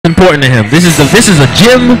important to him. This is a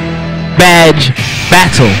gym badge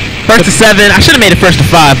battle. First to 7. I should have made it first to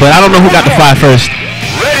 5, but I don't know who got the 5 first.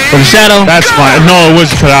 For the Shadow? That's fine. No, it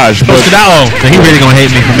was Kadaj. Oh, he really gonna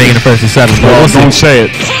hate me for making the first to 7. Well, don't say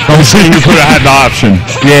it. Don't say you could have had the option.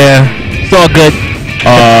 Yeah, it's all good.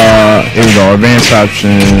 Here we go. Advanced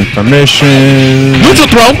option. Permission. Neutral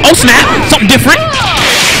throw. Oh snap! Something different.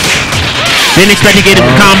 Didn't expect to get it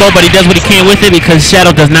in combo, but he does what he can with it because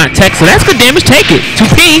Shadow does not tech. So that's good damage. Take it.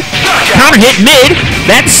 2P. Counter hit mid.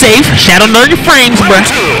 That's safe. Shadow nerd your frames, bruh.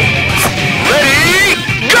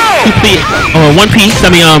 2P. 1P.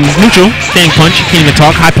 I mean, neutral. Standing punch. Can't even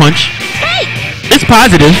talk. High punch. It's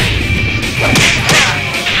positive.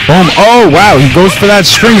 Boom. Oh, wow. He goes for that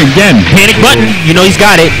string again. Panic button. You know he's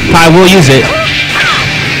got it. Probably will use it.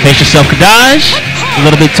 Pace yourself, Kadaj. A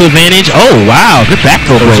little bit to advantage. Oh, wow. Good back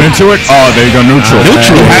throw break. Into it. Oh, there you go. Neutral.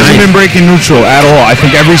 Neutral. He hasn't been breaking neutral at all. I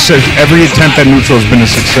think every attempt at neutral has been a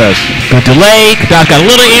success. Good delay. Kadaj got a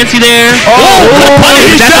little antsy there.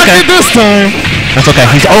 He shot it this time. That's okay.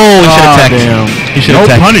 He should have teched. He should have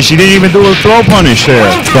teched. Punish. He didn't even do a throw punish there.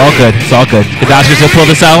 It's all good. It's all good. Kadaj is going to pull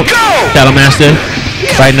this out. Shadowmaster.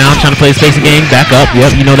 Right now, trying to play his facing game. Back up.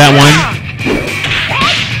 Yep, you know that one.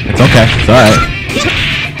 It's okay. It's all right.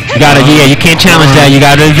 You gotta, you can't challenge that. You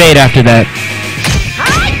gotta evade after that.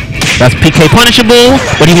 That's PK punishable,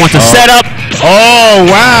 but he wants to set up. Oh,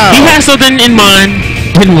 wow. He had something in mind.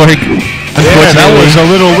 Didn't work. Yeah, that was a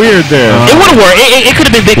little weird there. It would have worked. It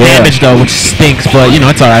could have been big damage, though, which stinks, but, you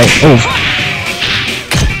know, it's all right. Oh,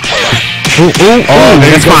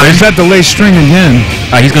 that's fine. Is that delay string again?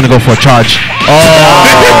 He's going to go for a charge. Oh,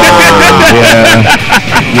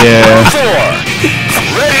 yeah.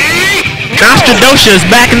 Nostradosha is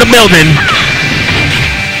back in the building.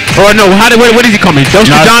 Or no, what does he call me?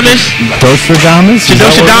 Dostradamus? Dostradamus?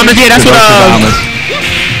 Dostradamus? Yeah, that's what,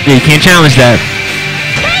 yeah, you can't challenge that.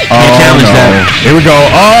 Can't challenge that. Here we go.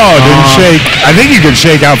 Oh, didn't shake. I think you could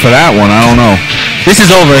shake out for that one. I don't know. This is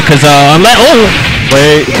over, because, unless,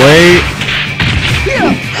 Wait.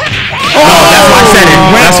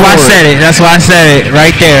 That's why I said it. That's why I said it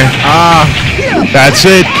right there. That's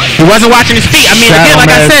it. He wasn't watching his feet. I mean, again,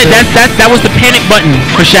 like I said, that was the panic button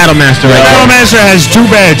for Shadowmaster right there. Shadowmaster has 2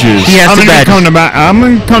 badges. He has 2 badges. I'm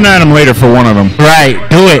going to come at him later for one of them. Right.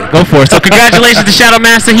 Do it. Go for it. So congratulations to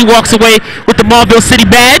Shadowmaster. He walks away with the Marlville City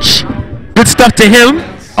badge. Good stuff to him.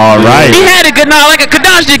 All right. He had a good night. Like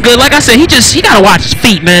Kadaj did good. Like I said, he got to watch his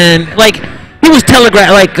feet, man. Like, he was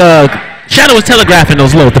Shadow was telegraphing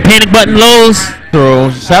those lows. The panic button lows.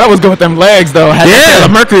 True. Shadow was good with them legs, though. Had that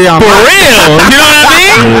Mercury on. For real. You know what I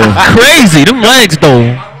mean? Yeah. Crazy. Them legs, though.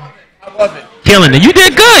 I love it. Killing it. You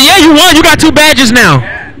did good. Yeah, you won. You got 2 badges now.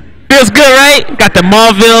 Feels good, right? Got the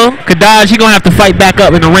Marlville. Kadaj, he going to have to fight back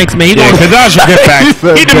up in the ranks, man. Kadaj should get back.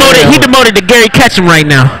 He demoted to Gary Ketchum right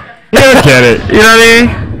now. Get it. You know what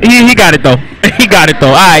I mean? He got it, though. He got it,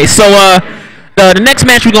 though. All right, so the next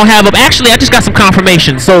match we're going to have up. Actually, I just got some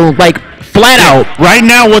confirmation. So, like, flat out. Right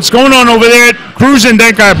now, what's going on over there? Cruz and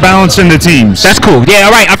Denkai balancing the teams. That's cool. Yeah,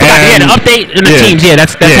 all right. I forgot. The update in the teams. Yeah,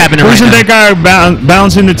 that's happening right now. Cruz and Denkai are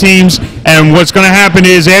balancing the teams, and what's going to happen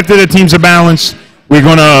is after the teams are balanced, we're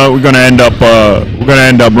gonna end up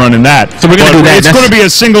running that. So we're gonna do that. It's gonna be a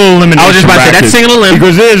single elimination. I was just about to say that's single elimination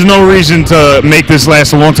because there's no reason to make this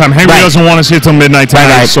last a long time. Henry doesn't want us here till midnight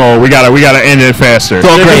tonight, so we gotta end it faster. So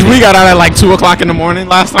we got out at like 2 o'clock in the morning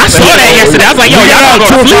last night. I saw that yesterday. I was like, yo, y'all gotta go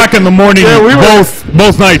to 2 o'clock in the morning.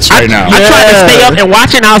 Both nights right now. I tried to stay up and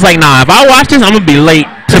watch it, and I was like, nah, if I watch this, I'm gonna be late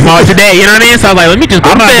today. You know what I mean? So I was like, let me just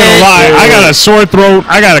go to bed. I'm not gonna lie. I got a sore throat.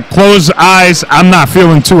 I got closed eyes. I'm not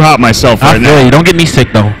feeling too hot myself right now. You don't get me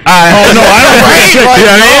sick though. Oh no, I don't get sick. You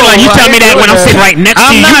know what I mean? Like you tell me that when I'm sitting right next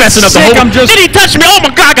to you, you messing up the whole. Did he touch me? Oh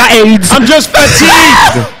my God, I got AIDS. I'm just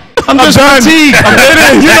fatigued. I'm just fatigued.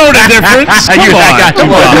 You know the difference. Come on. I got you.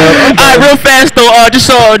 All right, real fast though. Just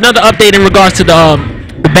saw another update in regards to the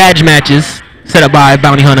badge matches set up by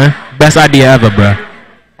Bounty Hunter. Best idea ever, bro.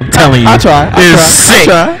 I'm telling you. I'll try. It's sick.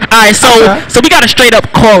 Alright, so we got a straight up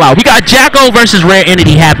call out. We got Jacko versus Rare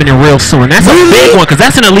Entity happening real soon. That's a big one because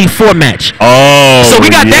that's an Elite 4 match. Oh. So we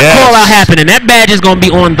got that call out happening. That badge is gonna be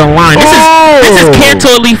on the line. This is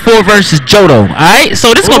Kanto Elite 4 versus Johto. Alright? So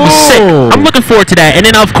this is gonna be sick. I'm looking forward to that. And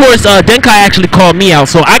then of course Denkai actually called me out,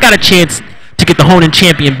 so I got a chance to get the Honin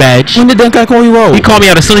Champion badge. When did Denkai call you out? He called me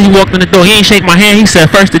out as soon as he walked in the door. He ain't shake my hand. He said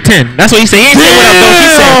first to 10. That's what he said. He ain't say what up though. He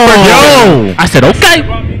said first to 10. I said okay.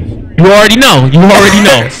 You already know. You already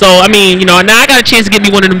know. So I mean, you know, now I got a chance to get me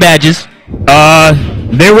one of them badges.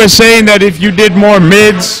 They were saying that if you did more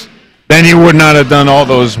mids, then he would not have done all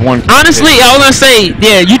those one. Honestly, I was gonna say,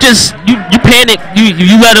 yeah, you panic.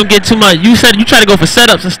 You let him get too much. You said you try to go for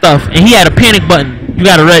setups and stuff, and he had a panic button. You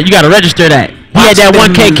gotta register that. He had that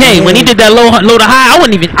 1KK. When he did that low to high,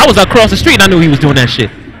 I was across the street and I knew he was doing that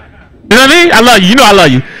shit. You know what I mean? I love you. You know I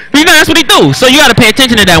love you. But you know that's what he do. So you gotta pay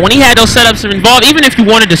attention to that. When he had those setups involved, even if you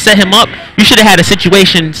wanted to set him up, you should have had a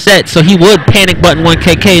situation set so he would panic button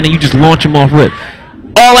 1KK and then you just launch him off rip.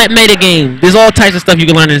 All that meta game. There's all types of stuff you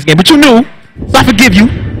can learn in this game. But you knew, so I forgive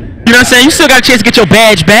you. You know what I'm saying? You still got a chance to get your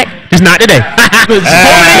badge back. Just not today. Hold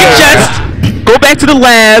it in your chest. Go back to the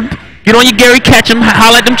lab. Get on your Gary Ketchum.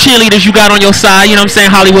 Holler at them cheerleaders you got on your side. You know what I'm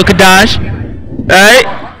saying? Hollywood Kadash. Alright?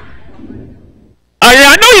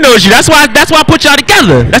 I know he knows you. That's why I put y'all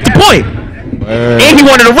together. That's the point. And he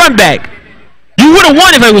wanted to run back. You would have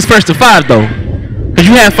won if it was 1st to 5 though. Because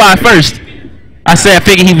you had 5 first. I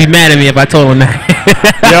figured he'd be mad at me if I told him that.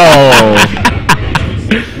 Yo.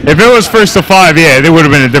 If it was 1st to 5, yeah, it would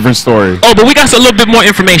have been a different story. Oh, but we got a little bit more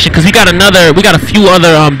information because we got a few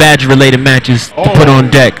other badge related matches to put on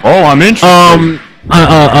deck. Oh, I'm interested.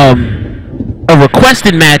 A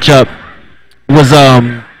requested matchup was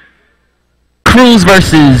Cruz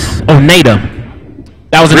versus Oneta.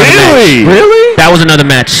 That was another match. Really? That was another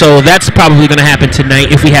match. So that's probably gonna happen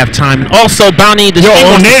tonight if we have time. And also, Bounty. Yo,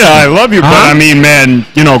 Oneta, I love you, but I mean, man,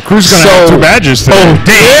 you know, Cruz gonna have 2 badges today. Oh,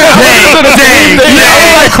 dang.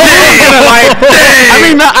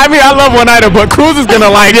 I mean, I love Oneta, but Cruz is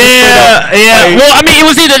gonna like. Yeah. Well, I mean, it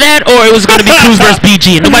was either that or it was gonna be Cruz versus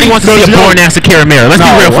BG. And nobody wants to see a boring ass Akira mirror. Let's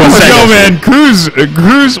be real for a second. Yo, man, Cruz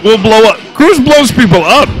will blow up. Cruz blows people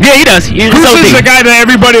up. Yeah, he does. Cruz is the guy that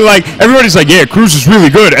everybody's like, yeah, Cruz is really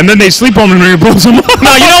good, and then they sleep on him and he blows them up.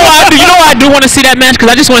 No, you know what I do? You know why I do want to see that match? Because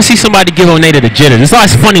I just want to see somebody give Oneta the jitters. It's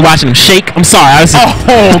always funny watching him shake. I'm sorry. That's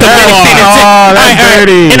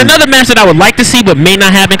dirty. And another match that I would like to see but may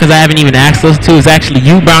not happen because I haven't even asked those two is actually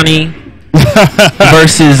you, Bounty,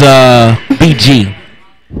 versus BG.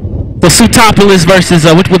 So Sutopolis versus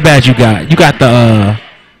what badge you got? You got the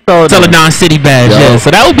Celadon City badge. Yeah. So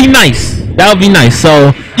that would be nice. That would be nice.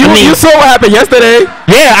 So you saw what happened yesterday.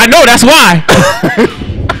 Yeah, I know. That's why.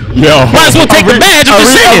 Yo, might as well take the badge. I'm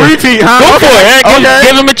just saying. Repeat, huh? Go for it.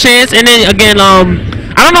 Give him a chance. And then again, I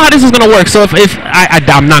don't know how this is gonna work. So if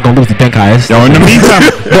I'm not gonna lose the denkai. Yo, in the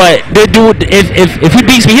meantime, but the dude, if he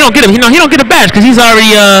beats me, he don't get he don't get a badge because he's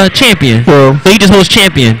already champion. So he just holds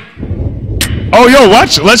champion. Oh, yo,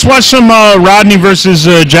 let's watch some Rodney versus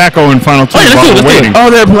Jacko in Final 2. Let's do it. Oh,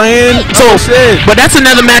 they're playing? So, but that's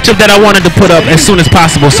another matchup that I wanted to put up as soon as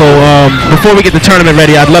possible. So, before we get the tournament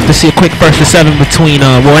ready, I'd love to see a quick 1st to 7 between,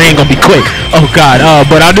 well, it ain't gonna be quick. Oh, God.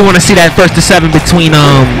 But I do want to see that 1st to 7 between,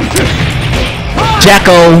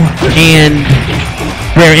 Jacko and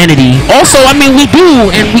Rare Entity. Also, I mean, we do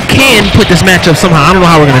and we can put this matchup somehow. I don't know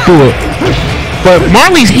how we're gonna do it. But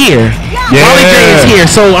Marley's here. Yeah. Marley J is here.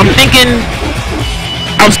 So, I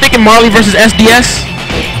was thinking Marley versus SDS.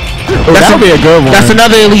 That'll be a good one. That's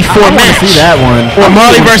another Elite 4 match. See that one. Or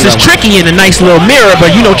Marley versus Tricky in a nice little mirror,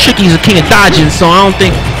 but you know Tricky's a king of dodging, so I don't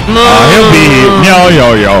think. No. He'll be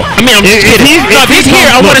yo. I mean, I'm just kidding. If he's here,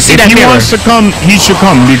 I want to see that mirror. If he wants to come, he should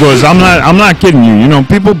come because I'm not kidding you. You know,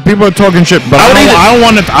 people are talking shit, but I don't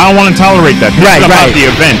want to tolerate that. Right. About the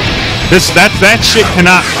event. That shit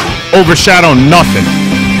cannot overshadow nothing.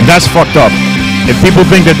 That's fucked up. If people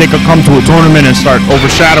think that they could come to a tournament and start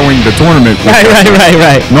overshadowing the tournament.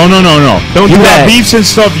 Right. No. Don't do that. Beefs and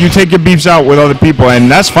stuff, you take your beefs out with other people, and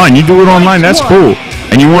that's fine. You do it online, that's cool.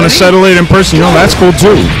 And you want to settle it in person, you know, that's cool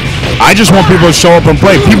too. I just want people to show up and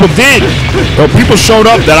play. People did. People showed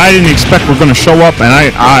up that I didn't expect were going to show up, and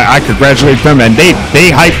I congratulate them, and they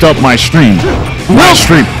hyped up my stream. Our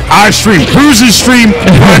stream, Cruz's stream,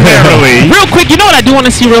 primarily. Real quick, you know what I do want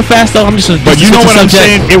to see real fast though. But you know what I'm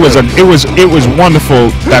saying? It was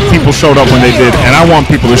wonderful that people showed up when they did, and I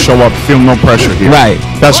want people to show up, feel no pressure here. Right.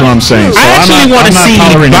 That's what I'm saying. So I actually want to see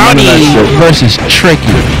Bounty versus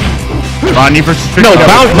Tricky. Bounty versus Tricky. No,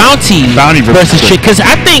 Bounty versus Tricky. Because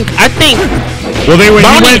I think. Well, I think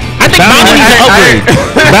Bounty needs an upgrade.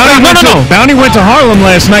 Bounty went to Harlem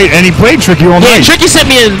last night and he played Tricky all night. Yeah, Tricky sent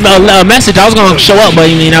me a message. I was gonna show up, but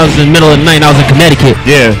I mean, I was in the middle of the night. And I was in Connecticut.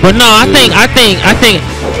 Yeah. But no, I think. I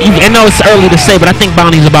know it's early to say, but I think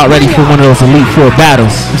Bounty's about ready for one of those Elite 4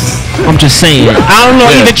 battles. I'm just saying. I don't know,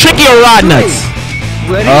 either Tricky or Rod Nuts.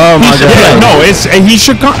 Oh my God! No, he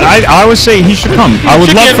should come. I would say he should come. I would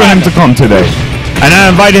love for him to come today. And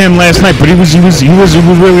I invited him last night, but he was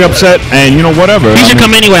really upset, and you know, whatever. He should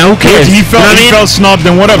come anyway. Who cares? He felt snubbed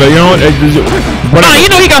and whatever. You know, whatever. No, you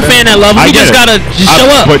know he got fan that love him. He just gotta show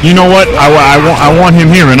up. But you know what? I want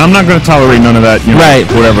him here, and I'm not gonna tolerate none of that. You know,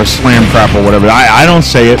 whatever slam crap or whatever. I don't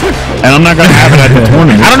say it, and I'm not gonna have it at the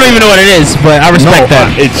tournament. I don't even know what it is, but I respect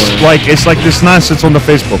that. It's like this nonsense on the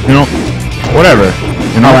Facebook. You know, whatever.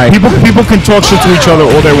 You know, people can talk shit to each other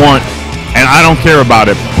all they want. And I don't care about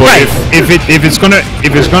it, but if it's gonna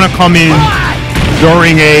come in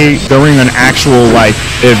during an actual like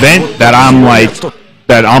event that I'm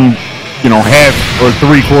you know half or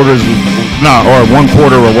 3/4 or 1/4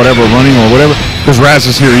 or whatever running or whatever, because Raz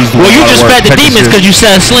is here, he's doing well, you just fed the demons because you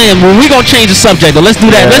said slam. Well, we're gonna change the subject, but let's do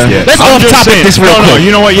that. Let's off topic this real quick. No,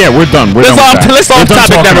 you know what? Yeah, we're done. Let's off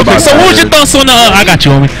topic that real quick. So what was your thoughts on the? I got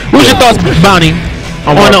you, homie. What was your thoughts, Bounty,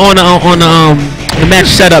 on the match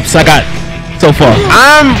setups I got so far?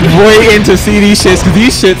 I'm waiting to see these shits because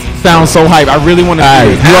these shits sound so hype. I really want to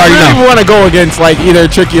see it. I really want to go against like either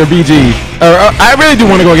Tricky or BG. I really do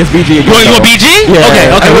want to go against BG. You want BG? Yeah.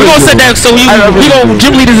 Okay. We're gonna set that. So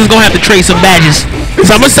Gym Leaders is gonna have to trade some badges.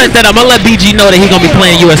 So I'm gonna set that up. I'm gonna let BG know that he's gonna be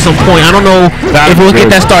playing you at some point. I don't know if we'll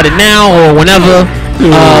get that started now or whenever.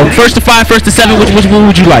 First to 5, first to 7. Which one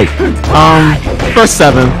would you like? First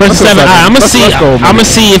 7. First to 7. Alright, I'm gonna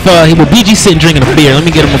see if BG sitting drinking a beer. Let me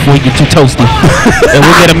get him before he get too toasty, and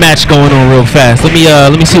we'll get a match going on real fast. Let me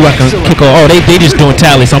see what I can kick off. Oh, they just doing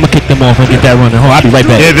tally, so I'm gonna kick them off and get that running. Oh, I'll be right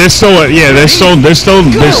back. Yeah, they're still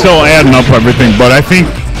adding up everything, but I think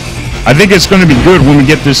it's gonna be good when we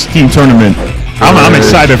get this team tournament. I'm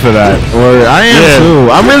excited for that. I am too.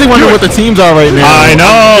 I'm really wondering what the teams are right now. I know.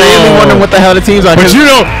 I'm really wondering what the hell the teams are. But you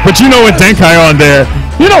know with Denkai on there,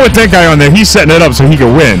 he's setting it up so he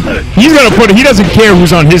can win. He doesn't care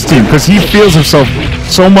who's on his team because he feels himself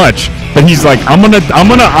so much that he's like, I'm gonna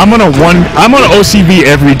OCV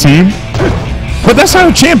every team. But that's how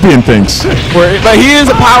a champion thinks. But he is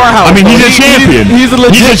a powerhouse. I mean, he's a champion. He's a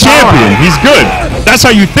legit champion. He's good. That's how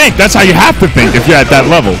you think. That's how you have to think if you're at that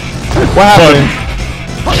level. What happened?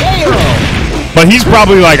 But he's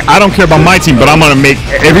probably like, I don't care about my team, but I'm gonna make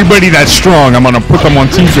everybody that's strong. I'm gonna put them on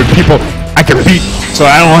teams with people I can beat, so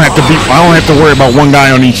I don't have to worry about one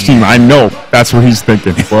guy on each team. I know that's what he's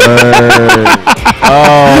thinking. Word.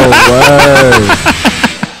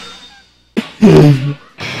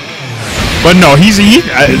 But no,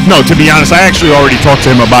 no. To be honest, I actually already talked to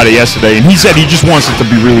him about it yesterday, and he said he just wants it to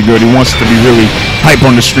be really good. He wants it to be really hype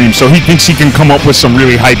on the stream, so he thinks he can come up with some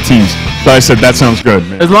really hype teams. So I said that sounds good,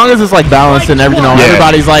 man. As long as it's like balanced and everything,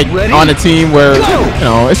 everybody's like on a team where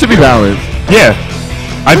it should be balanced. Yeah,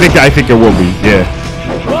 I think it will be. Yeah.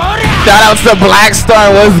 Shout out to Black Star,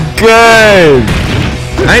 was good.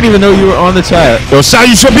 I didn't even know you were on the chat. Yo, Sal,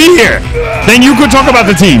 you should be here. Then you could talk about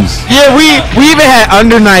the teams. Yeah, we even had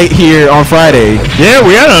Under Night here on Friday. Yeah,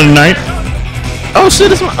 we had Under Night. Oh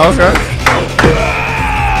shit, it's okay.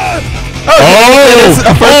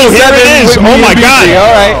 Here it is. Oh my God.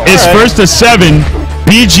 All right. It's first to 7.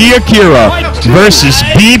 BGakira versus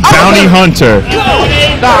BBountyHuntyr.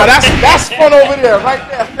 Nah, that's fun over there, right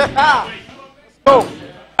there. Let's go.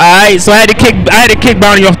 Alright, so I had to kick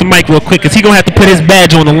Bounty off the mic real quick because he's gonna have to put his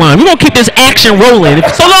badge on the line. We're gonna keep this action rolling.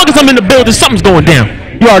 So long as I'm in the building, something's going down.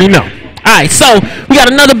 You already know. Alright, so we got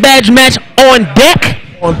another badge match on deck.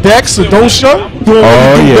 On deck, Sadosha.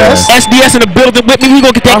 SDS in the building with me. We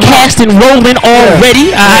gonna get that casting rolling already.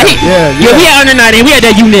 Alright. Yeah. We had Under Night and we had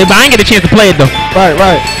that unit, but I ain't get a chance to play it though. Right.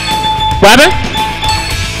 What happened?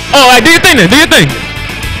 Oh, alright, do your thing then. Do your thing.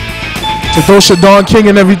 Sadosha Dawn King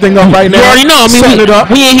and everything up right now. You already know. I mean,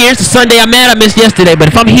 we ain't here. It's a Sunday. I'm mad I missed yesterday, but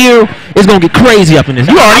if I'm here, it's gonna get crazy up in this.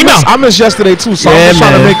 You already know. I missed yesterday too, so I'm just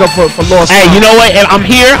trying to make up for lost time. Hey, you know what? If I'm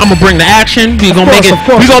here. I'm gonna bring the action. We're gonna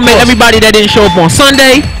make everybody that didn't show up on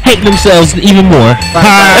Sunday hate themselves even more.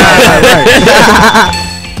 Right.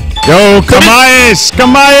 Yo, Kamais!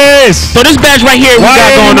 So this badge right here we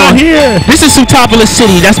got going on here. This is Sutopolis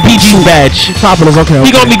City. That's BG's badge. Sutopolis, okay.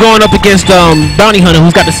 He gonna be going up against Bounty Hunter,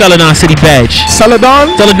 who's got the Celadon City badge.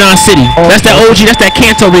 Celadon City. Oh, that's that OG. That's that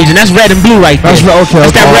Kanto region. That's red and blue right there. That's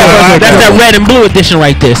that red and blue edition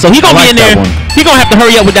right there. So he gonna be in there. He gonna have to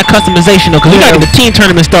hurry up with that customization though, because we gotta get the team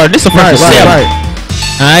tournament started. This is the first sale.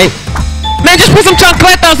 All right. Man, just put some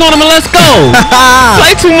chancletas on him and let's go.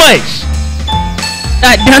 Play too much.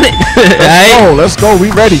 God damn it. Let's go. We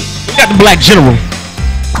ready. We got the Black General.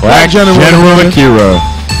 General Akira.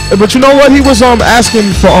 But you know what? He was asking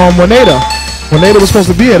for Juanita. Juanita was supposed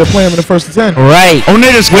to be here to play him in the first to 10. Right.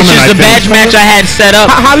 Onita's coming, which is the badge match I had set up.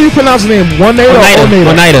 How do you pronounce his name? Juanita or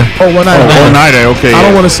Oneida? Oh, Juanita. Oneida, okay. I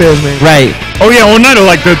don't want to say his name. Right. Oh yeah, Oneida,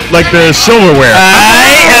 like the silverware.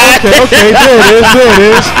 Okay. There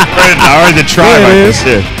it is. I heard the tribe. There it is.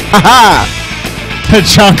 Haha.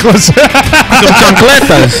 Chanclas.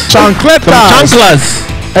 Chanclas.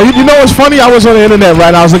 And you know what's funny? I was on the internet,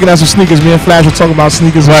 right? I was looking at some sneakers. Me and Flash were talking about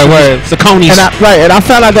sneakers. Right. Saucony's. And I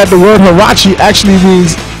found out that the word Huarache actually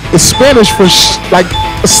means, it's Spanish for like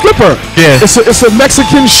a slipper. Yeah. It's a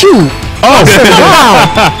Mexican shoe. Oh, I said, wow.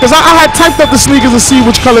 Because I had typed up the sneakers to see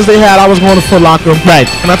which colors they had. I was going to Foot Locker. Right.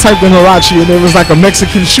 And I typed in Huarache, and it was like a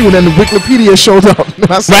Mexican shoe. And then the Wikipedia showed up. And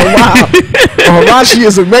I said, wow. Huarache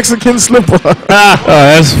is a Mexican slipper. Oh,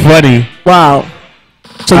 that's funny. Wow.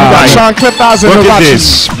 So we got Sean Cliphouse and Look at Huarache.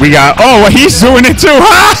 this. We got, he's doing it too.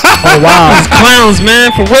 Oh, wow. These clowns,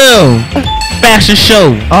 man, for real. Fashion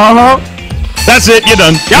show. That's it. You're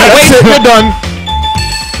done. That's it. You're done.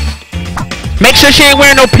 Make sure she ain't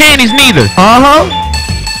wearing no panties neither.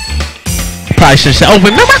 Probably should say,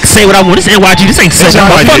 remember I can say what I want. This NYG. This ain't It's sex.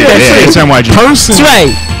 NYG. Yeah, it's NYG. Person. That's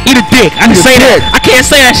right. Eat a dick. I can say that. I can't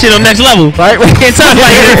say that shit on next level. Right. I can't tell you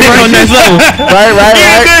like eat a dick on next level. Right.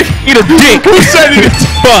 Eat a dick. Who said eat a dick?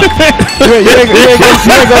 Fuck. You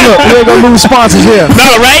ain't gonna lose sponsors here.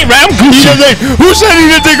 No, right? I'm Gucci. Who said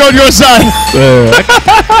eat a dick on your side?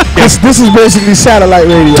 This is basically satellite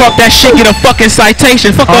radio. Talk that shit, get a fucking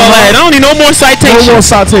citation. Fuck all that. I don't need no more citation. No more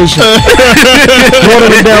citation. Water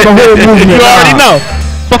it down the whole movement. You already know.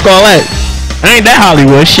 Fuck all that. I ain't that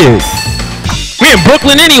Hollywood shit. We in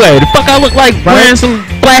Brooklyn anyway. The fuck I look like wearing some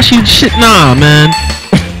flashy shit? Nah, man.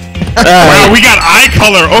 Wow, we got eye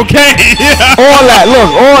color. Okay. All that. Look,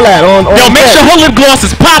 all that. Yo, make sure her lip gloss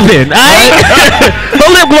is popping. Alright. Her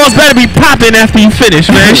lip gloss better be popping after you finish,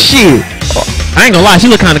 man. Shit. I ain't gonna lie, she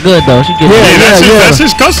look kind of good though. She get that's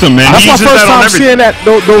his custom, man. That's my first time seeing that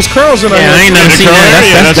those curls in her. Yeah, I ain't never seen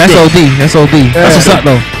that. That's OD. That's OD. That's what's up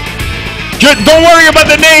though. Don't worry about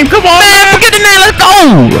the name. Come on, man. Forget the name. Let's go.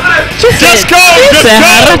 Just go.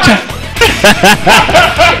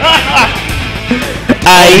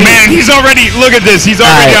 Oh man, he's already. Look at this. He's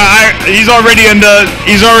already. He's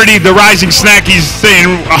already the rising snack. He's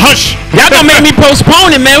saying, "Hush." Y'all gonna make me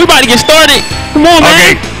postpone it, man. We about to get started. Come on,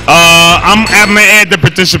 man. Okay. I'm gonna add the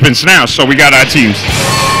participants now, so we got our teams.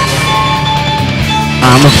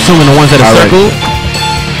 I'm assuming the ones that are circled.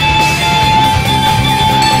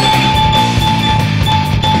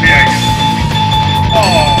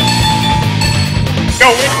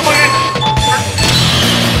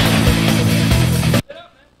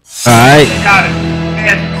 Alright.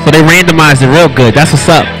 So they randomized it real good. That's what's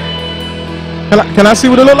up. Can I see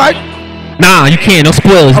what it look like? Nah, you can't. No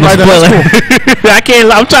spoilers. No spoilers. Cool. I can't.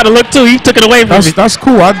 I'm trying to look too. He took it away from me. That's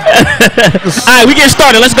cool. Alright, we get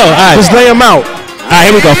started. Let's go. Alright. Just lay them out. Alright,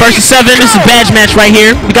 here we go. First to 7. This is badge match right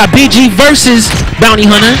here. We got BG versus Bounty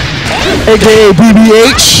Hunter. AKA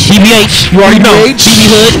BBH. BBH. You already know.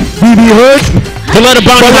 BB Hood. Below the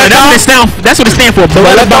Bounty Hunter. That's what it stands for.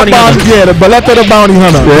 Below the Bounty Hunter. Yeah, the Baletta the Bounty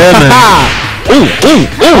Hunter. Yeah, man. Ooh.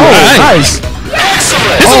 Nice.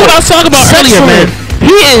 This is what I was talking about earlier, man.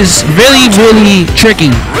 He is really tricky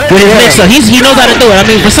with his mix-up. He knows how to do it. I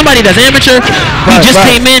mean, for somebody that's amateur, he just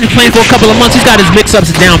came in, playing for a couple of months. He's got his mix-ups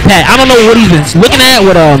down pat. I don't know what he's been looking at,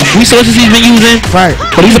 what resources he's been using,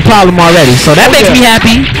 but he's a problem already. So that makes me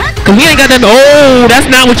happy, because we ain't got that. Oh, that's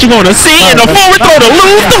not what you want to see. And the forward throw to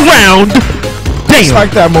lose the round. Damn. It's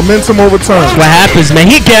like that momentum overturn. What happens, man?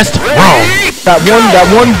 He guessed wrong.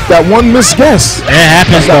 That one missed guess. It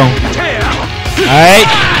happens though. All right,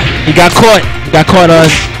 he got caught.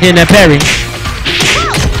 In that parry.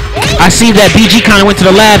 I see that BG kind of went to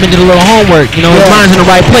the lab and did a little homework. You know, his mind's in the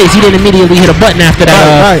right place. He didn't immediately hit a button after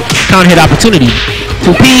that counter hit opportunity.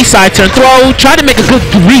 2P, side turn throw. Tried to make a good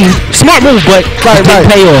read. Smart move, but didn't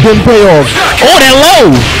pay off. Didn't pay off. Oh, that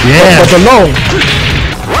low. Yeah. But the low.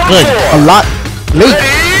 Good. A lot late.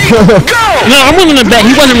 No, I'm willing to bet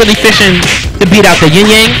he wasn't really fishing to beat out the yin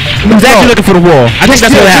yang. He was actually looking for the wall. I think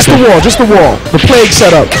that's what happened. Just the wall. The plague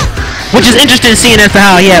setup. Which is interesting seeing as to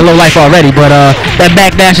how he had low life already, but that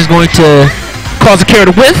back dash is going to cause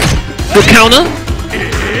Akira to whiff. Good counter.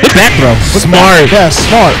 Good back throw. Smart. Yeah,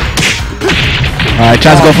 smart. Alright,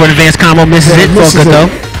 tries to go for an advanced combo, misses it. All good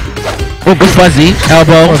though. Oh, good fuzzy.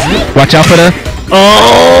 Elbow. Watch out for the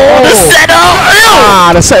the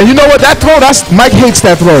setup. The set. You know what? That throw, Mike hates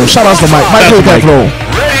that throw. Shout out to Mike. Mike hates that throw.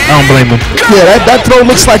 I don't blame him. Yeah, that throw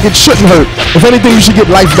looks like it shouldn't hurt. If anything, you should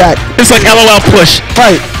get life back. It's like LOL push.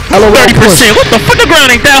 Right. 30%. What the fuck? The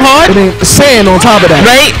ground ain't that hard. I mean, sand on top of that.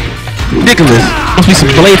 Right? Ridiculous. Must be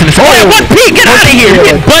some blades in the sand. Oh, 1P, get out of here.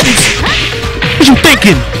 Hit buttons. What you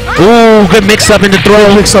thinking? Ooh, good mix up in the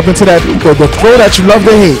throw. Mix up into that the throw that you love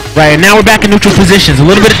to hate. Right, and now we're back in neutral positions. A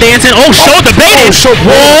little bit of dancing. Oh, shoulder baited.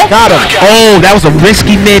 Got him. Oh, that was a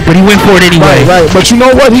risky mid, but he went for it anyway. Right. But you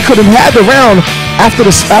know what? He could have had the round after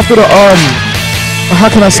the how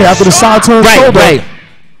can I say, after the side turn shoulder. Right.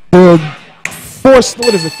 The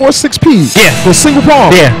 4-6P. Yeah. The single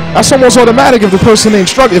palm. Yeah. That's almost automatic if the person ain't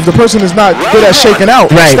struck. If the person is not good at shaking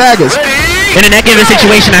out. Right. Staggers. And in that given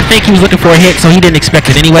situation, I think he was looking for a hit, so he didn't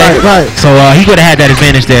expect it anyway. Right. So he would have had that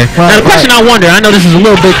advantage there. Now the question I wonder, I know this is a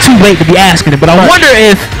little bit too late to be asking it, but I wonder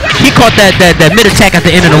if he caught that mid attack at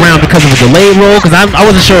the end of the round because of a delayed roll, because I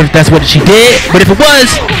wasn't sure if that's what she did, but if it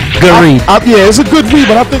was, good read. Yeah, it's a good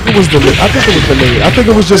read, but I think it was delayed. I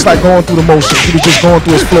think it was just like going through the motions. He was just going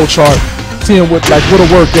through his flow chart, seeing what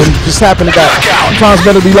would've worked, and just happened to got. Sometimes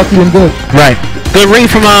better be lucky than good. Right. Good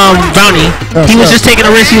read from Bounty. He was just taking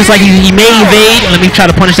a risk. He was like, he may evade. Let me try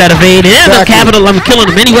to punish that evade. And ended up I'm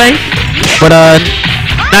killing him anyway. But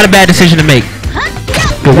not a bad decision to make.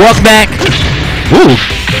 Good walk back. Ooh,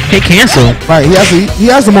 hit cancel. Right,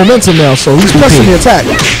 he has the momentum now, so he's pressing the attack.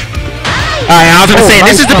 Alright, I was gonna say,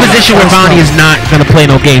 this is the position where Bounty is not gonna play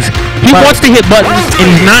no games. He wants to hit buttons,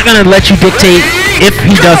 and he's not gonna let you dictate if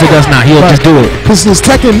he does or does not. He'll just do it. Because his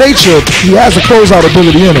Tekken nature, he has a closeout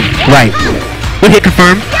ability in him. Right. Good hit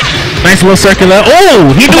confirmed. Nice little circular. Oh,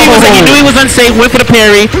 he knew he was unsafe. Went for the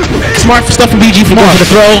parry. Smart stuff from BG for going for the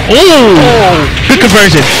throw. Oh, good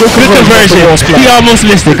conversion. Good conversion. He almost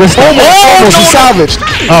missed it. Good stuff. Almost salvaged.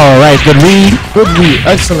 All right, good read. Good read.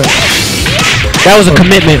 Excellent. That was a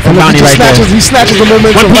commitment from Bounty right there. He snatches the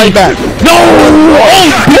momentum right back. No! Oh,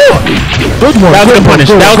 good one. That was a punish.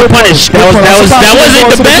 That was a punish. That wasn't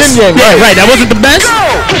the best. Right. That wasn't the best.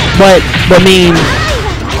 But I mean,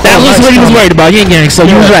 that was what he was worried about. Yin Yang. So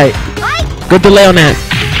he was right. Good delay on that.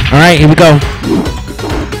 All right, here we go.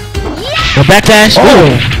 No backdash. Oh,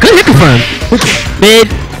 good hit confirm. Mid.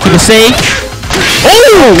 Keep it safe.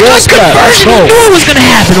 Oh, good conversion. I knew it was gonna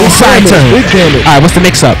happen on side turn. All right, what's the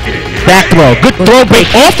mix up? Back throw. Good throw break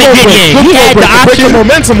off the Yin Yang. He had the option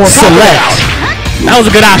select. That was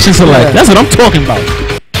a good option select. That's what I'm talking about.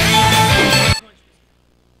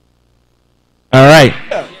 All right.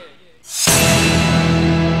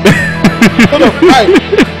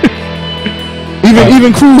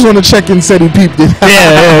 Even Cruz on the check-in said he peeped it.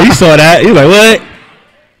 Yeah, he saw that. He was like, what?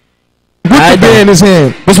 With the beer in his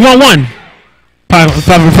hand. It's 1-1. If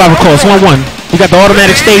I recall, it's 1-1. We got the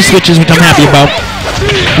automatic stage switches, which I'm happy about.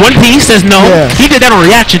 1P says no. Yeah. He did that on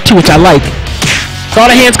reaction too, which I like. Saw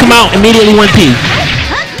the hands come out, immediately 1P.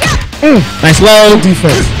 Nice low. Good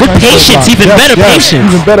defense. Good patience, even better patience.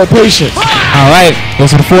 Even better patience. All right, goes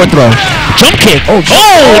for the forward throw. Jump kick. Oh,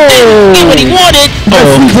 didn't get what he wanted.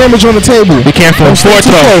 Free damage on the table. Be careful. Forward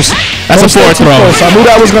throw. That's a forward throw. I knew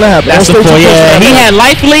that was gonna happen. That's a forward. Yeah, he had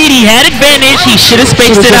life lead. He had advantage. He should have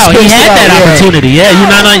spaced it out. He had that opportunity. Yeah, you're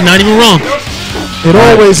not even wrong. It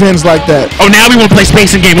always ends like that. Oh, now we want to play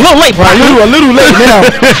spacing game. A little late, right? A little late now.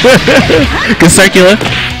 Good circular.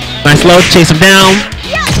 Nice low. Chase him down.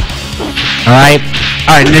 All right.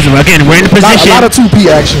 Again, we're in a position. A lot of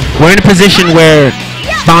 2P action. We're in a position where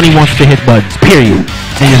Bounty wants to hit buttons. Period.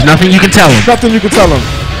 And there's nothing you can tell him. Nothing you can tell him.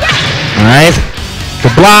 All right.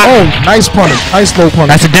 The block. Oh, nice punish. Nice low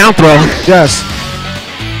punish. That's a down throw. Yes.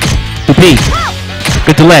 2P.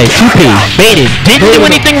 Good delay. 2P. Baited. Didn't do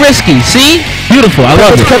anything risky. See? Beautiful. I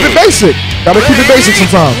love it. Kept it basic. Gotta keep it basic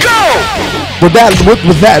sometimes. With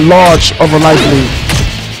that large of a life lead.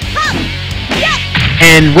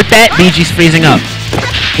 And with that, BG's freezing up.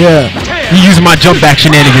 Yeah. You using my jump back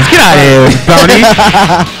shenanigans. Get out of here, Bounty.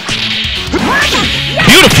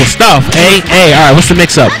 Beautiful stuff. Hey. All right, what's the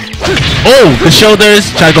mix up? Oh, the shoulders.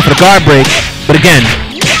 Try to go for the guard break. But again,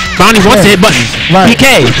 Bounty wants to hit buttons. Right.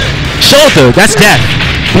 PK. Shoulder. That's death.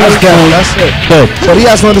 That's it. Good. But he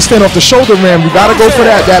has to understand off the shoulder ram, you gotta go for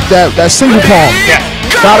that single palm. Yeah.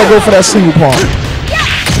 Gotta go for that single palm.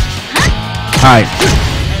 All right.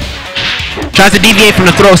 Tries to deviate from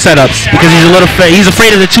the throw setups because he's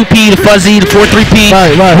afraid of the 2P, the fuzzy, the 4-3P,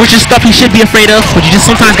 right. Which is stuff he should be afraid of, but you just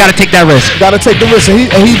sometimes gotta take that risk. Gotta take the risk, and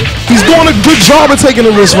he's doing a good job of taking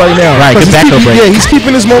the risk right now. Right, good back break. Yeah, he's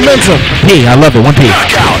keeping his momentum. P, I love it. 1P.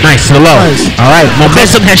 Nice, to the low. Nice. All right,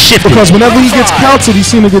 momentum has shifted. Because whenever he gets counted, he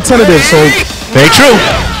seems to get tentative. So very true.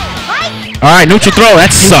 All right, neutral throw.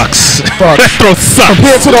 That sucks. That throw sucks.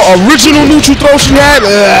 Compared to the original neutral throw she had.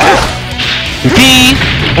 P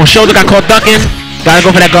on shoulder got caught ducking. Gotta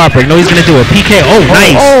go for that guard break. No, he's gonna do it. PK. Oh,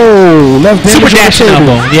 nice. Oh, left super dash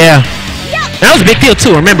elbow. Yeah. That was a big deal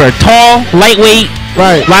too. Remember, tall, lightweight,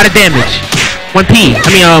 right? A lot of damage. 1P. I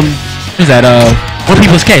mean, who's that?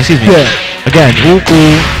 1P plus K. Excuse me. Yeah. Again. Ooh.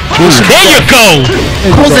 There you go.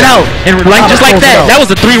 Close it out. And like just like that. That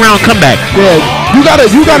was a 3-round comeback. Yeah, you gotta.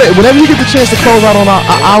 Whenever you get the chance to close out on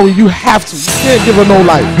Aoi, you have to. You can't give her no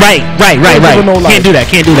life. Right. Can't do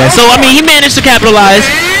that. So I mean, he managed to capitalize,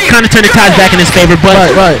 kind of turn the tides back in his favor.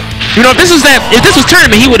 But you know, if this was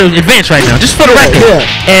tournament, he would have advanced right now, just for the record. Yeah.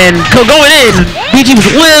 And going in, BG was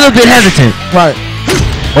a little bit hesitant. Right.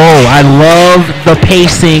 Oh, I love the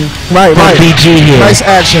pacing from BG here. Nice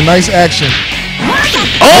action.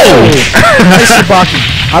 Oh! Nice Sabaki.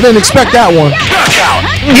 I didn't expect that one.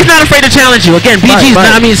 He's not afraid to challenge you. Again, BG is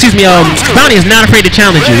not, Bounty is not afraid to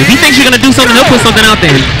challenge you. If he thinks you're going to do something, he'll put something out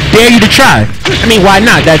there and dare you to try. I mean, why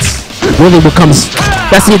not? That's really becomes,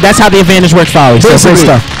 that's how the advantage works for Aoi. So good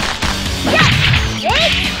stuff.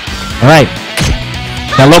 All right.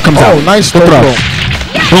 That low comes out. Oh, nice throw.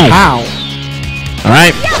 Boom. Wow. All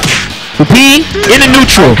right. P in the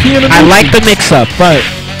neutral. I like the mix-up. Right.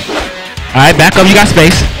 All right, back up. You got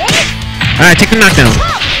space. All right, take the knockdown.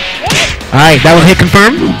 All right, that was hit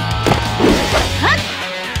confirmed.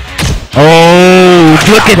 Oh,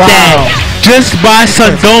 look at that. Just by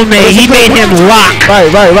Sandome, he made him lock. Right.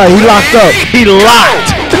 He locked up. He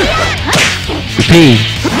locked. P.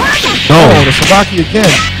 No. Oh, the Sabaki again.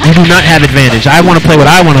 You do not have advantage. I want to play what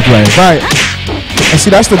I want to play. Right. And see,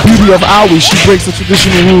 that's the beauty of Aoi. She breaks the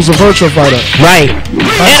traditional rules of Virtua Fighter. Right.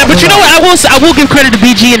 But you know what? I will give credit to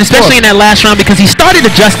BG, and especially in that last round, because he started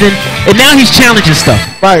adjusting, and now he's challenging stuff.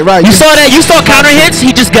 Right. You saw that? You saw counter hits.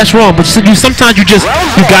 He just guessed wrong. But sometimes you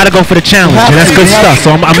gotta go for the challenge, and that's good stuff.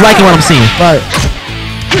 So I'm liking what I'm seeing. Right.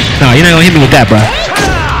 No, you're not gonna hit me with that, bro.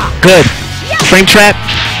 Good. Frame trap.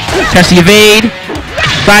 Catch the evade.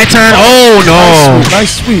 Side turn. Oh no.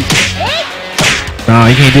 Nice sweep. No,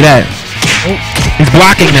 you can't do that. He's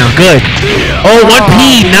blocking now. Good. Oh,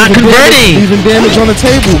 1P, not converting. Even damage on the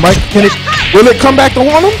table. Mike, will it come back to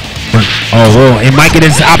haunt him? Oh, it might get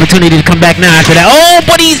his opportunity to come back now after that. Oh,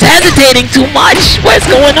 but he's hesitating too much. What's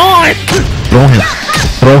going on? Throw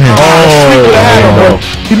him. Oh.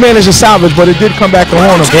 He managed to salvage, but it did come back to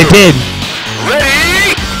haunt him. It did.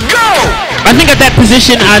 Ready, go! I think at that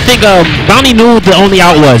position, Bounty knew the only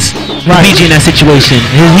out was BG in that situation.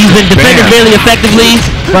 He's been defending really effectively.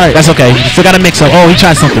 Right. That's okay. Still got to mix up. Oh, he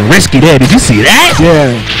tried something risky there. Did you see that?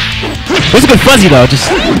 Yeah. It was a good fuzzy though. Just.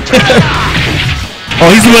 Oh,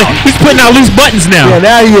 he's putting out loose buttons now.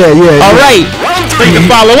 Yeah. All right. Bring the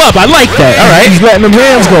follow up. I like that. All right. He's letting them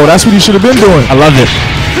hands go. That's what he should have been doing. I love it.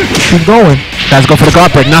 Keep going. Guys, go for the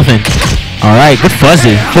guard break. Nothing. All right. Good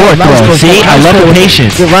fuzzy. Forward throw. See, I love the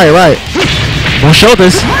patience. Right. More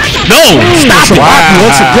shoulders. No! Stop it!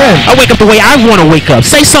 Once again. I wake up the way I want to wake up.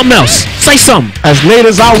 Say something else. Say something. As late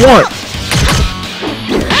as I want.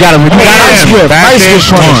 You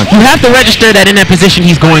have to register that in that position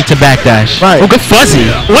he's going to backdash. Right. Oh, good fuzzy.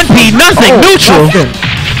 1P, nothing. Neutral. Nothing.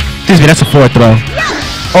 Excuse me, that's a forward throw.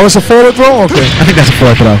 Oh, it's a forward throw? Okay. I think that's a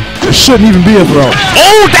forward throw. It shouldn't even be a throw.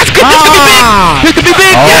 Oh, that's good. This could be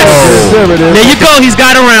big. Yes. There it is. There you go. He's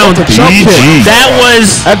got around. That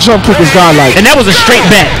jump kick is godlike. And that was a straight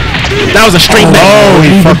bet. That was a straight bet. Oh,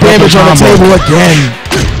 he put damage on the table again.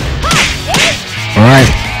 All right.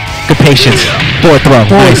 Good patience. Forward throw.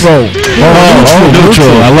 Nice.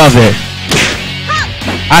 Neutral. I love it.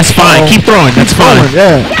 That's fine. Keep throwing. That's fine.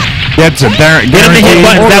 Yeah. That's a Get him to hit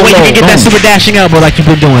buttons. That way you can get that super dashing elbow like you've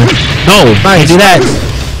been doing. No. Nice. Do that.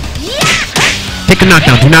 Take a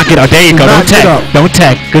knockdown. Do not get out. There you go. Don't tag. Don't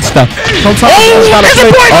tag. Good stuff. Oh, that's a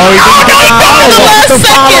point. Oh, he got the last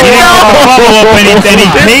second. And he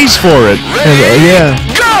pays for it. Yeah.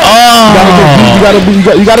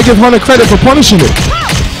 You gotta give Hunter credit for punishing it.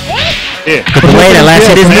 Yeah. But the way that last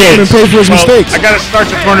hit is mid. Pay for his mistakes. I gotta start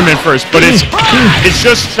the tournament first, but it's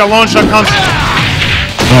just Shalon Shakam.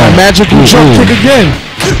 Magical jump kick again.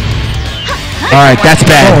 All right, that's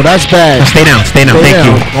bad. Oh, that's bad. Stay down. Thank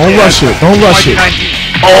you. Don't rush it. Oh,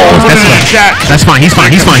 that's fine. He's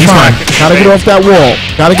fine. Gotta get off that wall.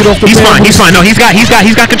 Gotta get off the wall. He's fine. No, he's got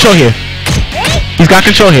control here. He's got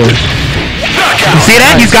control here. You see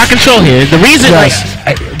that? He's got control here. The reason,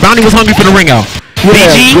 Bounty was hungry for the ring out.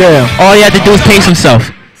 BG, all he had to do was pace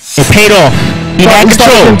himself. It paid off. He had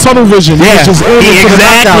control. Tunnel vision.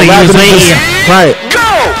 Exactly. He was late. Right.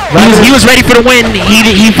 He was ready for the win.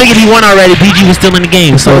 He figured he won already. BG was still in the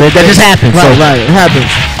game, so that just happened. Right. It happens.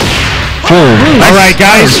 Cool. All right,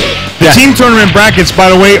 guys. The team tournament brackets, by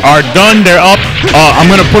the way, are done. They're up. I'm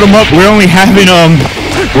gonna put them up. We're only having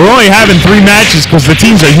 3 matches because the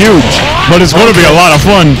teams are huge, but it's gonna be a lot of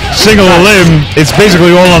fun. Single a limb. It's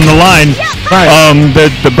basically all on the line. Right.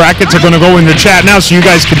 The brackets are gonna go in the chat now, so you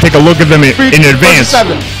guys can take a look at them in advance.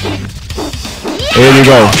 There you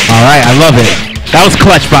go. All right, I love it. That was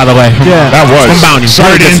clutch, by the way. Yeah. That was. From Bounty.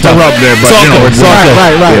 Sorry to interrupt there, but you know, it's all good.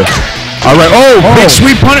 Right. All right. Oh, big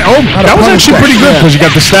sweep punish. Oh, that was actually pretty good because you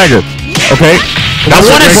got the stagger. Okay. I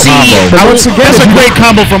want to see. That's a great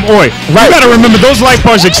combo from Oi. Right. You got to remember those life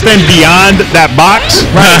bars extend beyond that box.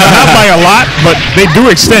 Right. Not by a lot, but they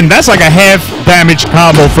do extend. That's like a half damage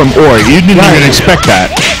combo from Oi. You didn't even expect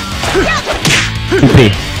that.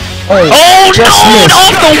 Oh no!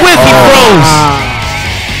 Off the whip, he froze.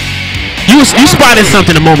 You spotted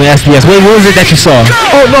something a moment, SBS. Wait, what was it that you saw?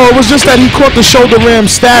 Oh no, it was just that he caught the shoulder ram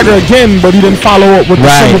stagger again, but he didn't follow up with the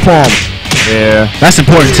single palm. Yeah, that's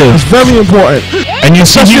important too. It's very important, and you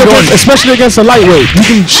see especially against a lightweight. You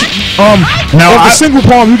can now with the single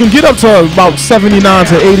palm, you can get up to about 79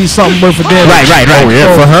 to 80 something worth of damage. Right. Oh yeah,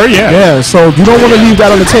 so, for her, yeah. Yeah, so you don't want to leave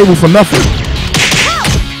that on the table for nothing.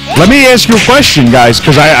 Let me ask you a question, guys,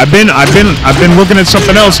 because I've been looking at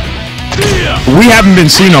something else. We haven't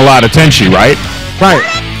been seeing a lot of Tenchi, right? Right.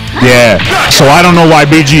 Yeah. So I don't know why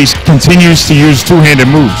BG continues to use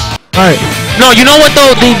two-handed moves. Right. No, you know what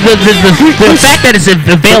though? The fact that it's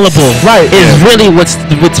available is really what's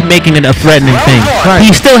making it a threatening thing. Right.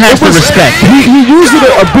 He still has the respect. He used it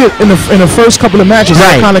a bit in the first couple of matches.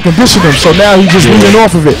 Right. Kind of conditioned him, so now he's just leaning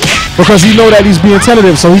off of it because he know that he's being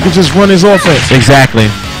tentative, so he can just run his offense.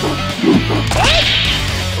 Exactly.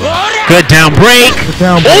 Good down break.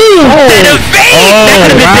 Ooh, that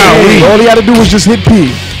evade! All he had to do was just hit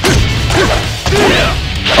P.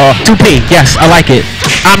 2P, yes, I like it.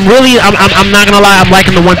 I'm not gonna lie, I'm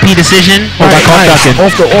liking the 1P decision. Off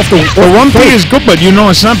the 1P is good, but you know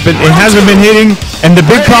it's not. But it hasn't been hitting, and the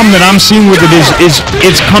big problem that I'm seeing with it is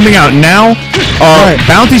it's coming out now.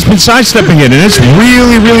 Bounty's been sidestepping it, and it's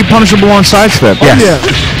really punishable on sidestep. Yes.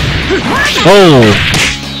 Oh.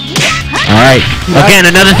 All right. Again,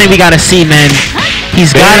 another thing we gotta see, man.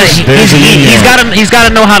 He's gotta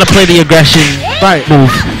know how to play the aggression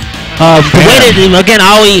move. The way that again,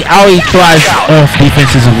 Aoi thrives off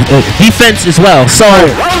defense as well. So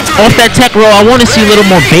off that tech roll, I want to see a little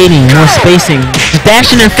more baiting, more spacing, just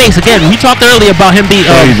dashing in face. Again, we talked earlier about him being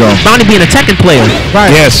Bounty being a Tekken player. Right.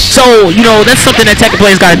 Yes. So you know that's something that Tekken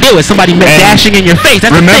players got to do. Is somebody dashing in your face.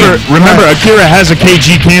 That's remember, Akira has a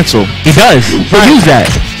KG cancel. He does. He'll use that.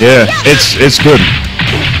 Yeah, it's good.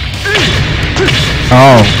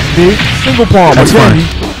 Oh, single palm. That's fine.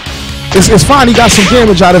 It's fine. He got some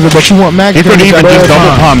damage out of it, but you want max damage. He could even just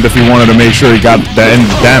double palmed if he wanted to make sure he got the end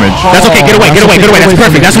damage. That's okay. Get away. That's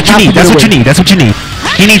perfect. That's what you need. That's what you need.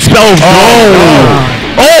 He needs spell. Oh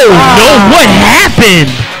no! What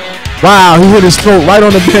happened? Wow, he hit his throat right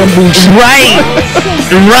on the bamboo. Right.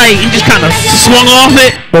 He just kind of swung off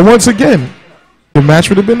it. But once again, the match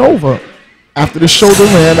would have been over. After the shoulder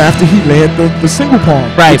ram, after he landed the single palm.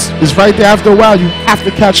 Right. It's right there. After a while, you have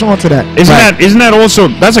to catch on to that. Isn't that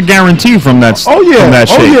also, that's a guarantee from that from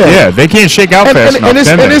that shake. Yeah, they can't shake out fast enough.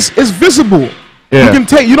 And it's visible. Yeah. You can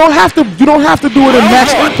take, you don't have to do it in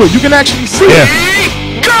max input. You can actually see it.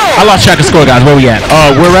 I lost track of score, guys. Where we at?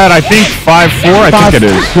 We're at, I think, 5-4. I think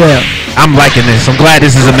it is. Yeah. I'm liking this. I'm glad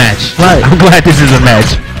this is a match. Right. I'm glad this is a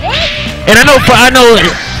match. And I know,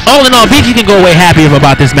 all in all, BG can go away happy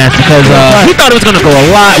about this match because he thought it was going to go a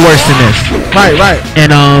lot worse than this. Right.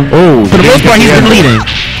 And for the most part, he's been leading.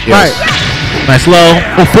 Yes. Right. Nice low.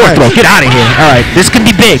 Oh, fourth throw. Get out of here. All right. This can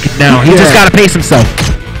be big now. He just got to pace himself.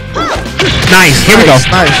 Nice. Here we go.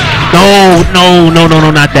 Nice. No,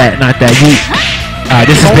 not that.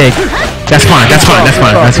 This is big. That's fine.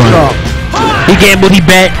 He gambled. He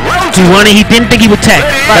bet. He won it. He didn't think he would tech.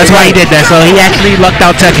 That's why he did that. So he actually lucked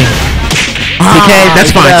out teching. Okay,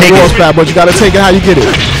 that's fine. Take it. But you gotta take it how you get it.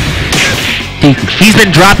 He's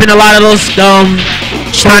been dropping a lot of those kind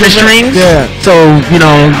of strings. Yeah. So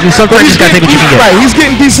sometimes you just gotta take what you can get. Right. He's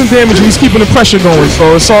getting decent damage and he's keeping the pressure going.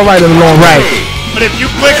 So it's all right in the long run. Right. But if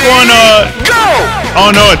you click on go.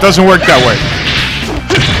 Oh no, it doesn't work that way.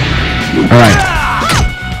 All right.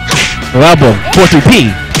 Elbow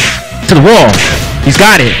 4-3-P to the wall. He's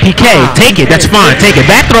got it. PK. Take it. That's fine. Take it.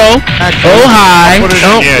 Back throw. Oh, high.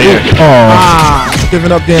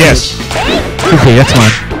 Giving up damage. Yes. Okay, that's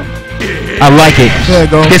fine. I like it. There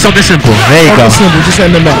you go. Get something simple. There you go. Simple. Just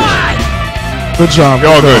end the match. Good job.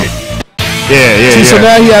 You're all good. Yeah. See, so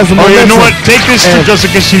now he has the momentum. You know what? Take this just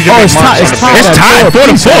in case you get marks. It's tied.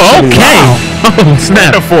 4-4. Okay. Oh,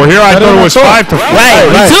 snap. 4. Here I thought it was 5-4. Right.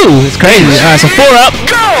 Me too. It's crazy. All right, so 4 up.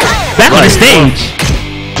 Back on the stage.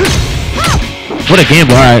 What a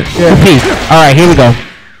gamble. All right. Yeah. All right, here we go.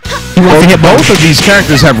 He wants to hit both of these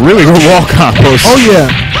characters have really good wall combos. Oh,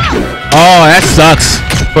 yeah. Oh, that sucks.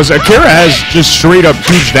 Because Akira has just straight up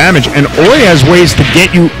huge damage, and Oi has ways to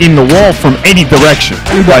get you in the wall from any direction.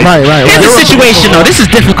 Like, Here's the situation though. This is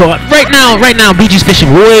difficult. Right now, BG's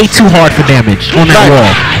fishing way too hard for damage on that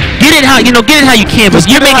wall. Get it how you can, but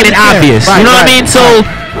you're making it obvious. You know what I mean? So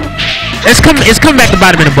it's coming back to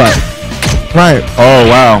bite him in the butt. Right. Oh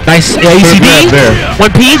wow. Nice ACD.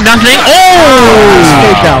 1P, nothing.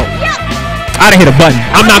 Oh! I'd have hit a button.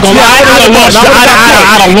 I'm not gonna lie.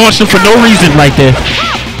 I'd have launched him for no reason like that.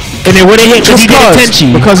 And then would have hit because he did a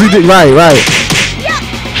Tenchi. Because he did, right.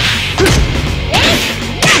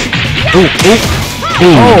 Ooh.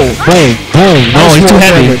 Boom. No, he's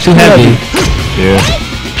too heavy. Yeah.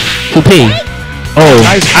 2P. Oh.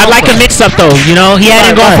 Nice I like a mix up though, you know? He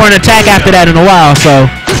hadn't gone for an attack after that in a while, so.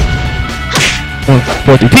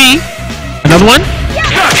 4-2P. Another one.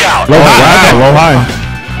 Low high.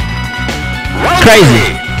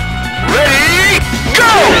 Crazy. Ready, go!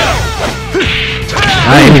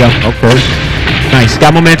 Alright, here we go. Okay. Nice.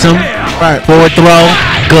 Got momentum. Right. Forward throw.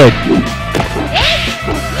 Good.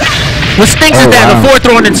 What stinks is that the forward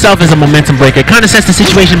throw in itself is a momentum breaker. It kind of sets the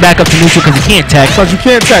situation back up to neutral because you can't tech. Because you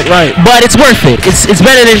can't tech, right. But it's worth it. It's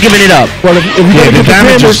better than giving it up. Well, if you get the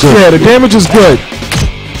damage is good. Yeah, the damage is good.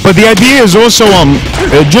 But the idea is also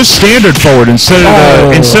just standard forward instead of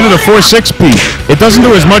the 4-6P. It doesn't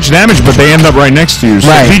do as much damage, but they end up right next to you. So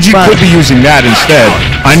BG could be using that instead.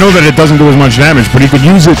 I know that it doesn't do as much damage, but he could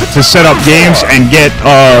use it to set up games and get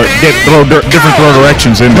different throw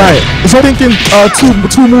directions in there. Right. So thinking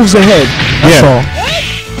two moves ahead. That's all.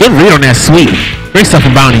 Good read on that sweep. Great stuff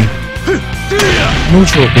from Bounty.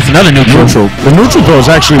 Neutral. It's another neutral. The neutral throw is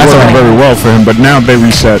actually working very well for him, but now they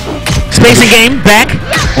reset. Spacing game, back.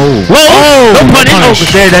 Oh. Whoa! No punish.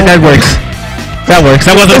 Oh, there, that works. That works.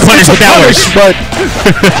 That wasn't a punish, but that works. But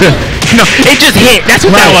no, it just hit. That's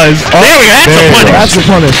what that was. Oh, there we go. That's a punish. That's a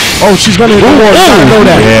punish. Oh, she's gonna hit the wall. I know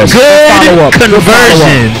that. Yes. Good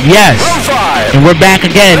conversion. Yes. And we're back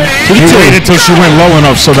again. He waited until she went low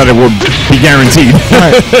enough so that it would be guaranteed.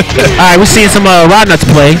 Right. All right, we're seeing some rod nuts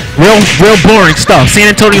play. Real boring stuff.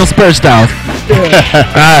 San Antonio Spurs style.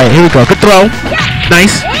 All right, here we go. Good throw.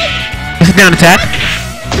 Nice. It's a down attack.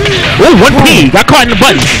 Ooh, 1P. Got caught in the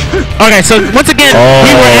button. Okay, so once again,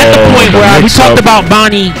 we were at the point where we talked about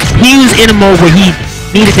Bonnie. He was in a mode where he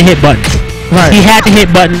needed to hit buttons. Right. He had to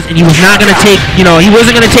hit buttons, and he was not going to take, he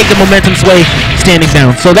wasn't going to take the momentum sway standing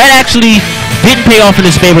down. So that actually didn't pay off in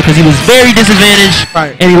his favor because he was very disadvantaged,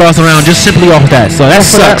 and he lost around just simply off of that. So that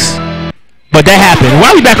sucks. But that happened.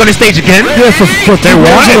 Why are we back on the stage again? Yeah, for 3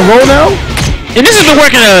 rounds in a row now. And this has been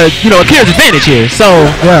working Akira's advantage here. So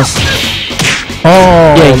yes.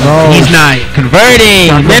 Oh no. He's not converting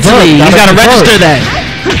mentally. He's got to register that.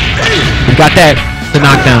 He got that to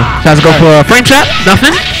knock down. Tries to go for a frame trap.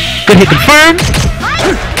 Nothing. Good hit confirmed.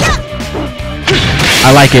 I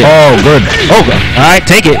like it. Oh, good. Oh, all right,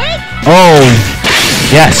 take it. Oh,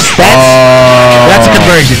 yes. That's a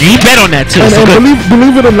conversion. He bet on that too. And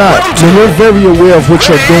believe it or not, when you're very aware of what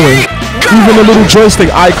you're doing, even the little joystick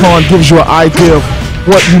icon gives you an idea of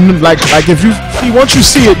what you like. Like if you see, once you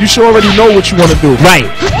see it, you should already know what you want to do. Right.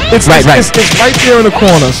 It's right there in the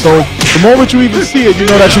corner. So the moment you even see it, you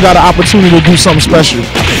know that you got an opportunity to do something special.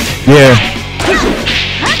 Yeah.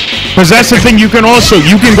 Because that's the thing. You can go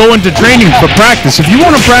into training for practice. If you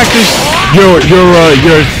want to practice your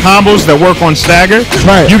combos that work on stagger,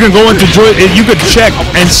 you can go into you could check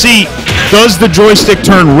and see, does the joystick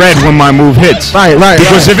turn red when my move hits? Right.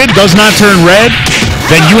 Because if it does not turn red,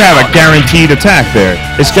 then you have a guaranteed attack there.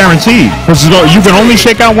 It's guaranteed. Because you can only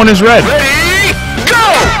shake out when it's red. Ready, go!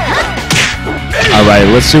 All right,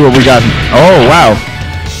 let's see what we got. Oh, wow.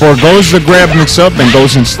 Forgoes the grab mix up and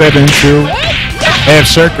goes instead into half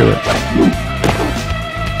circular.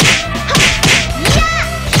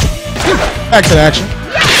 Back to the action.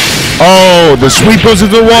 Oh, the sweep goes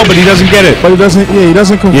into the wall, but he doesn't get it. But he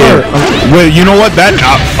doesn't convert. Yeah. Well, you know what? That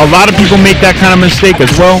a lot of people make that kind of mistake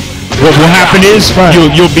as well. What will happen is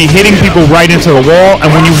you'll be hitting people right into the wall, and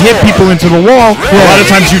when you hit people into the wall, a lot of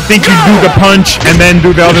times you think you do the punch and then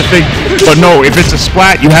do the other thing, but no, if it's a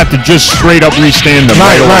splat, you have to just straight up restand them.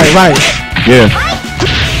 Right. Yeah.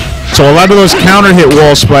 So a lot of those counter hit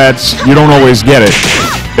wall splats, you don't always get it.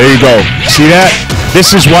 There you go. See that?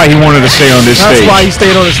 This is why he wanted to stay on this stage. That's why he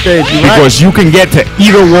stayed on the stage. Because you can get to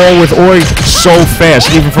either wall with Oi so fast,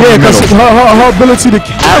 even from the middle. Yeah, her ability to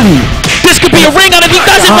carry. This could be a ring out if he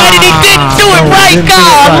does it right, and he didn't do it right.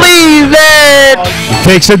 God, leave it.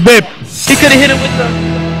 Takes a dip. He could have hit it with the.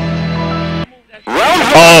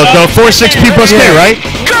 Oh, the 4-6P plus K, right?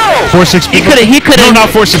 Go! 4-6P. He could have. No,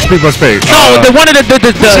 not 4-6P plus K. No, the one of the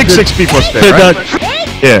 6-6P plus K, right?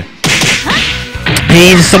 Yeah.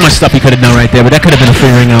 There's so much stuff he could have done right there, but that could have been a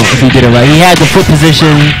free ring out if he did it right. He had the foot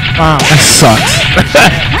position. Wow. That sucks.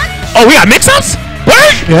 Oh, we got mix-ups?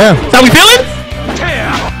 What? Yeah. That's how we feeling?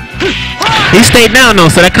 He stayed down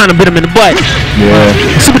though, so that kind of bit him in the butt. Yeah.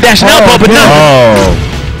 Super dash elbow, but no. Oh.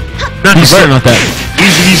 Not concerned about that.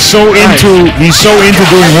 He's so into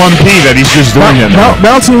doing 1P that he's just doing it now.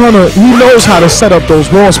 Bounty Hunter, he knows how to set up those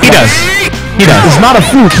wall spots. He does. He does. It's not a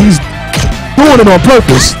fluke. He's doing it on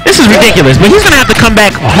purpose. This is ridiculous, but he's gonna have to come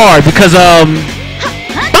back hard because Bounty's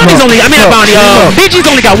BG's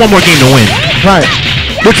only got one more game to win. Right.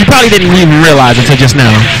 Which you probably didn't even realize until just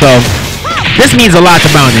now. So this means a lot to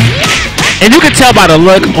Bounty. And you can tell by the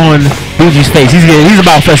look on BG's face. He's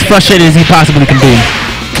about as frustrated as he possibly can be.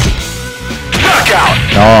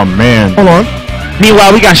 Oh man. Hold on.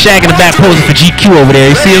 Meanwhile, we got Shaq in the back posing for GQ over there.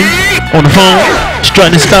 You see him on the phone,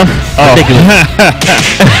 strutting his stuff. Oh. Ridiculous.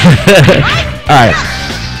 All right.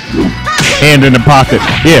 Hand in the pocket.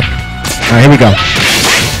 Yeah. All right, here we go.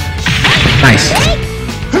 Nice.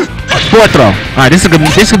 Forward throw. All right, that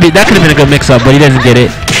could have been a good mix-up, but he doesn't get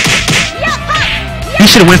it. He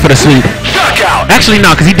should have went for the sweep. Actually,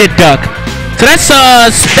 no, because he did duck. So that's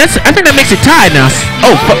I think that makes it tied now.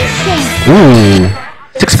 Oh, ooh,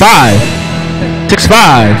 6'5",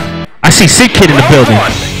 6'5". I see Sid Kid in the building.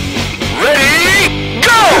 Ready,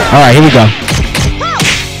 go! All right, here we go.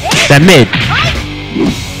 That mid.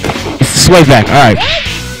 It's the sway back. All right,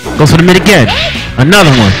 goes for the mid again.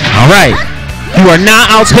 Another one. All right, you are now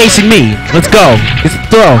outspacing me. Let's go. It's a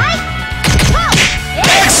throw.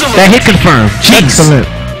 That hit confirmed. Jeez. Excellent.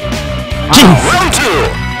 Jeez. Round two.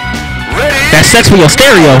 Ready, That sex with your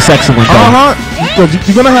stereo is excellent though.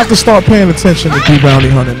 You're gonna have to start paying attention to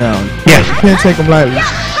BBountyHuntyr now. Yeah. You can't take him lightly.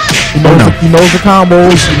 He knows the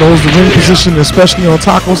combos. He knows the ring position, especially on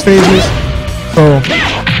taco stages. So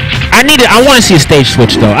I want to see a stage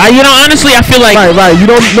switch though. Honestly, I feel like right. You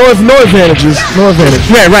don't know if no advantage.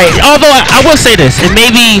 right. Although I will say this, and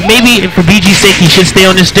maybe for BG's sake, he should stay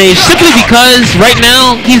on this stage simply because right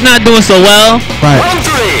now he's not doing so well. Right. round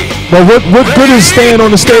three. But what good is staying on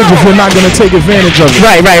the stage if you're not gonna take advantage of it?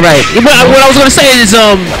 Right. What I was gonna say is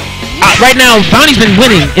right now Bounty's been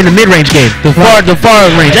winning in the mid-range game, the far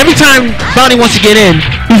range. Every time Bounty wants to get in,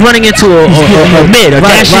 he's running into a mid, a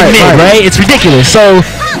dashing mid, right? It's ridiculous. So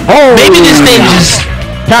maybe this stage is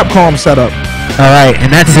Capcom setup. all right, and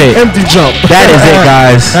that's it. Empty jump. That is it,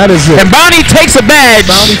 guys. That is it. And Bounty takes a badge.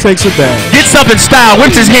 Bounty takes it back. Gets up in style,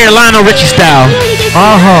 whips his hair Lionel Richie style.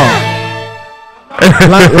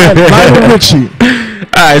 Lionel Richie.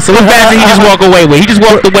 Alright, so what badge did he just walk away with? He just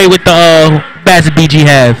walked away with the badge that BG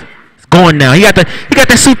have. It's gone now. He got that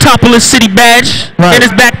Sutopolis City badge in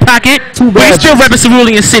his back pocket. But he's still repping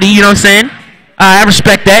Cerulean City, you know what I'm saying? I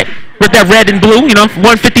respect that. With that red and blue,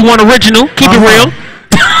 151 original. Keep it real.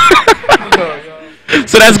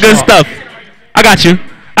 So that's good stuff. I got you.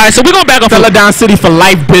 Alright, so we're going back off Celadon City for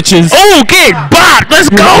life, bitches. Oh, get bot. Let's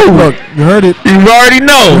go. Look, you heard it. You already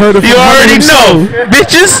know. You already know.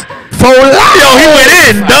 Bitches. For life. Yo, he went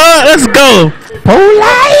in, dog. Let's go. For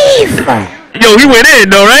life. Yo, he went in,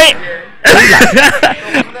 though, right?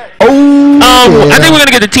 I think we're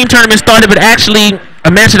gonna get the team tournament started, but actually, a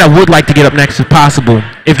match that I would like to get up next, if possible.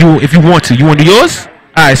 If you want to, you want to do yours?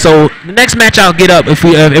 All right. So the next match I'll get up if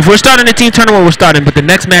we're starting the team tournament, we're starting. But the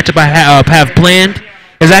next matchup I have planned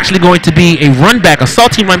is actually going to be a run back, a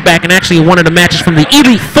salty run back, and actually one of the matches from the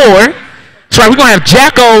Elite Four. So we're gonna have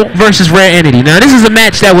Jacko versus Rare Entity. Now this is a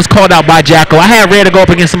match that was called out by Jacko. I had Rare to go up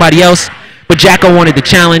against somebody else, but Jacko wanted the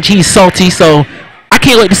challenge. He's salty, so I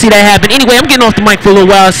can't wait to see that happen. Anyway, I'm getting off the mic for a little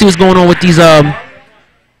while, see what's going on with these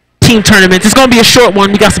team tournaments. It's gonna be a short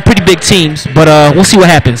one. We got some pretty big teams, but we'll see what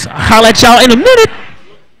happens. I'll let y'all in a minute.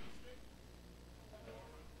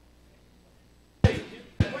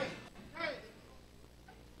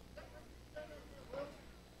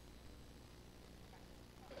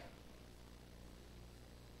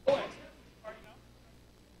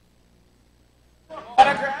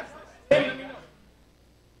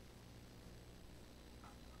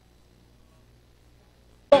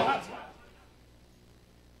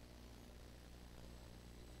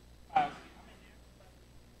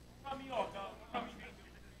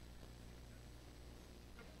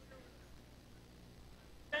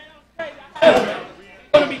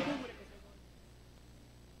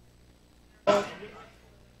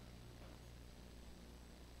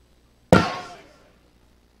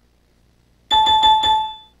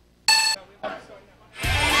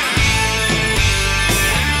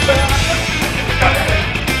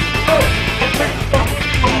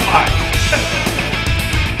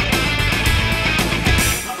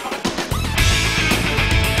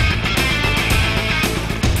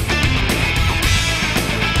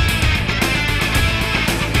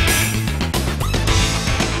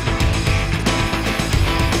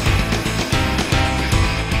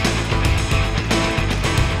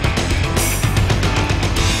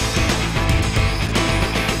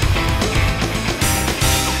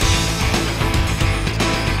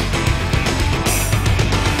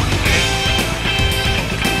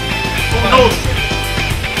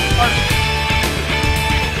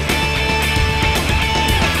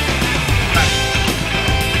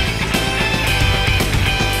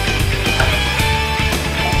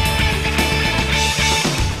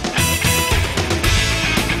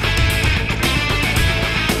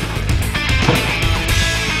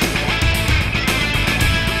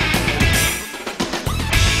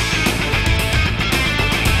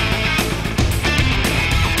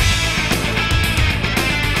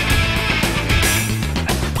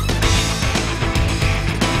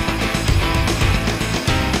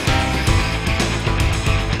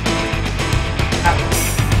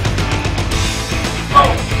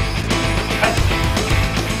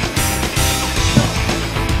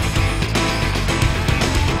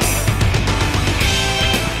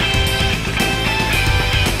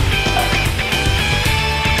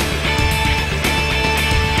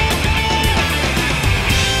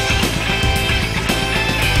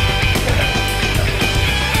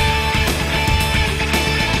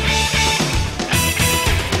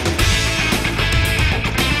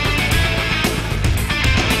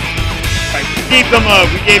 gave them a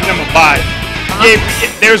bye.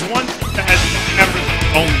 There's one team that has 2 members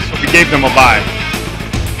only, so we gave them a bye.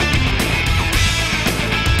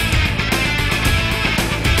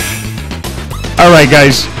 All right,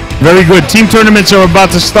 guys. Very good. Team tournaments are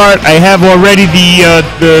about to start. I have already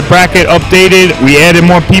the bracket updated. We added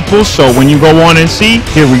more people, so when you go on and see,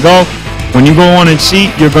 here we go. When you go on and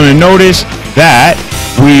see, you're going to notice that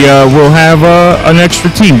we will have an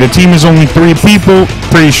extra team. The team is only 3 people.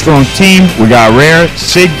 Pretty strong team. We got Rare,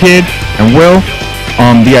 Sig Kid, and Will.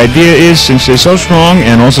 The idea is, since they're so strong,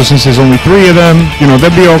 and also since there's only 3 of them, you know,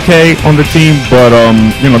 they'll be okay on the team, but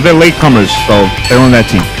you know, they're latecomers, so they're on that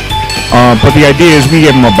team. But the idea is we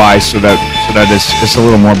give them a bye so that it's a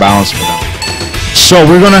little more balanced for them. So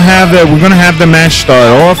we're gonna have the match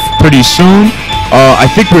start off pretty soon. I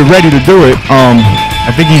think we're ready to do it.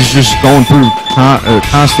 I think he's just going through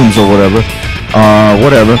costumes or whatever.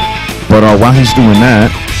 But while he's doing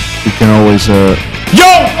that, we can always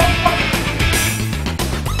yo,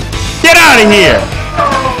 get out of here!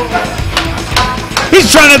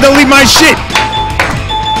 He's trying to delete my shit.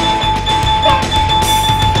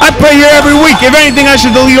 I play here every week. If anything, I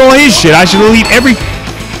should delete all his shit. I should delete every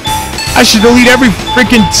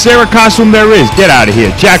freaking Sarah costume there is. Get out of here.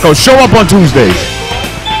 Jacko, show up on Tuesdays.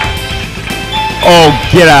 Oh,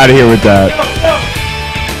 get out of here with that.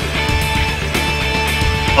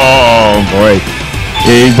 Oh boy.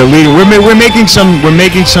 He's deleting. We're making some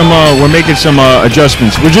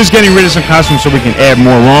adjustments. We're just getting rid of some costumes so we can add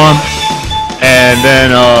more on. And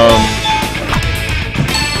then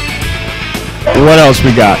what else we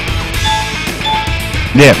got?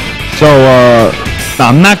 Yeah. So no,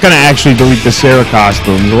 I'm not gonna actually delete the Sarah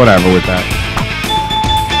costumes or whatever with that.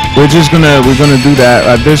 We're gonna do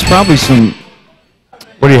that. There's probably some.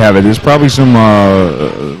 What do you have it? There's probably some.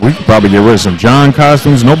 We could probably get rid of some John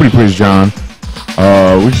costumes. Nobody plays John.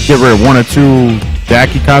 We could get rid of 1 or 2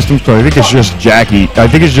 Jacky costumes. Cause I think it's just Jacky. I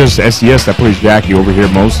think it's just SDS that plays Jacky over here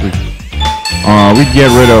mostly. We could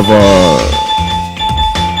get rid of.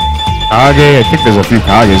 Kage, I think there's a few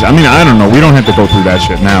Kages. I mean, I don't know. We don't have to go through that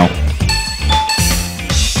shit now.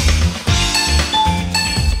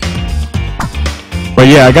 But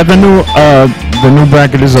yeah, I got the new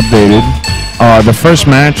bracket is updated. The first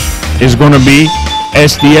match is going to be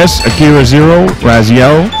SDS, Akira 0,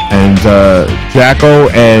 Raziel, and Jacko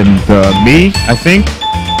and me, I think.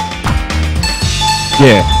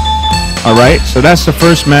 Yeah. All right. So that's the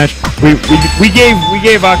first match. We gave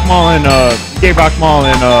Akmal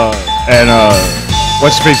and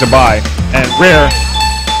what's his face a bye, and Rare.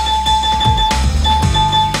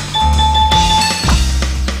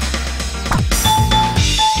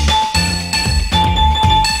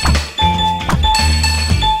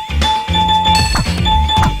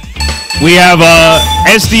 We have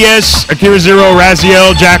SDS, Akira 0,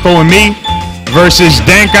 Raziel, Jacko, and me versus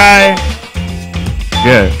denkai.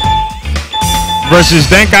 Yeah. Versus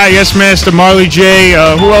denkai, Yes Master, Marley J.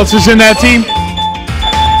 Who else is in that team?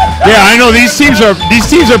 Yeah, I know these teams are pretty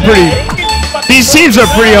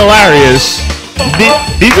hilarious.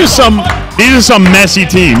 These are some messy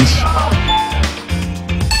teams.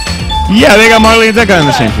 Yeah, they got Marley and Denkai on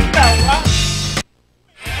the same team.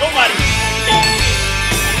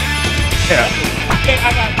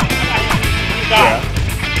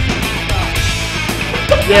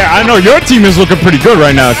 Yeah, I know your team is looking pretty good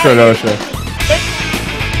right now, Shadowmaster.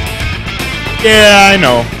 Yeah, I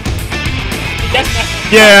know.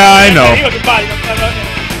 Yeah, I know.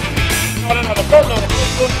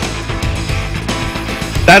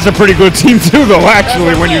 That's a pretty good team too, though,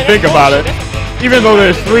 actually, when you think about it. Even though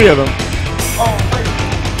there's 3 of them.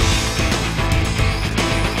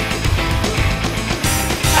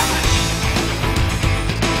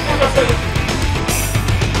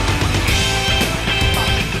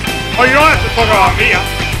 Oh, you don't have to talk about me, huh?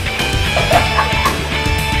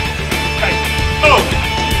 Oh!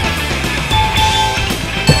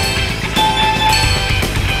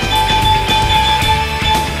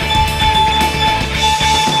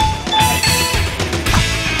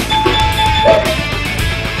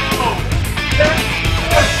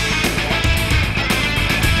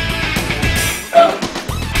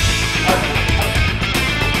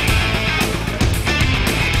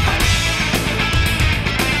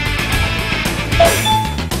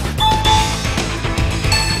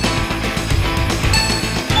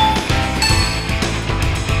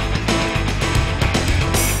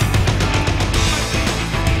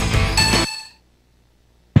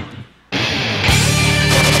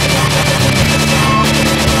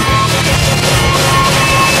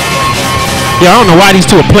 Yeah, I don't know why these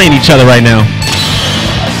two are playing each other right now.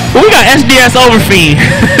 Well, we got SDS Overfiend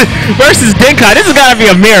versus Denkai. This has got to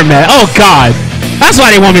be a mirror match. Oh, God. That's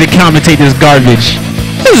why they want me to commentate this garbage.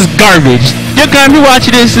 This is garbage. Denkai, if you're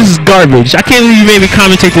watching this, this is garbage. I can't believe you made me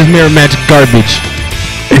commentate this mirror match garbage.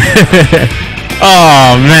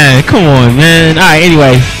 Oh, man. Come on, man. All right,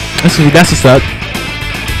 anyway. That's what's up.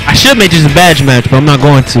 I should make this a badge match, but I'm not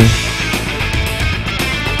going to.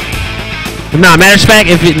 Nah, matter of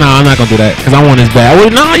fact, nah, I'm not gonna do that because I want this bad.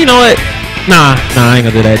 No, you know what? Nah, I ain't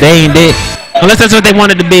gonna do that. They ain't it. Unless that's what they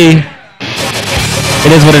wanted to be.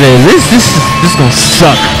 It is what it is. This is gonna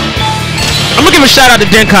suck. I'm gonna give a shout out to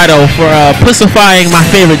Denkai though for pussifying my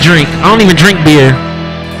favorite drink. I don't even drink beer.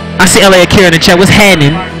 I see LA Akira in the chat. What's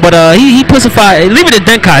happening? But he pussified. Leave it to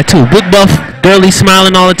Denkai too. Big buff, girly,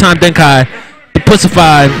 smiling all the time. Denkai. He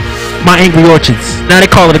pussified my Angry Orchards. Now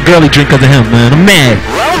they call it a girly drink because of him, man. I'm mad.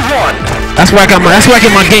 That's where I get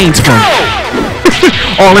my gains from.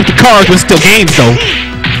 All empty cars, but still gains though.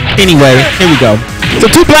 Anyway, here we go. So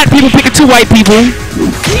 2 black people picking 2 white people.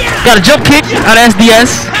 Got a jump kick out of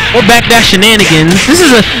SDS or backdash shenanigans. This is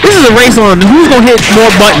a race on who's gonna hit more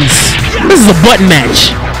buttons. This is a button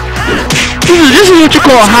match. This is what you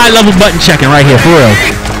call high level button checking right here, for real.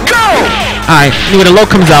 Alright, when the low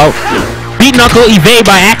comes out, beat knuckle, evade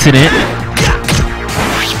by accident.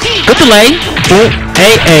 Good delay.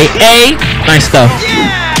 A. Nice stuff.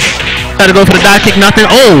 Try to go for the dive kick, nothing.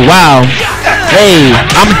 Oh, wow. Hey,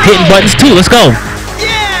 I'm hitting buttons too. Let's go.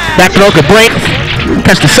 Back throw, good break.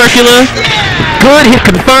 Catch the circular. Good, hit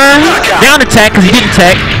confirm. Down attack because he didn't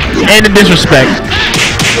attack. And the disrespect.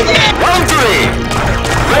 Round 3.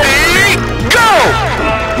 Ready, go!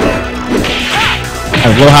 A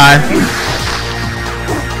little high.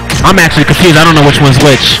 I'm actually confused. I don't know which one's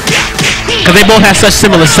which. Because they both have such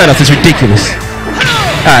similar setups. It's ridiculous.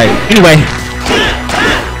 Alright, anyway.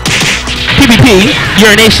 PvP,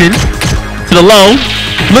 urination. To the low.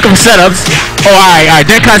 Looking for setups. Oh, alright.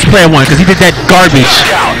 Denkai's player 1 because he did that garbage.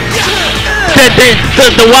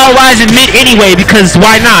 The wild rise in mid anyway because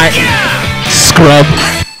why not? Scrub.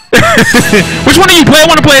 Which one do you play? I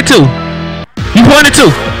want to play it too. You playing it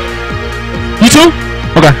too? You too?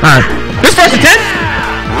 Okay, alright. This first to 10?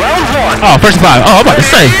 Round 1. Oh, first to 5. Oh, I'm about to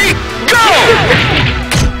say. Go!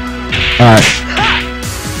 Alright.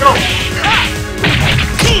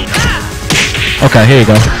 Okay, here you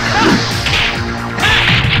go.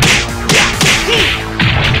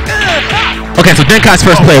 Okay, so Denkai's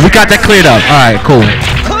first play. We got that cleared up. Alright, cool.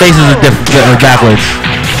 Faces are different, backwards.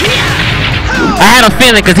 I had a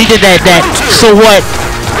feeling because he did that so what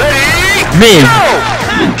mid.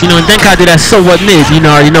 You know, and Denkai did that so what mid. You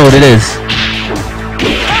know, already know what it is.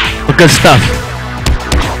 But good stuff.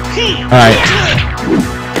 Alright.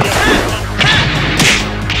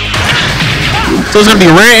 So it's gonna be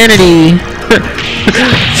Rare Entity,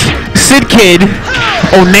 Sid Kid,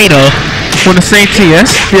 Onata on the same team.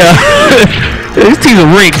 Yeah. These teams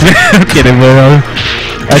are rigged, man. I'm kidding, bro.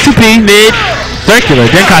 2P, mid, circular,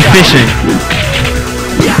 Denkai fishing.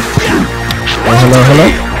 Oh, hello.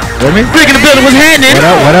 Hear me? Breaking the building, what's happening?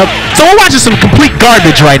 What up? So we're watching some complete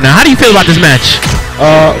garbage right now. How do you feel about this match?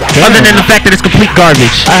 Other than the fact that it's complete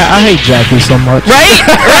garbage. I hate Jacky so much. Right?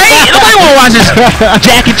 Nobody wanna watch this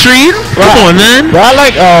Jacky tree. Come on, man. But I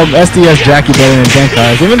like SDS Jacky better than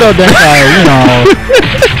Denkai. Even though Denkai, you know.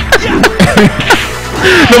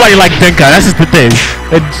 Nobody likes Denkai. That's just the thing.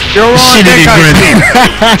 You're on Denkai's team.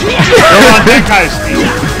 You're on Denkai's team.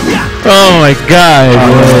 Oh my God.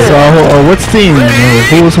 So what's team?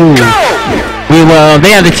 Who's who?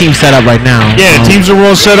 They have the team set up right now. Yeah, teams are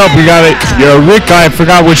well set up. We got it. You're Rick. I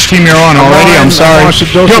forgot which team you're on already. I'm sorry.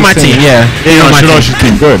 You're on my team. Yeah. You're on my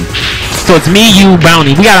team. Good. So it's me, you,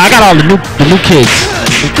 Bounty. I got all the new kids.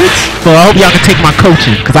 So I hope y'all can take my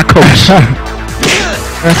coaching, cause I coach.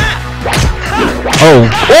 Oh,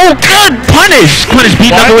 good punish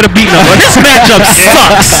beat number with a beat number. This matchup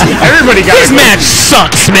sucks. Everybody got this match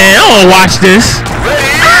sucks, man. I don't wanna watch this.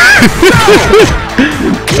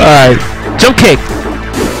 All right, jump kick.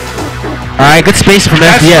 All right, good space from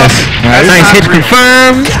SDS. Nice hit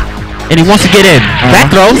confirmed, and he wants to get in.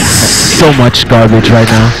 Back throw. So much garbage right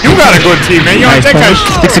now. You got a good team, man. You Nice punish.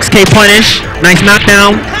 6K punish. Nice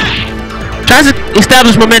knockdown. Tries to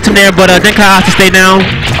establish momentum there, but Denkai has to stay down.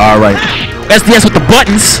 All right. SDS with the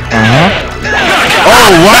buttons.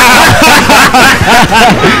 Oh wow!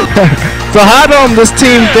 So how this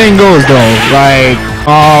team thing goes though? Like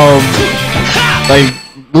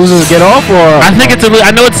losers get off or? I think it's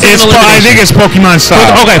I know it's. I think it's Pokemon style.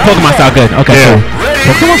 Okay, Pokemon style. Good. Okay, yeah. cool.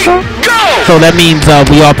 Pokemon style. So that means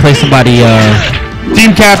we all play somebody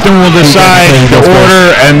Team captain will decide the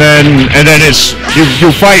order, and then it's you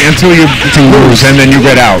fight until you lose, and then you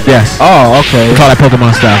get out. Yes. Oh, okay. We call that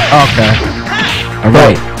Pokemon style. Okay. All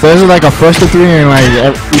right. So this is like a first to 3 in like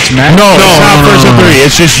each match? No, it's not first to 3.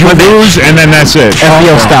 It's just you lose, and then that's it.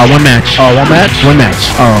 FBO style, one match. Oh, one match? One match.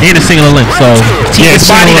 Oh. And a single link. So It's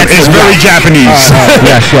very Japanese.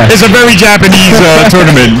 yes, yes. It's a very Japanese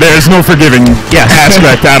tournament. There's no forgiving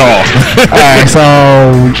aspect at all. Alright, so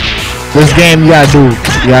this game you gotta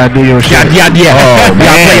do your shit. Yeah. Oh, You gotta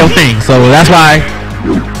man. play your thing. So that's why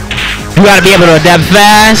you gotta be able to adapt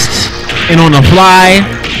fast and on the fly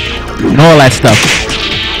and all that stuff.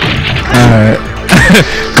 Alright.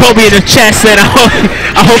 Kobe in the chat said, I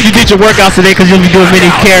hope you did your workouts today because you'll be doing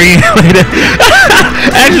mini carrying later.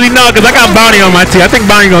 Actually, no, because I got Bounty on my team. I think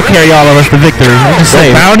Bounty gonna carry all of us to victory. I'm just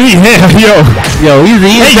saying. Bounty? Yo,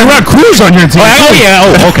 Easy. hey, you got Cruz on your team. Oh, yeah.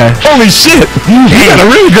 Oh, okay. Holy shit. You got a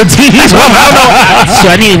really good team.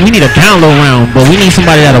 So we need a download round, but we need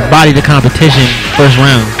somebody that'll body the competition first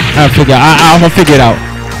round. I'll figure it out.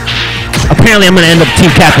 Apparently, I'm gonna end up team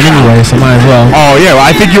captain anyway, so might as well. Oh yeah, well,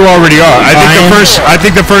 I think you already are. I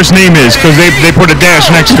think the first name is because they put a dash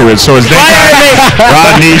next to it, so it's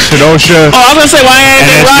Rodney, Shadosha. Oh, I was gonna say why ain't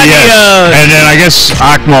they Rodney? And then I guess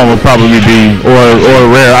Akmal will probably be or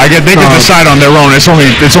Rare. I guess they can decide on their own. It's only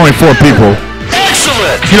 4 people.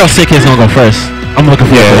 Excellent. You know, Sick Kid's gonna go first. I'm looking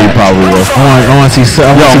for Yeah, he probably will. I want to see.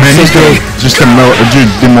 Yo, man, he's gonna just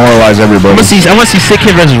demoralize everybody. I want to see Sick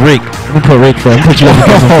Kid versus Rick. I'm gonna put Rick first. I'm gonna put you over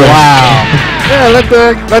first. Wow. Yeah,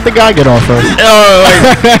 let the guy get on first.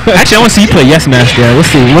 Actually, I want to see you play Yes Master. We'll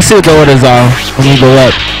see. We'll see what the orders are when we go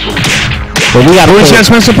up. But we got. Who is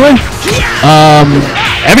Yes Master play?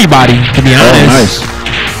 Everybody, to be honest. Oh, nice.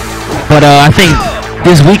 But I think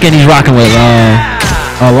this weekend he's rocking with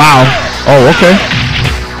Lau. Oh, okay.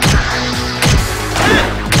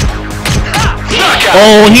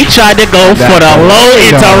 Oh, he tried to go for the low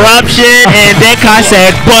interruption, and denkai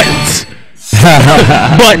said buttons.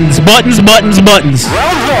 buttons. Round 1.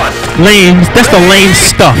 Lame. That's the lame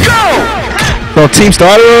stuff. So team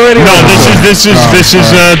started already? No, this is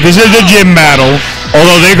the gym battle.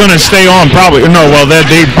 Although they're gonna stay on probably. No, well they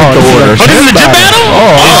picked the order. Oh, this is a gym battle?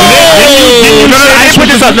 No, I didn't put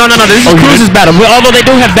this up. No. This is Cruz's battle. Although they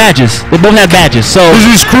do have badges. They both have badges. So This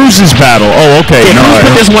is Cruz's battle. Oh, okay. yeah, Cruz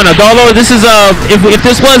put this one up. Although this is if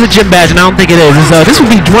this was a gym badge, and I don't think it is, this would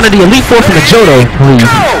be one of the Elite Four from the Johto League.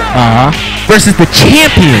 Versus the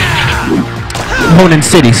champion, Honan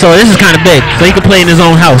City. So this is kind of big. So he could play in his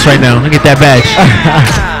own house right now and get that badge.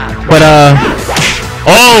 But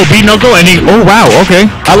Oh, Beat Knuckle, and he. Oh, wow. Okay.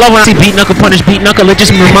 I love when I see Beat Knuckle punish Beat Knuckle. It just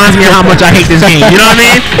reminds me of how much I hate this game. You know what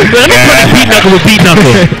I mean? Let me punish Beat Knuckle with Beat Knuckle.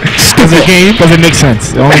 Stupid game. Does it make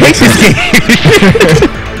sense? I hate this game.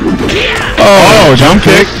 Oh, jump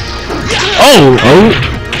kick. Oh.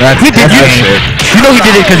 He did it. You know he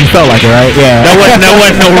did it because he felt like it, right? Yeah. That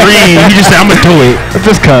wasn't no ring. He just said, I'm going to do it.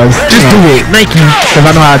 Just cause. Just do it. Nike. Because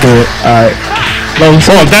I know how to do it. Alright.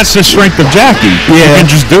 Oh, that's the strength of Jacky. Yeah. You can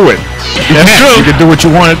just do it. That's true. You can do what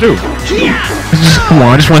you want to do. Come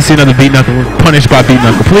on, I just want to see another Beat Knuckle punished by Beat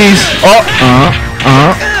Knuckle, please.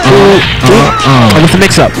 What's the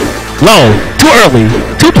mix-up? Low. Too early.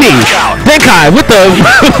 2P. Denkai with the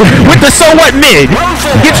with the so what mid.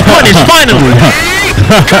 Gets punished finally.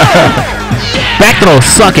 Back throw,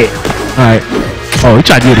 suck it. Alright. Oh, he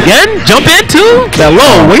tried to do it again? Jump in too? That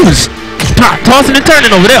low. He was tossing and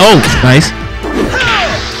turning over there. Oh, nice.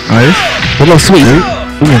 Nice. A little sweet.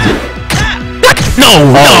 No,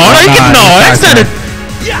 that's not a...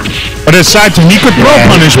 But aside from he could throw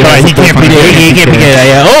punish, but he can't be. He can't be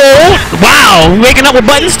that. Oh, wow. Waking up with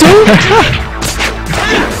buttons too?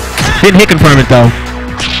 Didn't hit confirm it though.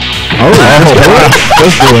 Oh,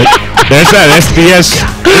 let's do it. There's that SDS.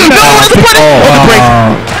 No, where's the break?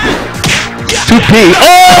 2P.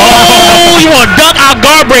 Oh, you want to duck? I'll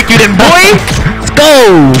guard break you then, boy. Let's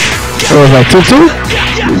go. It was like 2-2?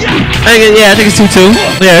 Yeah, I think it's 2-2.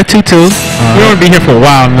 Yeah, 2-2. We're gonna be here for a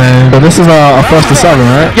while, man. So this is a first to 7,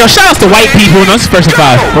 right? Yo, shout outs to white people. No, this is first to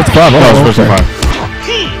 5. First to 5? Oh, First to 5.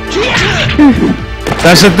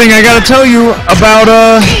 That's the thing I gotta tell you about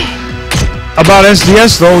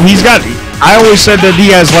SDS though. I always said that he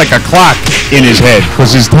has like a clock in his head because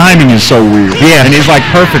his timing is so weird. Yeah. And he's like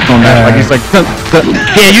perfect on that. Like he's like.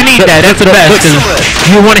 Yeah, you need that. That's the best. Cause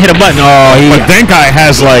you want to hit a button. But Denkai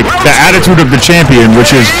has like the attitude of the champion,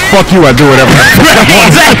 which is fuck you, I do whatever.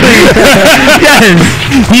 Exactly. Yes.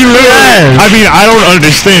 He literally. I mean, I don't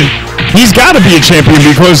understand. He's got to be a champion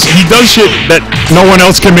because he does shit that no one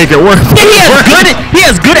else can make it work. He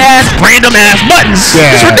has good ass, random ass buttons.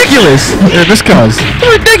 Yeah. It's ridiculous. Yeah, this cuz. It's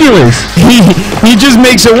ridiculous. He just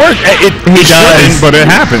makes it work. He shouldn't, but it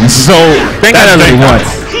happens. So Thank God that's what he wants.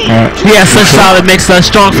 He has such solid mix,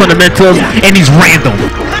 strong fundamentals, and he's random.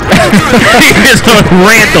 He's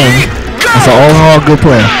random. That's an all-in-all good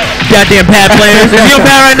player. Goddamn pad players. Is he on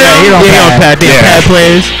pad right now? Yeah, he on pad. Pad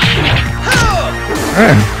players.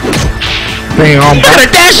 Damn. Look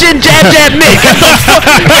at dash in, jab, mix. What the fuck?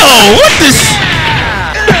 Yo, what this?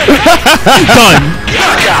 Done.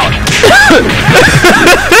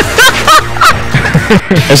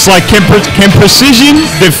 It's like can precision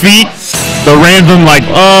defeat the random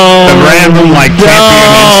champion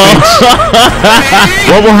instincts?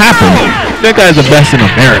 What will happen? That guy's the best in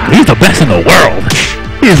America. He's the best in the world.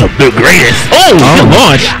 He's the greatest. Good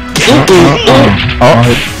launch.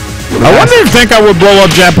 I wonder if Denkai would blow up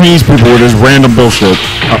Japanese people with his random bullshit.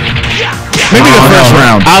 Maybe the first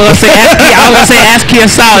round. I was gonna say ask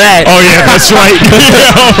Kiyosawa that. Oh yeah, that's right.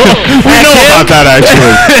 We know about that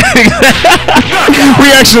actually.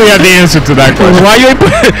 We actually have the answer to that question. Why you ain't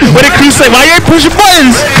what did Cruz say? Why you ain't pushing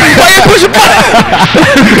buttons?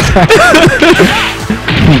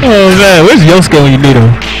 Oh man, where's Yosuke when you need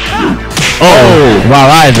him?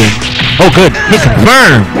 Wow, Ryzen. Oh good. Hit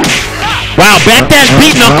confirmed. Wow, back dash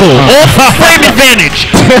beat knuckle. Frame advantage.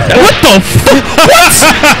 What the fuck? What?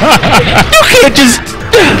 You can't just.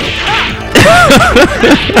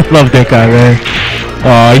 Love that guy, man.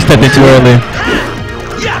 Oh, he stepped in too early.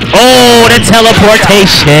 Oh, the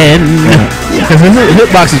teleportation. Because his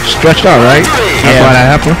hitbox is stretched out, right? That's why that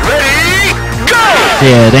happened.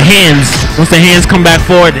 Yeah, the hands. Once the hands come back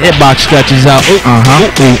forward, the hitbox stretches out.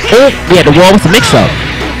 Yeah, the wall with the mix-up.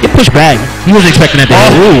 Get pushed back. He wasn't expecting that to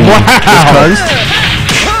happen. Wow.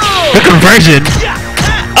 The conversion.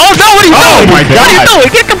 Oh no, what are you doing? My God. What are you doing?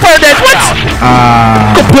 Get convert that. What?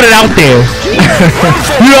 Go put it out there.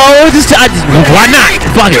 Why not?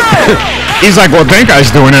 Fuck it. He's like, well, Denkai's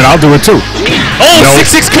doing it. I'll do it too. Oh, No.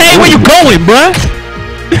 66K. Where you going, bruh?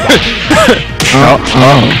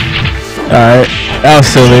 Alright. That was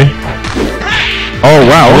silly. Oh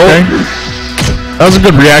wow. Okay. That was a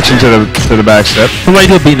good reaction to the back step. Somebody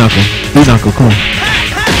do a beat knuckle. Beat knuckle, cool.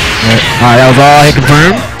 Alright, that was all hit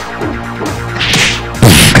confirmed.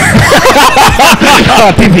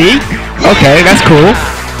 PP. Okay, that's cool.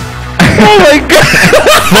 Oh my god.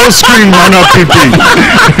 Full screen run up PP.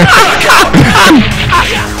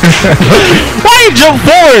 Why you jump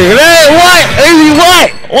forward? Hey,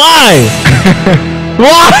 what? Why?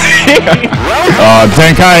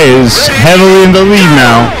 Denkai is heavily in the lead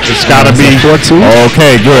now. It's gotta be 4-2.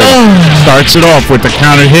 Okay, good. Starts it off with the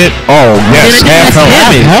counter hit. Oh yes, half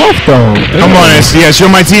health. Though. Come on, SDS, you're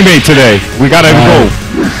my teammate today. We gotta go.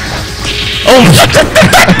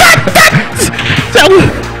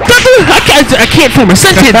 I can't form a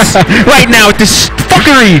sentence right now with this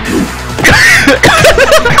fuckery.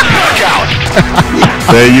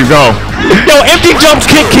 There you go. Yo, empty jumps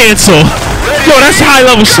can't cancel. Yo, that's high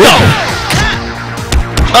level stuff.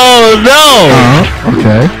 Oh no.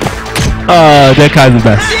 Okay. That guy's the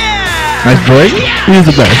best. Nice break. He's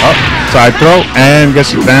the best. Side throw and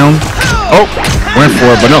gets it down. Oh, went for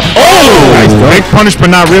it, but no. Oh, nice big punish, but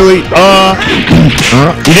not really.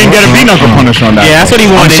 He didn't get a beat knuckle punish on that. Yeah, that's what he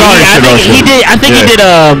wanted. I think he did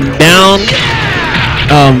down.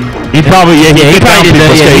 He probably he probably did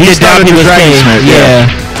that. He started the Dragon Smash. Yeah.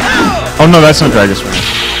 Oh no, that's not Dragon Smash.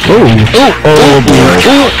 Oh boy.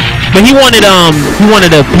 But he wanted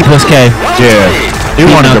a P plus K. Yeah. He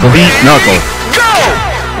wanted a beat knuckle.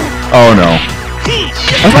 Oh no.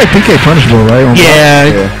 That's like PK punishable, right? Yeah,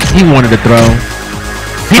 he wanted to throw.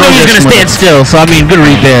 He knew he was gonna stand still, so I mean, good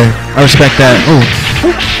read there. I respect that. Ooh.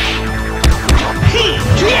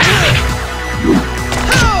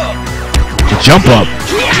 The jump up.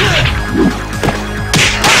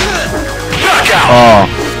 Oh.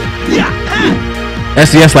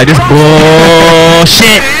 SDS like this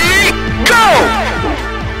bullshit.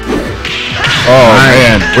 Oh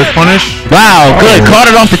man, with punish. Wow, good. Caught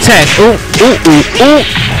it off the tech. Ooh.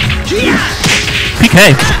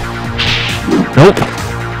 PK. Nope.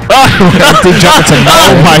 Empty jump into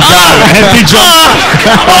Oh my god, empty jump.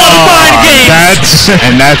 Mind games.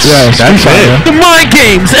 That's it. The mind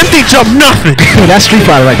games. Empty jump, nothing. That's Street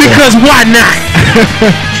Fighter right there. Because why not?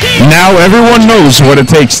 Now everyone knows what it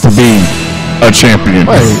takes to be a champion.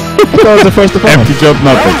 Wait, that was the first to 5. Empty jump,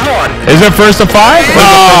 nothing. Is it first to 5?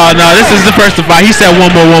 Oh no, this is the first to 5. He said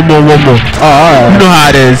one more. Oh, alright. You know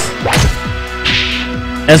how it is.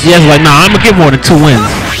 SDS like, nah, I'm gonna get more than 2 wins.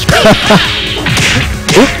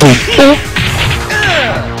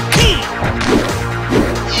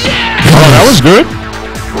 Oh, that was good.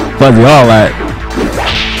 Fuzzy, all that.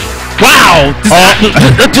 Wow!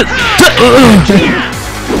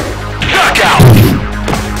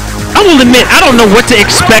 I will admit, I don't know what to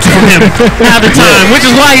expect from him half the time, which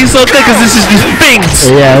is why he's so good, because this is just things.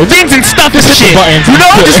 Yeah. Things and stuff and shit. Buttons. You know,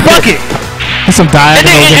 just fuck it. Some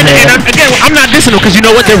diagonals in there. And again, I'm not dissing them, because you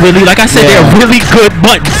know what? They're really, like I said, they're really good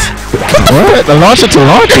buttons. What? The launcher to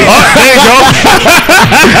launch it? Oh, there you go.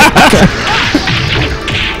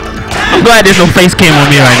 I'm glad there's no face cam on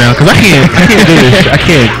me right now, because I can't do this. I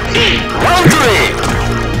can't. Round 3.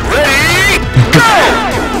 Ready, go!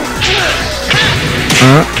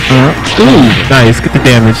 Ooh, nice. Get the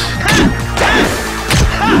damage.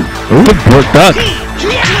 Ooh, worked up.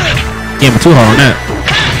 Can't be too hard on that.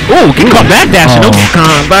 Ooh, get caught back dashing. Oh.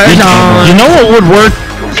 You know what would work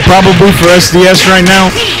probably for SDS right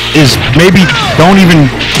now is maybe don't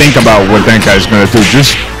even think about what Denkai is going to do.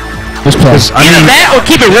 Just play. Either that or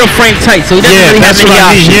keep it real frame tight, so he doesn't really have any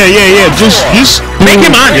options. Yeah. Just make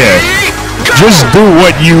him honest. Yeah. Just do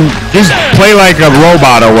what you just play like a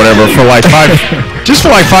robot or whatever for like 5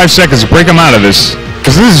 seconds. Break him out of this,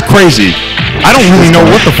 because this is crazy. I don't really know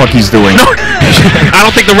what the fuck he's doing. No. I don't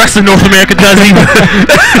think the rest of North America does either.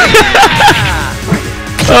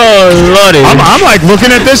 Oh lordy. I'm like looking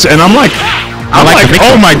at this and I'm like,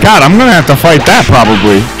 oh my god, I'm gonna have to fight that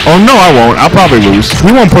probably. Oh no, I won't. I'll probably lose. He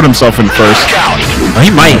won't put himself in first. Oh, he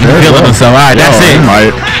might. He's feeling himself. All right, that's it. He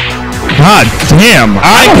might. God damn.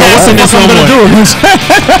 I ain't casting this no more.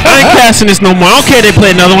 I ain't casting this no more. I don't care if they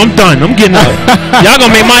play another one. I'm done. I'm getting up. Y'all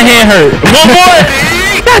gonna make my hand hurt. One more?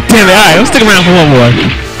 God damn it. Alright, let's stick around for one more.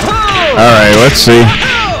 Alright, let's see.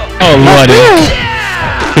 Oh lordy.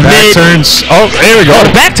 Back turns. Oh, there we go. Oh,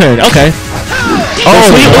 the back turn. Okay.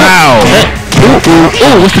 Oh, wow.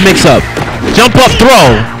 Ooh, what's the mix up? Jump up,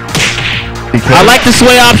 throw. I like the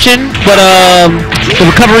sway option, but the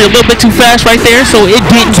recovery a little bit too fast right there, so it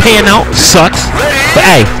didn't pan out. Sucks. But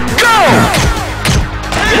hey.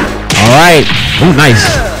 Alright. Ooh, nice.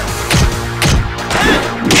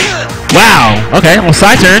 Wow. Okay, on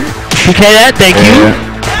side turn. PK that, thank you.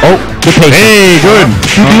 Oh, good patience. Hey, good.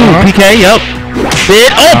 PK, yep.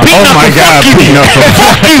 Oh my god, fuck you.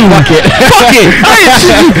 Fuck it. Fuck it. I didn't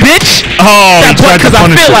shoot you, bitch. Oh, because I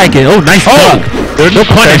feel like it. Oh, nice dunk. No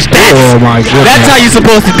punish. Oh my goodness. That's how you're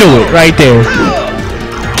supposed to do it, right there.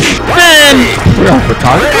 Man.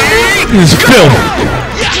 He's filth.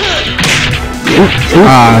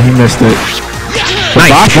 He missed it.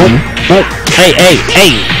 Nice.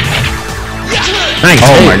 Hey. Nice.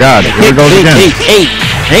 Oh my god. Here it goes again.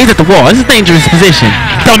 He's at the wall. This is a dangerous position.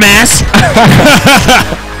 Dumbass.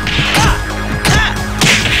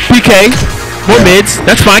 PK. More mids.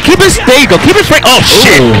 That's fine. Keep it. There you go. Keep it straight. Oh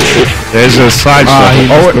shit. There's a side step.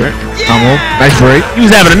 Nice break. He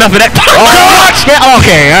was having enough of that.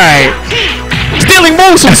 Okay, alright. Stealing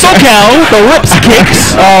moves from SoCal. The rips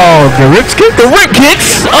kicks. Oh, the rips kick? The rip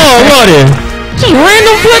kicks. Oh lordy. Just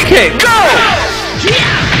random flip kick.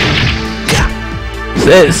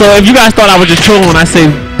 So if you guys thought I was just trolling when I say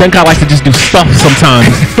Denkai likes to just do stuff sometimes,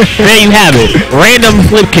 there you have it. Random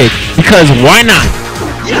flip kick. Because why not?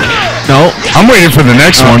 No. I'm waiting for the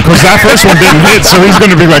next one, because that first one didn't hit, so he's going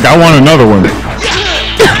to be like, I want another one. What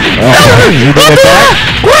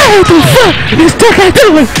the fuck? This Denkai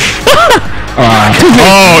doing?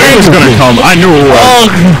 Oh, it was going to come. I knew it was.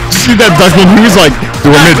 See that ducking? He was like, do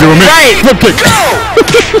a mid. Right. Flip kick.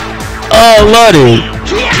 Oh, lordy.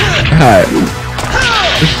 Alright.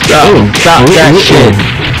 Stop that shit.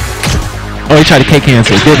 Oh, he tried to kick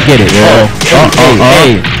cancel. Didn't get it.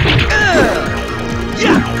 Hey.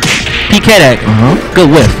 PK that.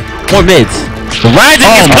 Good whiff. More mids. The rising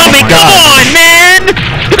is coming. Come on, man.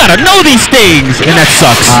 You gotta know these things. And that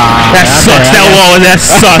sucks. That sucks. That wall. That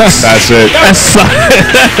sucks. That's it. That sucks.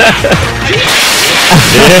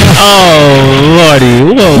 Oh, lordy.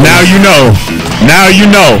 Whoa. Now you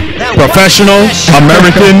know. Professional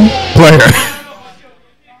American player.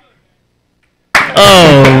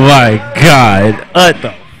 Oh my god. What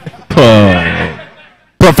the fuck?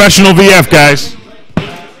 Professional VF, guys.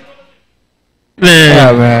 Man.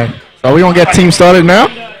 Yeah, man. So we gonna get team started now?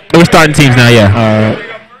 We're starting teams now, yeah. Alright.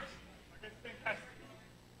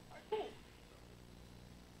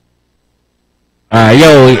 Alright,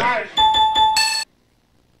 yo.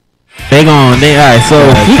 Alright, so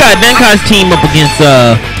he got Denkai's team up against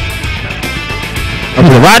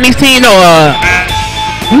Rodney's team? No,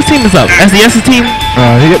 whose team is up? SDS's team?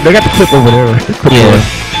 They got the clip over there. Yeah.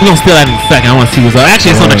 We're gonna steal that in a second. I want to see what's up.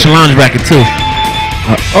 Actually, it's on the challenge bracket too.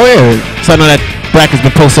 Oh yeah. So I know that bracket's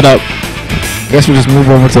been posted up. Guess we just move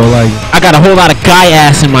over to like. I got a whole lot of guy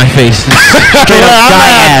ass in my face. Straight up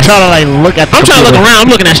guy ass. Trying to like look at. I'm trying to look around. I'm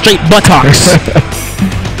looking at straight buttocks.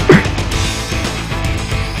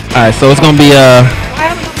 All right, so it's gonna be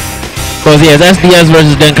so yeah, it's SDS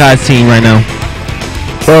versus Denkai's team right now.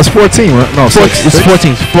 Well, it's 14, right? No, It's 4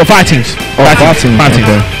 teams. Well, 5 teams. Oh, 5 teams. 5 teams.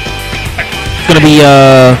 Okay. It's gonna be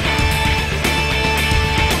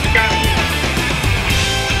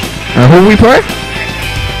who we play?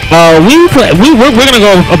 We're gonna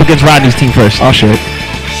go up against Rodney's team first. Oh shit.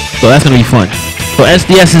 So that's gonna be fun. So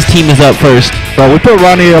SDS's team is up first. So we put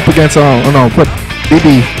Rodney up against put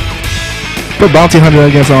BBountyHuntyr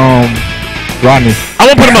against Rodney. I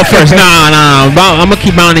won't put him up first. Nah. I'm gonna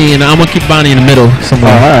keep Bounty in the middle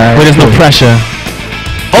somewhere. Alright, where there's no pressure.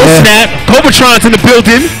 Oh snap! Cobratron's in the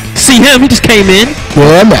building. See him? He just came in.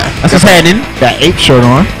 Yeah, man. That's what's happening. Got ape shirt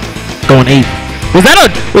on. Going 8. Was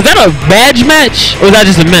that a badge match or was that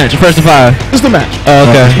just a match? First of all. Just a match. Oh,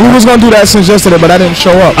 okay. We was gonna do that since yesterday, but I didn't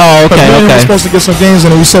show up. Oh, okay. We were supposed to get some games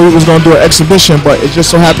in, and we said we was gonna do an exhibition, but it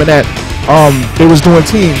just so happened that they was doing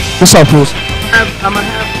teams. What's up, Cruz? I'm gonna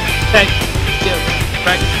have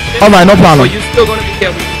practice. All right, no problem. So you're still gonna be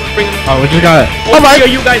here. We're bringing them. Oh, what you got? All right.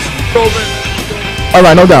 You guys over. All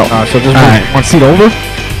right, no doubt. So just one seat over.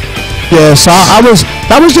 Yeah, so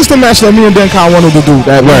that was just a match that me and Denkai wanted to do.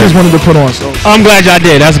 That we just wanted to put on. So I'm glad y'all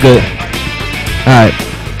did. That's good. All right.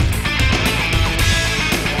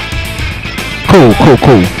 Cool.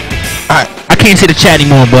 Alright. I can't see the chat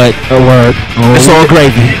anymore, but word. it's all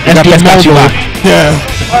gravy. SDS got you locked. Yeah.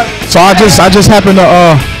 So I just happened to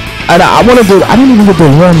I didn't even get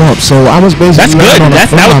to warm up, so I was basically.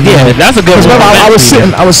 That's good. That's a good one. I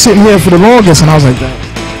was sitting here for the longest, and I was like,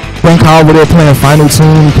 Denkai over there playing Final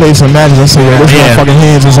Tune, he played some matches. I said, this motherfucking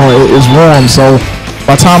hands is warm. So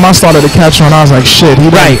by the time I started to catch on, I was like, shit,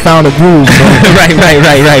 he found a groove. So.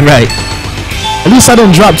 Right. At least I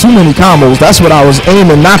didn't drop too many combos. That's what I was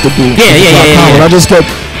aiming not to do. Yeah. I just kept,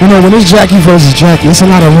 when it's Jacky versus Jacky, it's a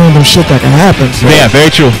lot of random shit that can happen. So. Yeah,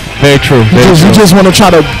 very true. You just want to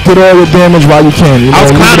try to get all the damage while you can. I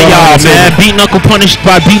was clowning y'all, man. Beat Knuckle punished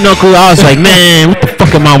by Beat Knuckle. I was like, man, what the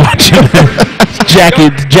fuck am I watching?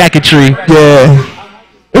 Jacketry. Yeah.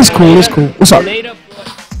 It's cool. What's up?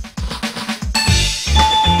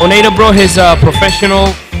 Oneida brought his professional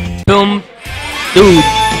film dude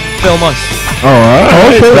film us. Alright.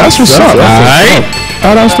 Okay, that's what's up. Alright.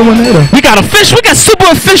 Shout outs to Oneida. We got official. We got super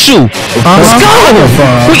official. Let's go.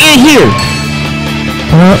 We in here.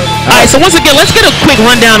 Alright, so once again, let's get a quick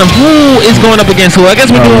rundown of who is going up against who. I guess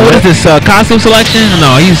we're doing, what is this, costume selection?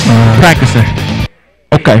 No, he's practicing.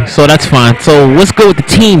 Okay, so that's fine. So let's go with the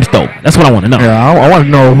teams, though. That's what I want to know. Yeah, I want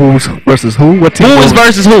to know who's versus who. What team? Who is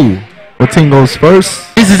versus who? What team goes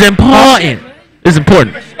first? This is important. This is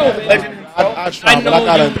important. I know.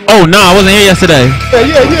 Oh no, I wasn't here yesterday.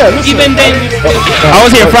 Yeah. Even then, I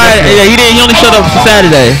was here Friday. Yeah, he only showed up for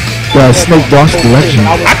Saturday. Yeah, Snake Boss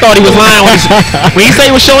Legend. I thought he was lying when he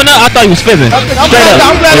said he was showing up. I thought he was fibbing. Straight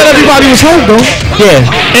up. I'm glad that everybody was home though. Yeah.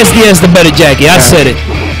 SDS the better Jacky. I said it.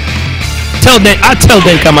 I tell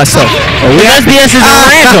Denkai myself. SDS is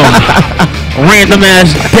random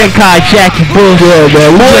ass Denkai Jacky bullshit. Yeah,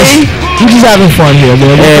 man. We just having fun here,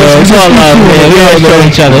 man. Yeah, it's all love, man. We always show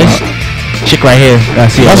each other. Chick right here.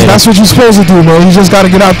 That's what you're supposed to do, man. You just gotta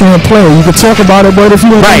get out there and play. You can talk about it, but if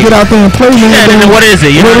you don't get out there and play, man, then what is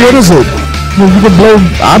it? What is it? You can blow.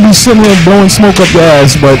 I'll be sitting here blowing smoke up your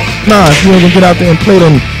ass, but nah, if you ain't gonna get out there and play,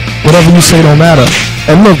 then whatever you say don't matter.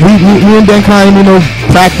 And look, we and Denkai ain't no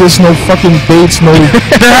practice, no fucking dates, no. Yo,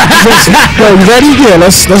 you ready? Yeah,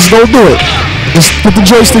 let's go do it. Just put the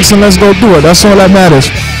joysticks and let's go do it. That's all that matters.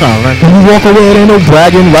 When you walk away, it ain't no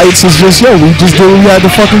bragging rights. It's just, yo, we just did what we had to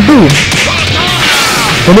fucking do.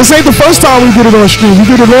 And this ain't the first time we did it on stream. We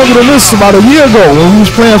did it longer than this about a year ago when we was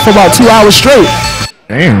playing for about 2 hours straight.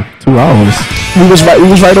 Damn, 2 hours. We was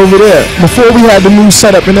right over there. Before we had the new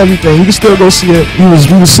setup and everything, you can still go see it. We was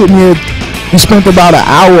sitting here. We spent about an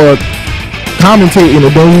hour commentating,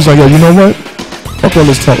 and then we was like, yo, you know what? Fuck all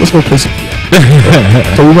this talk. Let's go play some.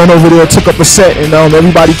 So we went over there, took up a set, and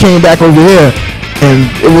everybody came back over here.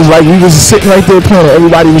 And it was like we was sitting right there playing.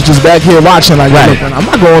 Everybody was just back here watching. Like, I'm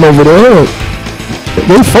not going over there.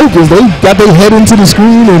 They focused. They got their head into the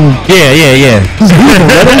screen and yeah. Just let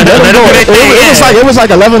them go. It was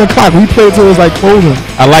like 11 o'clock. We played till it was like closing.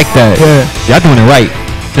 I like that. Yeah, y'all doing it right.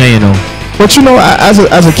 Yeah, you know. But you know, as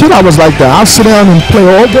a kid, I was like that. I'll sit down and play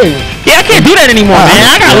all day. Yeah, I can't do that anymore, man.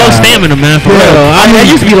 I got low stamina, man. For real. I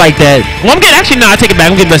used to be like that. Well, I'm getting I take it back.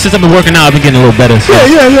 I'm getting better. Since I've been working out, I've been getting a little better. So.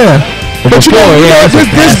 Yeah. But you know,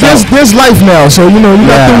 there's life now, so you know you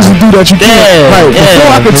got things to do that you can't. Right.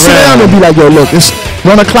 Before I could sit down and be like, yo, look,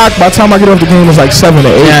 Run a clock. By the time I get off the game, it's like 7 or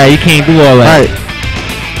 8. Yeah, you can't do all that. Right.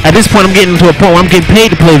 At this point, I'm getting to a point where I'm getting paid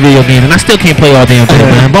to play video games, and I still can't play all damn day,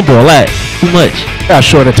 man. Bump all that. Too much. Got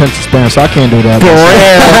short attention span, so I can't do that. For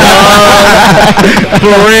real,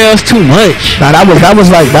 for real, it's too much. Nah, that was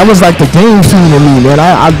like the game fiend in me, man.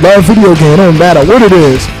 I love video game. It don't matter what it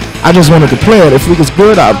is. I just wanted to play it. If it was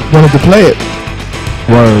good, I wanted to play it.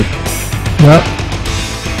 Word. Yep.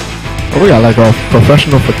 Oh, we got like a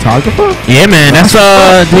professional photographer? Yeah, man. That's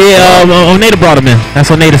Onata brought him in.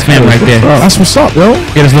 That's Onata's family right there. That's what's up, yo.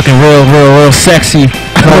 Get us looking real sexy.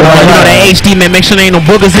 You know that HD, man. Make sure there ain't no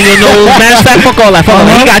boogers in your nose. Matter of fact, fuck all that. Fuck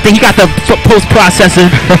all that. He got the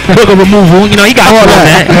post-processing booger removal. You know, he got all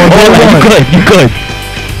that. You good.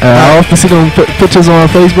 I often see them pictures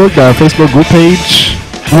on Facebook, Facebook group page.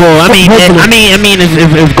 Well, I mean,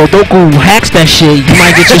 if Godoku hacks that shit, you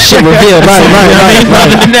might get your shit revealed. Right.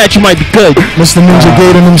 Other than that, you might be good. Mr. Ninja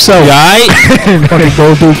Gator himself. You alright?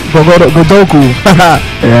 Godoku.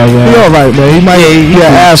 Yeah, man. He alright, man. He might be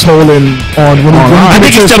an asshole when I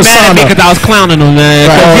think he's still mad at me because I was clowning him, man.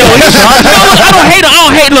 I don't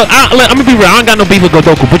hate him. Look, I'm gonna be real. I don't got no beef with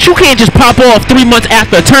Godoku, but you can't just pop off 3 months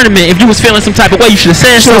after a tournament. If you was feeling some type of way, you should have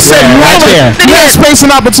said something. Right there. He had space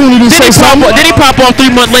and opportunity to say something. Then he pop off 3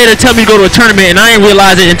 months later, tell me to go to a tournament, and I didn't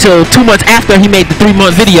realize it until 2 months after he made the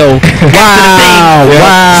 3-month video. Wow.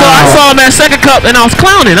 So I saw him at second cup, and I was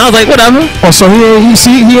clowning. I was like, whatever. Oh, so then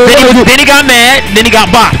he got mad. Then he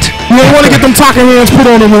got bopped. You don't want to get them talking hands put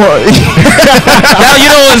on him more. Now, you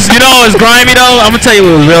know it's grimy though. I'm gonna tell you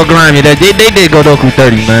it was real grimy. They did Godoku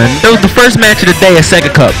 30, man. That was the first match of the day at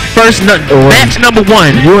second cup. Match number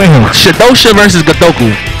 1. Shadosha versus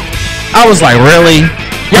Godoku. I was like, really?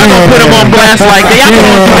 Y'all gonna put him on blast like that? Y'all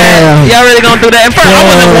gonna do that? Y'all really gonna do that? At first, I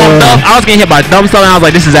wasn't warmed up. I was getting hit by dumb stuff, and I was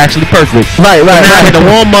like, this is actually perfect. Right. And then I had to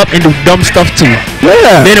warm up and do dumb stuff too.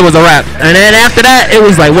 Yeah. Then it was a wrap. And then after that, it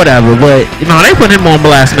was like, whatever. But, you know, they put him on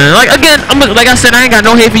blast, man. Like, again, like I said, I ain't got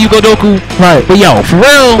no hate for you, Godoku. Right. But, yo, for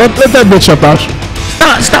real. Let that bitch up out you.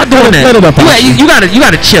 Stop doing that. Let it up out you. You gotta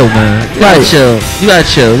chill, man. You gotta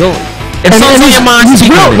chill. Don't. If something's on your mind,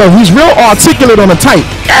 he's real articulate on the type.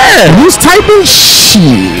 Yeah. He's typing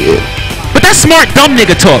shit. But that's smart dumb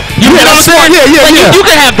nigga talk. You know what I'm saying? Yeah. You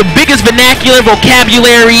can have the biggest vernacular,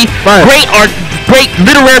 vocabulary, great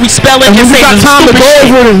literary spelling, and you got time to go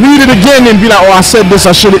over it and read it again and be like, oh, I said this,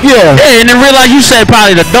 I should have. Yeah, and then realize you said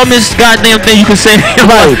probably the dumbest goddamn thing you can say.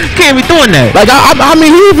 Right. Can't be doing that. Like, I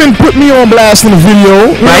mean, he even put me on blast in the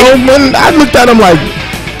video. You know, when I looked at him like,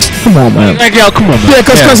 come on, man. Like, yo, come on, man. Yeah,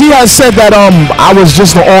 because he had said that I was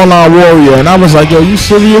just an online warrior, and I was like, yo, you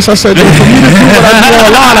serious? I said, for me to do what I do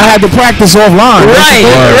online, I had to practice offline.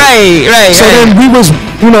 Right. So then we was,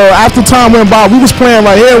 you know, after time went by, we was playing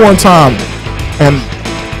right here one time, and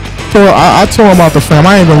so I tore him out the fam.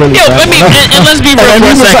 I ain't even really. Yo, and let's be real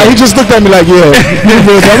for a second. He just looked at me like, yeah. I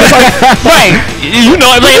was like, right. You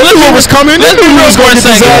know, like, let's was coming. Let's be real for a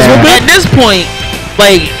second. At this point,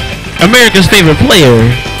 like, America's favorite player.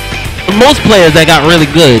 Most players that got really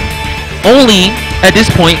good only at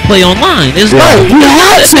this point play online. It's right. You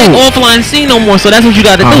have to. Offline scene no more, so that's what you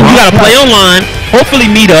got to do. You got to play online.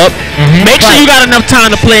 Hopefully meet up. Make sure you got enough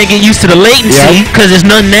time to play and get used to the latency, because there's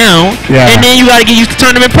none now. And then you got to get used to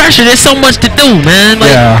tournament pressure. There's so much to do, man.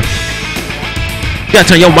 Like, you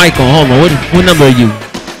got to turn your mic on. Hold on. What number are you?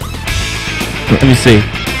 Let me see.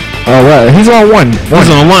 Oh, right. He's on 1.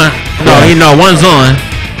 He's on 1. No, 1's on.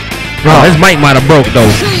 No, his mic might have broke though.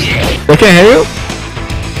 They can't hear you?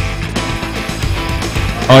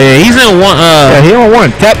 Oh yeah, he's in 1. Yeah, he on 1.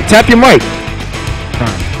 Tap your mic.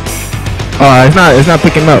 It's not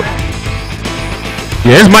picking up.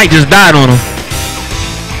 Yeah, his mic just died on him.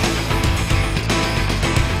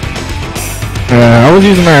 Yeah, I was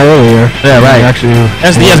using that earlier. Yeah, right. Actually,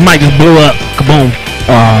 SDS mic just blew up. Kaboom.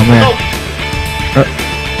 Oh man.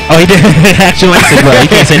 Oh, he did. Actually, bro, you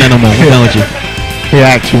can't say that no more. What's wrong with you? Yeah,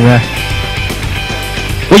 actually, man.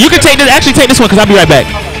 Well, you can take this. Actually, take this one because I'll be right back.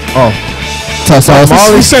 Oh.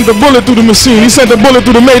 He sent the bullet through the machine. He sent the bullet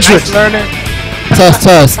through the matrix.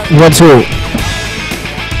 Test. 1, 2.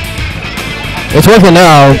 It's working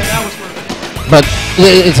now, but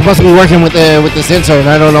it's supposed to be working with the sensor, and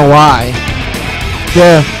I don't know why.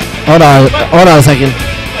 Yeah. Hold on a second.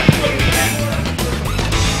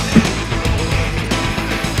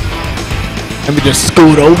 Let me just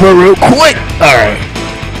scoot over real quick. All right.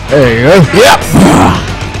 There you go. Yep.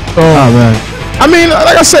 Oh man. I mean,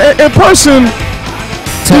 like I said, in person,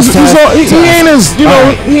 he ain't as, you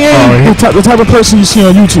know, he ain't the type of person you see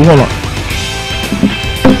on YouTube. Hold on.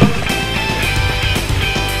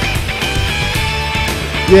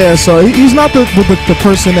 Yeah, so he's not the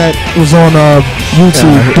person that was on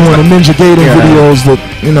YouTube doing the Ninja Gaiden videos that,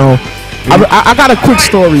 you know. I got a quick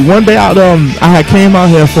story. One day I had came out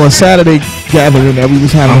here for a Saturday gathering that we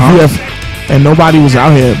was having VF, and nobody was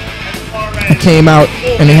out here. I came out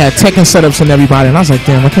and they had Tekken setups and everybody, and I was like,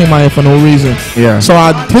 damn, I came out here for no reason. Yeah. So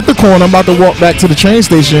I hit the corner, I'm about to walk back to the train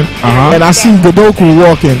station, and I see Godoku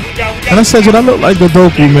walking. And I said, yo, that look like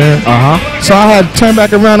Godoku, man. So I had turned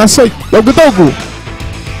back around, I said, yo, Godoku.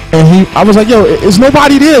 And I was like, yo, it's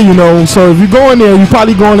nobody there, you know, so if you go in there, you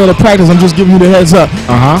probably going there to practice. I'm just giving you the heads up.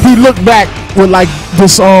 He looked back with like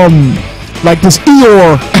this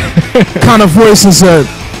Eeyore kind of voice and said,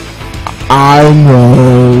 I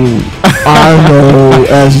know,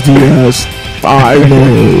 SDS, I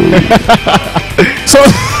know. So,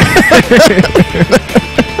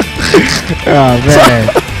 Oh man.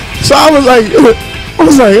 So I was like,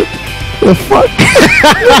 the fuck?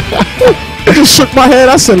 I just shook my head.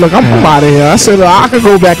 I said, look, I'm out of here. I said, I could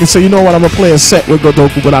go back and say, you know what, I'm going to play a set with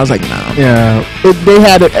Godoku, but I was like, nah. Yeah. They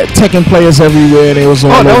had Tekken players everywhere. They was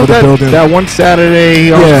all over the building. That one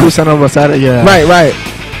Saturday, over Saturday, yeah. Right.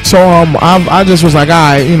 So I just was like, all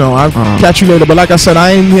right, you know, I'll catch you later. But like I said,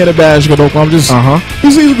 I ain't here to bash Godoku. I'm just,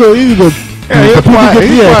 he's good. Yeah,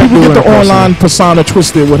 people get the online persona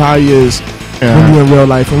twisted with how he is when you're in real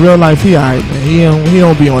life. In real life, he alright, man. He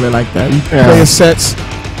don't be on it like that. He play his sets.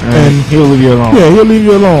 And he'll leave you alone. Yeah, he'll leave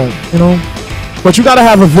you alone, you know. But you gotta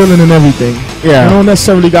have a villain in everything. Yeah. You don't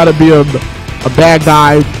necessarily gotta be a bad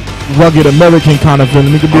guy, rugged American kind of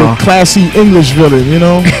villain. He could be a classy English villain, you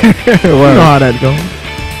know. You know how that goes.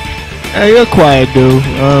 Hey, you're a quiet dude.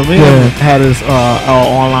 We had his our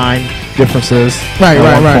online differences. Right.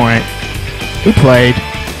 Point. We played.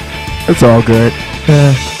 It's all good.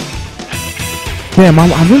 Yeah. Damn,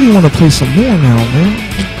 I really want to play some more now, man.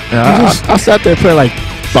 Yeah, I sat there and played like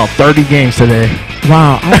about 30 games today.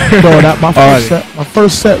 Wow, my first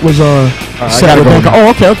set was set with denkai. Oh,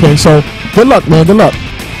 okay. So good luck, man. Good luck.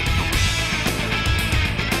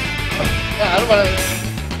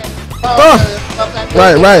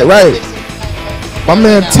 Right. My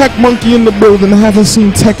man Tech Monkey in the building. I haven't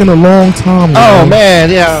seen Tech in a long time. Oh man,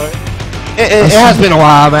 yeah. It has been a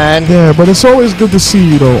while, man. Yeah, but it's always good to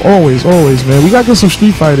see you, though. Always, man. We gotta get some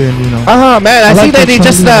Street Fighter in, you know. Man. I see that they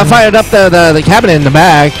just fired up the cabinet in the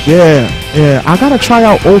back. Yeah. I gotta try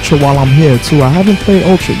out Ultra while I'm here too. I haven't played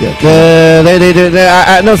Ultra yet.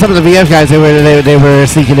 I know some of the VF guys. They were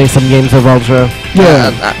seeking some games of Ultra.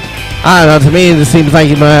 Yeah. I don't know. To me, this seems like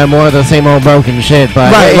more of the same old broken shit.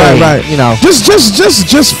 But right. You know, just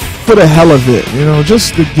for the hell of it, you know,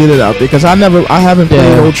 just to get it out there. Because I haven't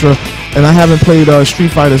played Ultra. And I haven't played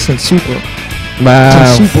Street Fighter since Super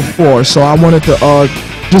 4, so I wanted to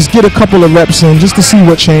just get a couple of reps in just to see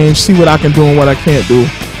what changed, see what I can do and what I can't do.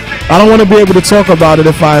 I don't want to be able to talk about it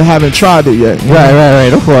if I haven't tried it yet.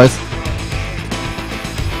 Right, of course.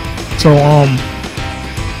 So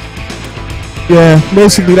yeah,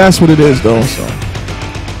 basically that's what it is, though. So.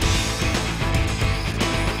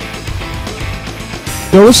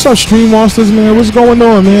 Yo, what's up, Stream Monsters, man? What's going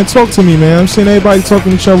on, man? Talk to me, man. I'm seeing everybody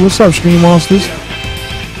talking to each other. What's up, Stream Monsters?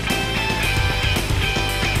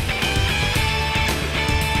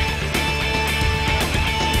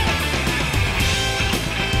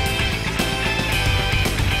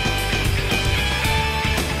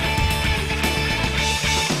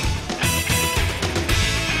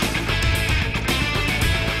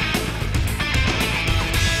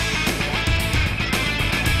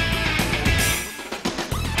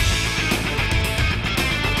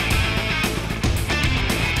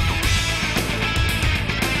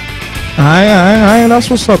 Aye, that's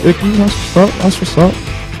what's up, Icky. That's what's up.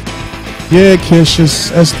 Yeah, Kish,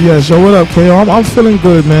 it's SDS. Yo, what up, K.O.? I'm feeling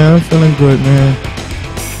good, man.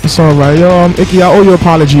 It's alright. Yo, Icky, I owe you an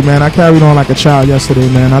apology, man. I carried on like a child yesterday,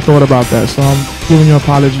 man. I thought about that, so I'm giving you an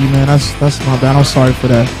apology, man. That's my bad. I'm sorry for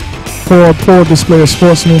that. Poor display of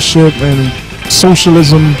sportsmanship and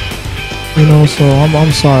socialism, you know, so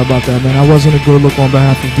I'm sorry about that, man. I wasn't a good look on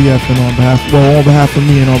behalf of VF and on behalf of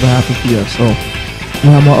me and on behalf of VF, so I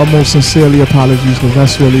have my utmost sincerely apologies, because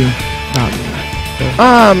that's really not me. So.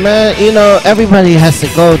 Man, you know, everybody has to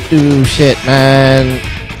go through shit, man.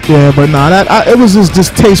 Yeah, but nah, it was just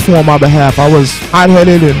distasteful on my behalf. I was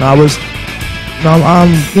hot-headed, and I'm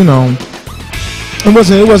you know, it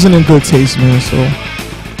wasn't in good taste, man. So,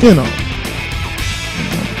 you know,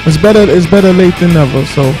 it's better late than never.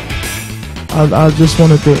 So, I just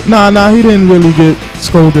wanted to. Nah, he didn't really get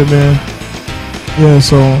scolded, man. Yeah,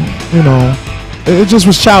 so you know. It just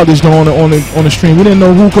was childish though on the stream. We didn't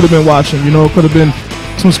know who could have been watching. You know, it could have been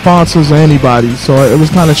some sponsors or anybody. So it was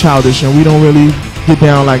kind of childish, and we don't really get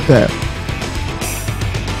down like that.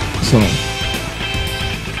 So.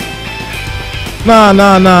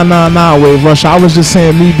 Nah, Wave Rush. I was just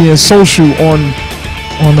saying me being social on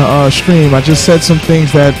the stream. I just said some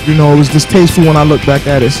things that, you know, it was distasteful when I look back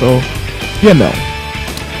at it. So, you know.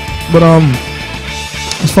 But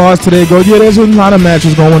as far as today goes, yeah, there's a lot of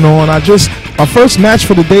matches going on. My first match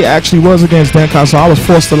for the day actually was against Denkai, so I was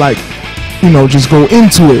forced to, like, you know, just go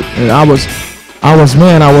into it. And I was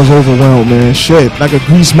overwhelmed, man. Shit, like a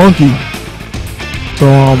grease monkey. So,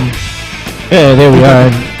 yeah, there we are.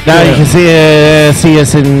 Now you can see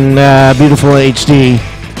us in beautiful HD.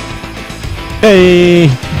 Hey,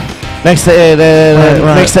 next to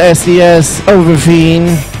next to SDS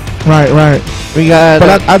Overfiend. Right. We got.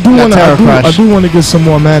 But I do want to get some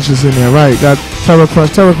more matches in there. Right, got Terror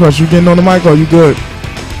Crush. You getting on the mic? Or you good?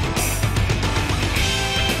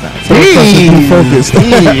 Focus.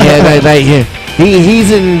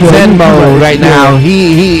 He's in Zen mode right now.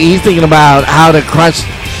 He's thinking about how to crush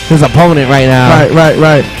his opponent right now.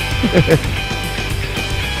 Right.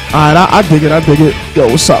 All right, I dig it. Yo,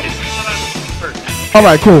 what's up? All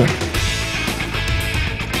right, cool.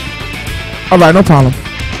 All right, no problem.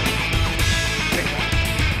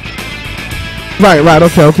 Right.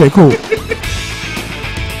 Okay, cool.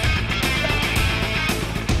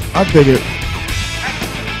 I dig it.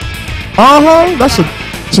 That's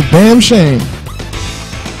a damn shame.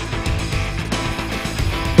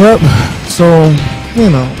 Yep. So, you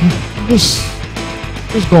know, just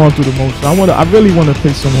going through the motions. I really want to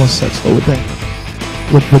play some more sets though with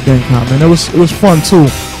Denkai, man. It was fun too.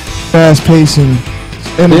 Fast paced and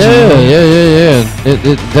energy. Yeah.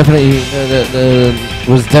 It definitely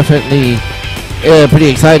was definitely pretty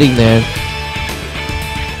exciting there.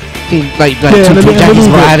 Like two Jackies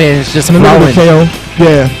riding, it's just flowing.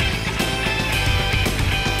 Yeah.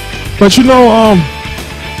 But you know,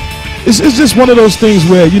 it's just one of those things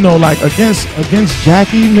where, you know, like against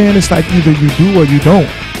Jacky, man, it's like either you do or you don't.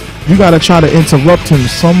 You gotta try to interrupt him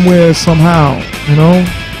somewhere, somehow, you know.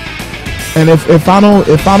 And if I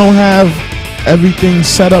don't have everything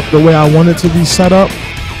set up the way I want it to be set up,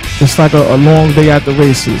 it's like a long day at the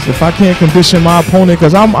races. If I can't condition my opponent,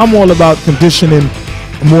 because I'm all about conditioning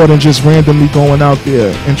more than just randomly going out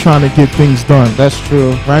there and trying to get things done. That's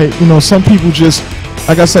true, right? You know, some people just,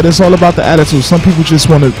 like I said, it's all about the attitude. Some people just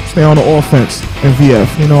want to stay on the offense in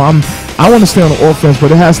VF. You know, I want to stay on the offense,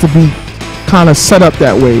 but it has to be kind of set up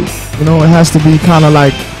that way. You know, it has to be kind of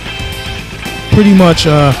like pretty much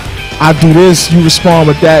I do this, you respond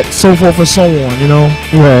with that, so forth and so on, you know?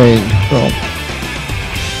 Right. So.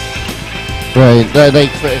 Right.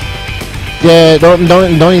 Like, yeah, the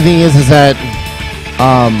only thing is that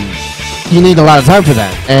you need a lot of time for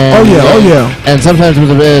that. And, oh yeah. And sometimes with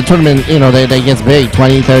the tournament, you know, they get big,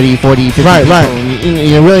 20, 30, 40, 50 right, people. Right.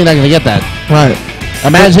 You're really not going to get that. Right.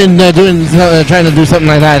 Imagine trying to do something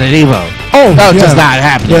like that at Evo. Oh, that's just not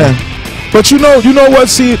happening. Yeah. But you know what?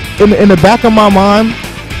 See, in the back of my mind,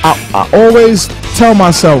 I always tell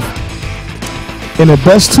myself, in the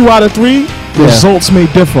best 2 out of 3, results may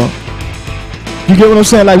differ. You get what I'm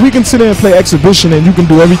saying? Like, we can sit there and play exhibition, and you can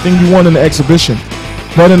do everything you want in the exhibition.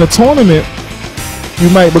 But in a tournament, you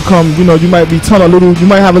might become, you know, you might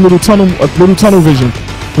have a little tunnel vision,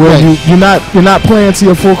 where you're not playing to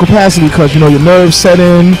your full capacity because, you know, your nerves set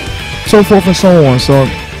in, so forth and so on. So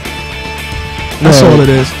that's all it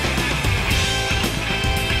is.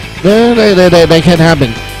 Yeah, that can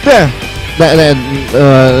happen. Yeah.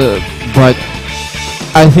 But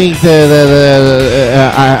I think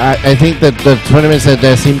I think that the tournaments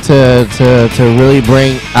that seem to really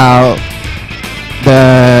bring out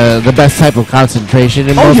the best type of concentration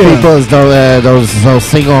in most people is those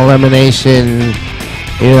single elimination,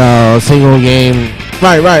 you know, single game.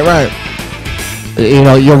 Right. You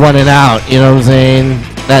know, you're running out. You know what I'm saying?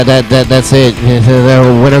 That's it. The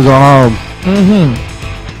winner go home. Mm-hmm.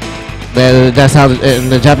 That's how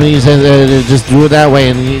the Japanese just do it that way,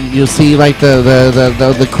 and you'll see like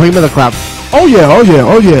the cream of the crop. Oh yeah.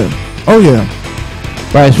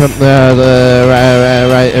 Right from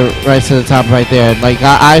right to the top right there. Like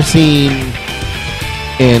I've seen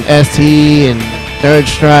in ST and Third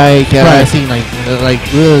Strike, and I've seen like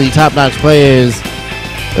really top-notch players,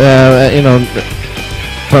 you know,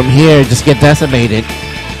 from here just get decimated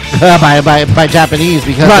by Japanese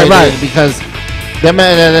because their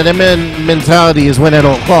mentality is win at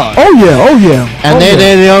all costs. Oh yeah. And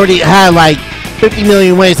they already had like 50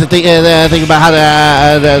 million ways to think about how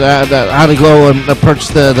to go and approach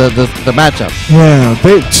the matchup. Yeah,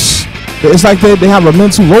 it's like they have a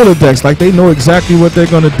mental Rolodex. Like they know exactly what they're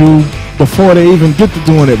gonna do before they even get to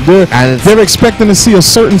doing it. They're expecting to see a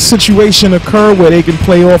certain situation occur where they can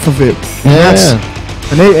play off of it. And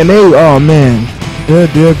they oh man,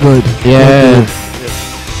 They're good. Yeah.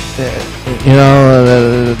 You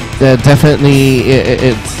know, definitely,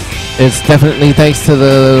 it's definitely thanks to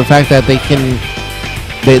the fact that they can,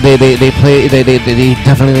 they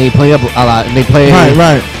definitely play up a lot, and they play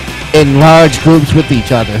Right. in large groups with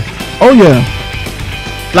each other. Oh yeah.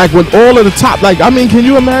 Like with all of the top, like I mean, can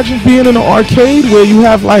you imagine being in an arcade where you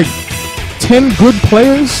have like 10 good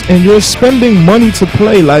players and you're spending money to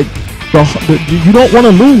play? Like you don't want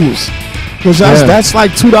to lose. Because that's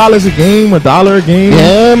like $2 a game, $1 a game.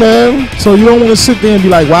 Yeah, man. So you don't want to sit there and be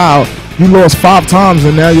like, wow, you lost 5 times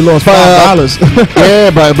and now you lost $5. Yeah,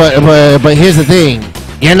 but here's the thing.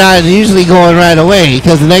 You're not usually going right away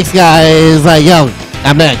because the next guy is like, yo,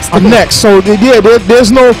 I'm next. So yeah, there's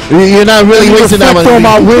no. You're not really wasting that much. On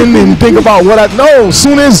my win and think about what I know. As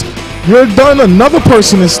soon as you're done, another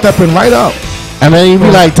person is stepping right up. And then you be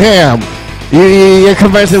like, damn. You're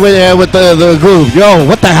conversing with the group. Yo,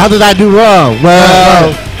 what the hell did I do wrong?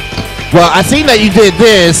 Well, I seen that you did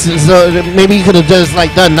this, so maybe you could have just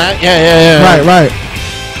like done that. Yeah. Right.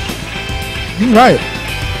 You're right.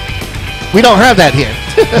 We don't have that here.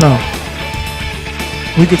 No.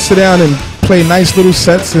 We could sit down and play nice little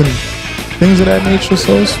sets and things of that nature.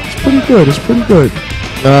 So it's pretty good. It's pretty good.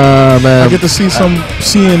 Man. I get to see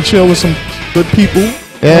and chill with some good people.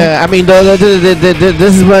 Yeah, I mean,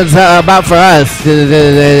 this is what it's about for us.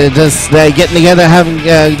 Just getting together, having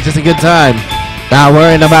just a good time. Not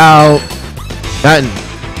worrying about nothing.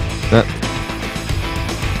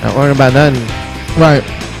 Not worrying about nothing. Right.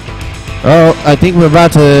 Oh, I think we're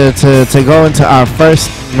about to go into our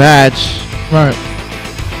first match. Right.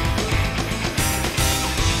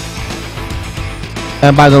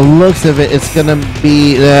 And by the looks of it, it's gonna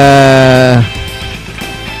be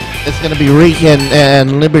Reek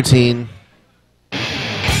and Libertine.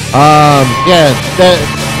 Yeah.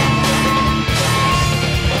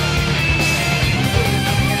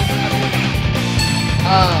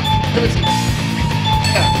 Libertine.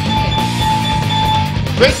 Yeah.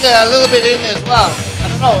 Reek a little bit in as well. I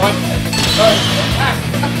don't know.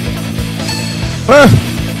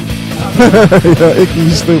 Yeah, Icky,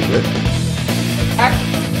 stupid.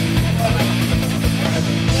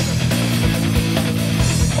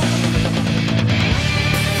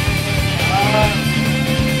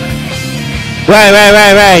 Right.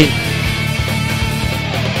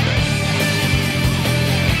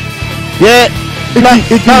 Yeah.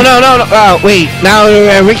 Icky. No. Oh, wait. Now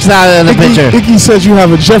Rick's out of the picture. Icky says you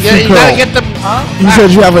have a Jeffrey You curl. gotta get the. He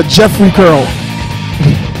says you have a Jeffrey curl.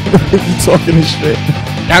 You talking this shit.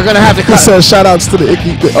 Y'all gonna have to He cut. says shout outs to the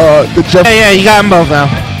Icky, the Jeffrey. Yeah, you got them both now.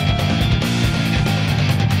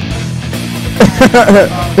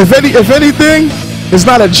 If anything, it's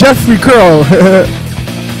not a Jeffrey curl.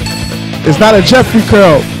 It's not a Jeffrey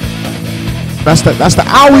curl. That's the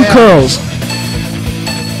owie curls.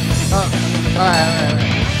 Alright.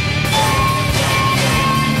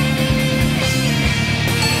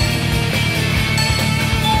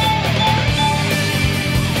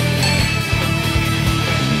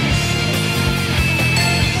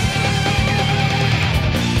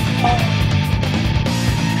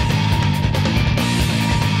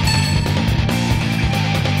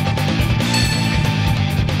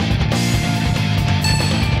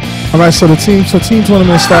 All right, so team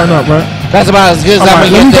tournament is starting up, right? That's about as good as I'm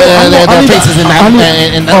gonna get their faces in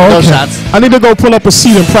those shots. I need to go pull up a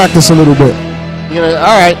seat and practice a little bit.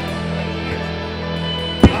 All right.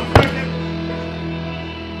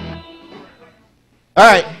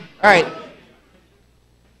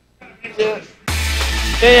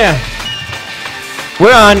 Yeah.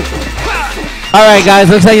 We're on. All right, guys.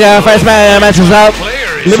 Looks like our first match is up.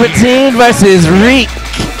 Libertine versus Reek.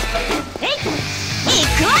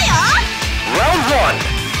 Round 1.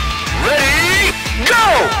 Ready, go!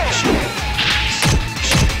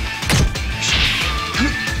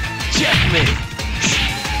 Checkmate.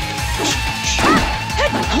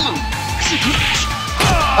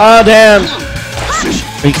 Oh, damn.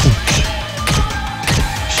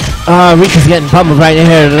 Reek is getting pummeled right in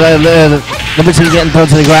here. Libertine getting thrown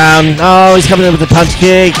to the ground. Oh, he's coming in with a punch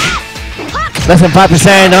kick. Less than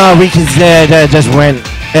 5%. Oh, Reek is just went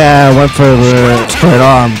for an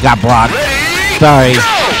arm. Got blocked. Sorry.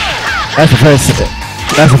 That's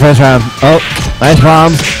the first round. Oh, nice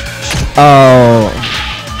bombs. Oh.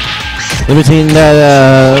 Libertine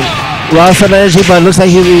lost some energy, but looks like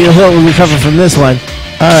he'll recover from this one.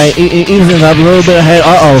 Alright, evening up a little bit ahead.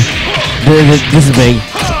 This is big.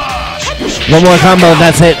 One more combo,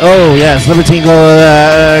 that's it. Oh, yes, Libertine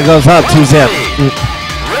goes up 2-zip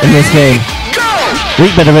in this game. We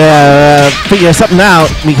better figure something out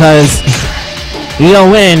because he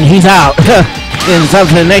don't win, he's out. and it's up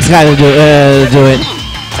to the next guy to do it.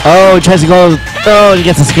 Oh, he tries to go. Oh, he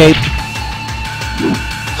gets escaped.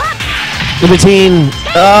 Libertine.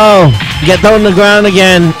 Oh, get thrown on the ground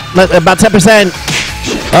again. About 10%.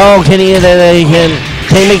 Oh, can he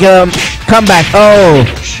make a comeback? Oh,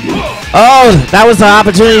 that was the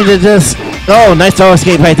opportunity to just. Oh, nice throw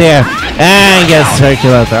escape right there, and gets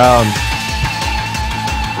circular thrown.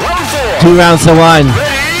 2 rounds to 1.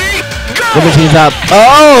 Libertine's up.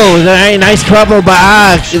 Oh, nice crumple, but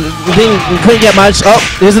couldn't get much. Oh,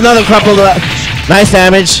 there's another crumple. Nice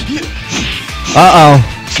damage.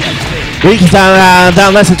 Reek is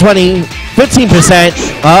down less than 15%.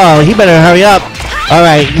 He better hurry up. All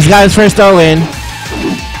right, he's got his first throw in.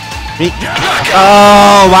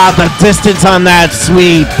 Oh, wow, the distance on that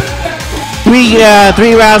sweep.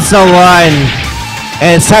 3 rounds to 1.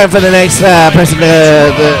 And it's time for the next person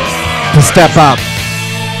to step up.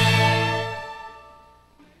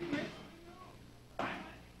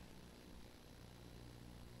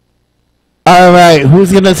 All right,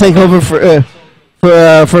 who's gonna take over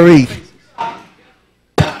for Reek?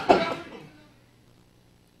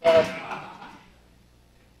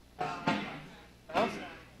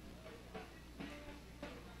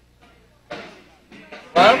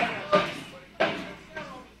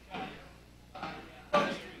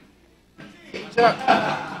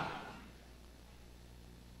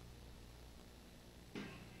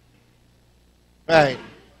 Right.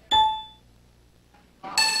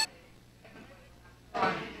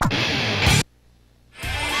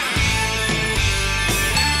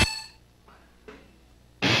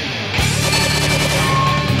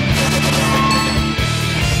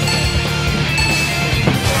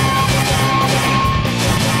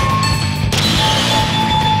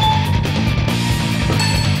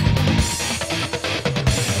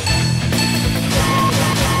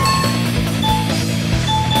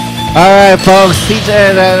 All right, folks.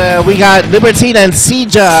 We got Libertine and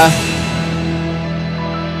Sija.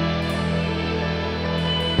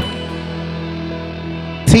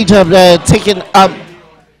 Sija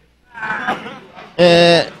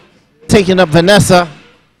taking up Vanessa.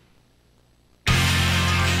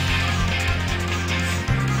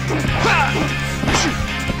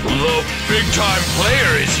 The big-time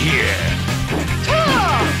player is here.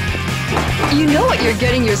 You know what you're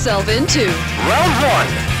getting yourself into. Round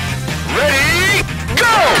 1. Ready,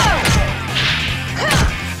 go!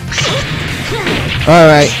 All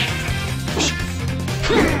right.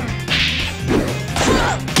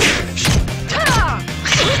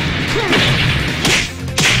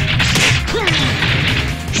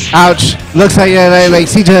 Ouch. Looks like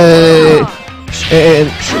Sija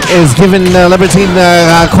is giving Libertine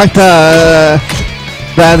quite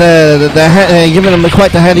giving him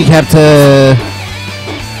quite the handicap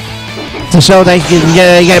to show that he can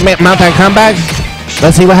mount that comeback.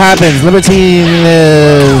 Let's see what happens. Libertine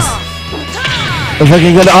is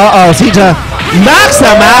looking good. Sija knocks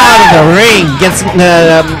him out of the ring. Gets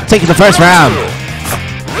taking the first round.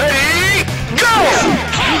 Ready, go!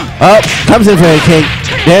 Oh, comes in for a kick.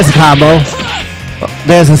 There's a combo.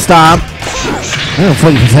 There's a stomp.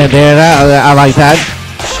 40% there. I like that.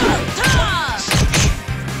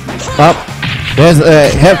 Oh, there's a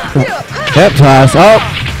hip toss. Oh.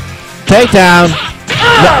 Takedown.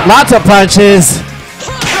 Lots of punches.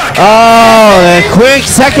 Oh, a quick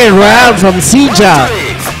second round from Sija.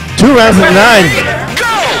 2 rounds of 9.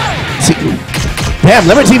 Damn,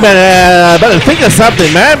 Libertine better think of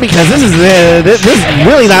something, man, because this is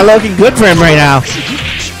really not looking good for him right now.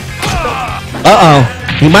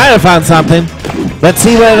 He might have found something. Let's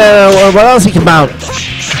see what else he can mount.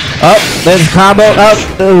 Oh, there's a combo.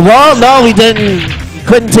 Well, no, he didn't.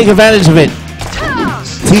 Couldn't take advantage of it.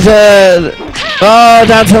 Sija,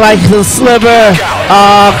 down to like the sliver.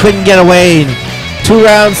 Couldn't get away. 2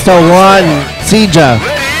 rounds to 1. Sija.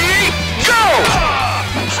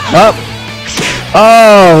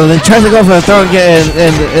 They tried to go for a throw again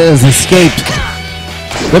and is escaped.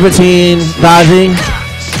 Libertine dodging.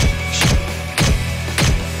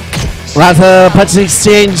 Lots of punches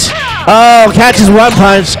exchange. Catches 1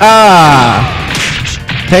 punch.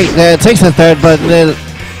 Takes the third, but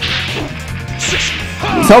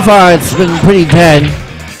so far it's been pretty dead.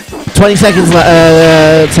 20 seconds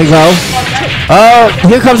to go.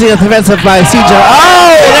 Here comes the offensive by Sija.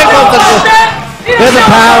 There goes there's a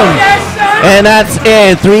pound. And that's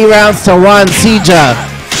it. 3 rounds to 1. Sija.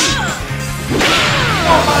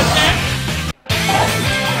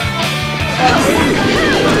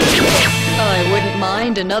 I wouldn't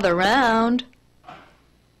mind another round.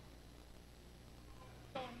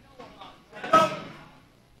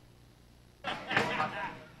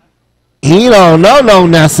 He don't know no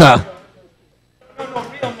Nessa.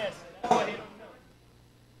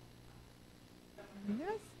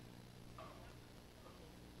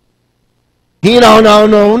 He don't know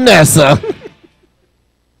no Nessa.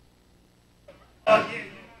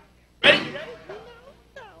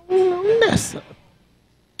 Nessa.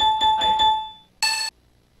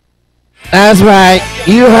 That's right.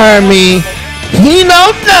 You heard me. He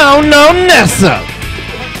don't know no Nessa.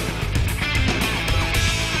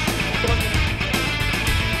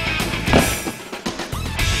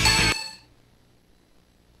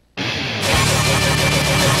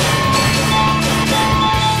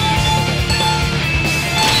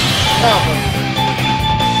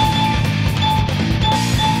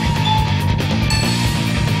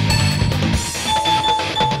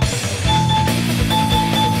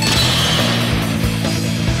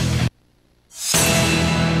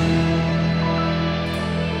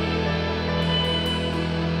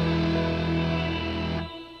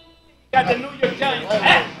 Got the New York Giants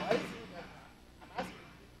hat.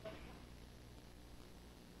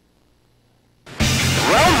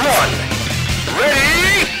 Round one.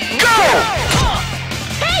 Ready, go!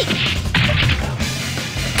 Hey!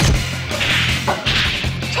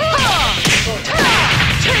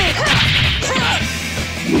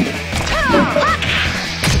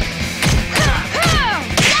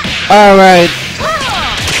 All right.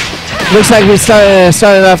 Looks like we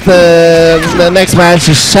started off the next match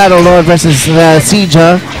is Shadow Lord versus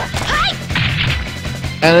Sieja.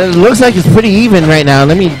 And it looks like it's pretty even right now.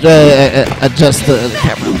 Let me adjust the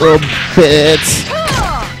camera a little bit.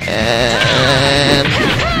 And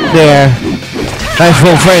there. Nice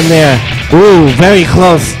full frame there. Ooh, very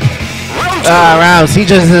close. Round.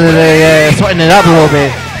 Sieja's sweating it up a little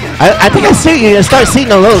bit. I think you start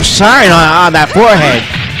seeing a little shine on that forehead.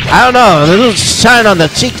 I don't know, a little shine on the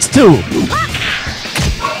cheeks too.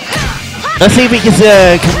 Let's see if he can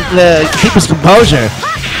keep his composure.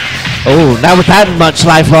 Oh, not with that much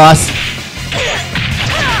life loss.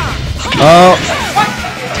 Oh,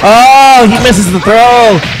 he misses the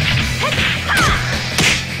throw.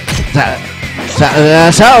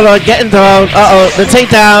 Shadow Lord getting thrown. The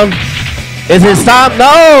takedown. Is it stop?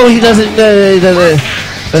 No, he doesn't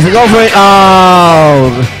go for it.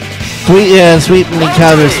 Oh. Sweep and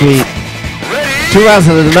counter sweep. 2 rounds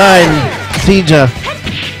of the 9. Sieja.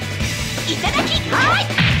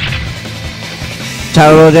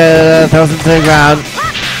 Shadow throws him to the ground.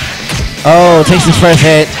 Oh, takes his first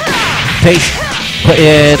hit. Takes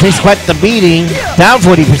quite the beating. Down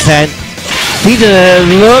 40%. Sieja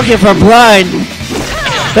looking for blind.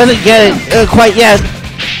 Doesn't get it quite yet.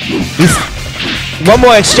 One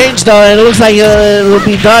more exchange though, and it looks like it will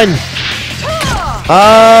be done.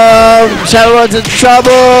 Shadow Lord's in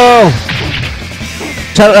trouble.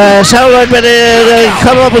 Shadow Lord better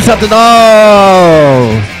come up with something.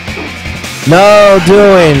 Oh, no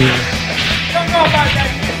doing.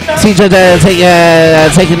 Sieja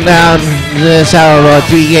taking down the Shadow Lord.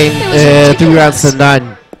 3 rounds to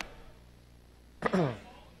 9.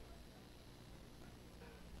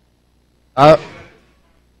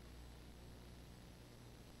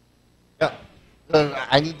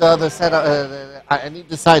 I need the other setup. I need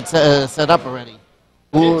the side set up already.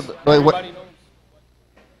 Ooh, wait, what?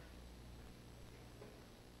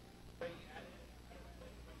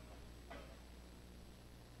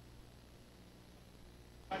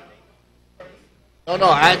 No,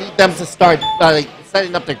 I need them to start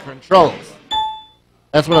setting up their controls.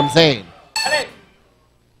 That's what I'm saying.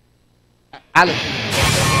 Alex.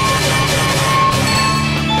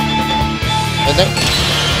 And then.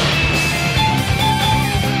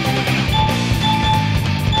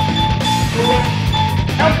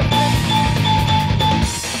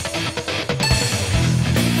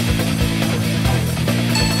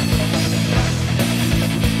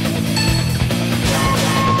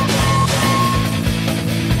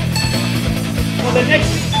 The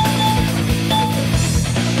next.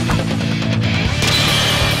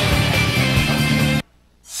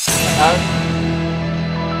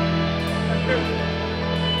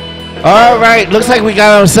 All right, looks like we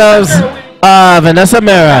got ourselves Vanessa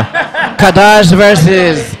Mera, Kadash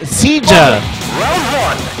versus Sieja. Round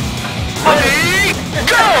one. Ready,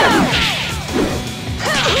 go!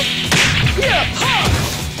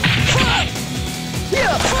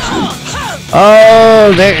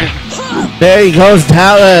 Oh, there he goes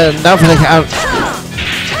down for the count.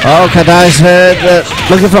 Oh, Kadash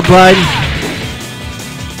looking for blind.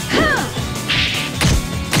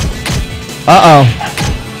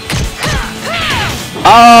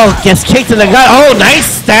 Oh, gets kicked in the gut. Oh,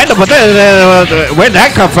 nice stand up. Where'd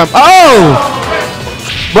that come from? Oh!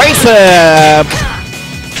 Breaks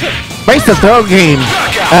the throw game.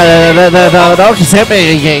 The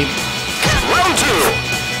Okiseme game. Round two.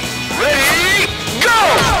 Ready, go!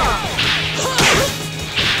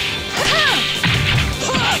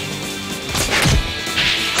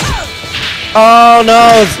 Oh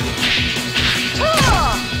no!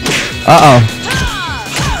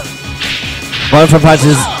 One for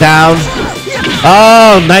punches down.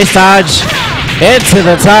 Oh, nice dodge into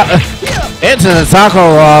the top, into the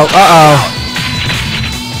taco wall.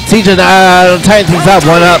 TJ tighten things up.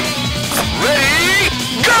 One up.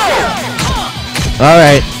 All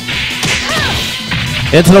right.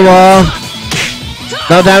 Into the wall.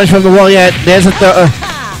 No damage from the wall yet. There's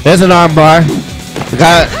an arm bar. We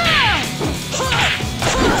got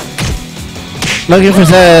looking for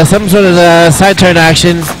some sort of side turn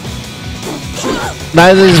action.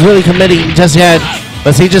 Neither is really committing just yet,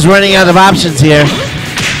 but he's just running out of options here.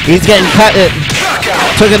 He's getting cut.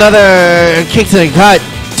 Took another kick to the gut.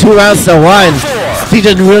 2 rounds to 1. He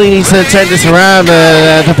just really needs to turn this around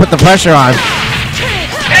to put the pressure on.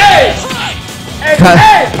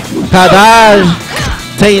 Kadaj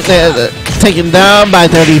taken down by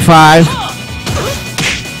 35.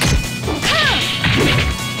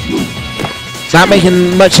 Not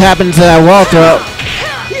making much happen to that wall throw.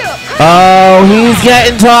 Oh, he's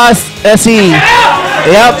getting tossed. SE.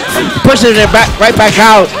 Yep. Pushing it right back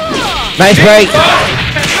out. Nice break.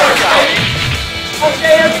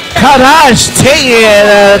 Kadash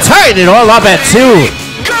tying it all up at 2.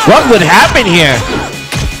 What would happen here?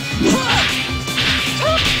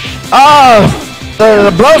 Oh,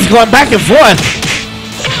 the blows going back and forth.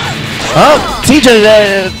 Oh, TJ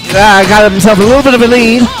got himself a little bit of a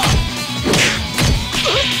lead.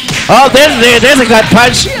 Oh, there's a gut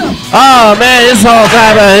punch. Oh man, this whole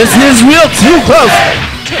time it's real too close.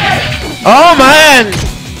 Oh man,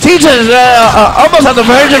 TJ's almost on the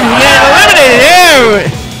verge of getting eliminated here.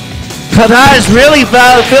 Kadash really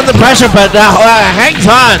felt the pressure, but hangs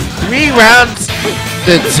on. 3 rounds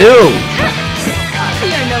to 2.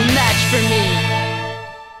 You're no match for me.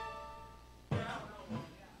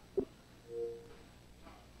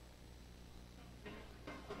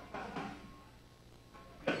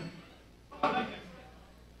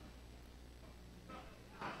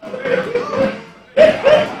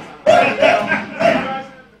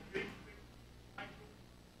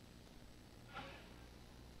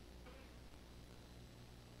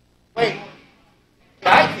 Wait.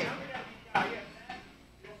 Jacky?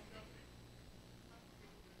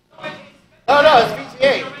 Oh no, it's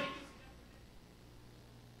BGA.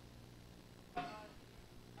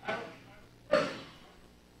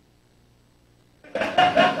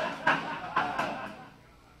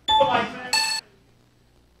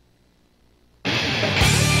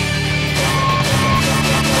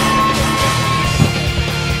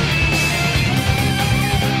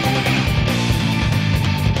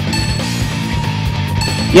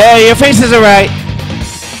 Yeah, your faces are right.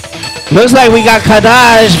 Looks like we got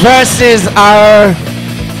Kadash versus our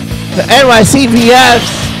NYC VF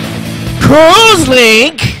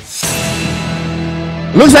cruzlink.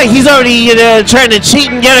 Looks like he's already trying to cheat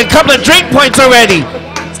and get a couple of drink points already.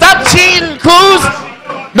 Stop cheating, Cruz.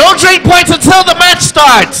 No drink points until the match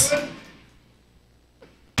starts.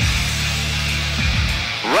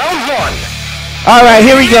 Round 1. All right,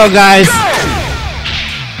 here we go, guys.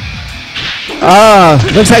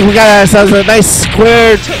 Looks like we got ourselves a nice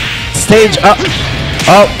squared stage up.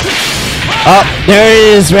 There it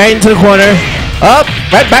is, right into the corner. Up,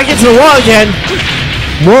 right back into the wall again.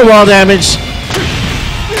 More wall damage.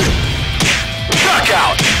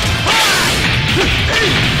 Knockout.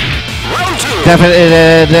 Round 2.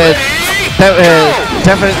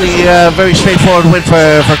 Definitely a very straightforward win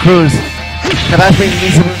for Cruz. And I think he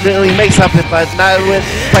needs to really make something, but not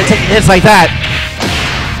by taking hits like that.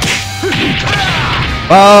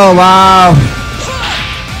 Oh, wow.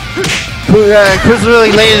 Cruz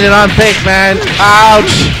really laying it on thick, man.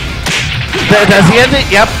 Ouch. Does he end it?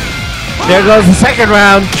 Yep. There goes the second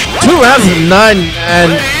round. 2 rounds of none.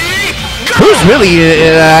 And Cruz really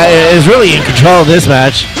is really in control of this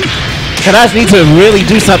match. Kadash needs to really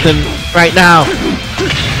do something right now.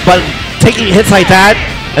 But taking hits like that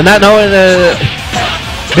and not knowing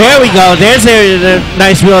there we go. There's a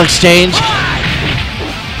nice real exchange.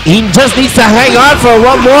 He just needs to hang on for 1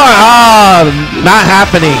 more. Oh, not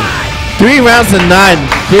happening. 3 rounds to 9.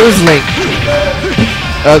 Cruzlink.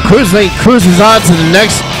 Cruzlink cruises on to the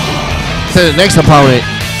next opponent.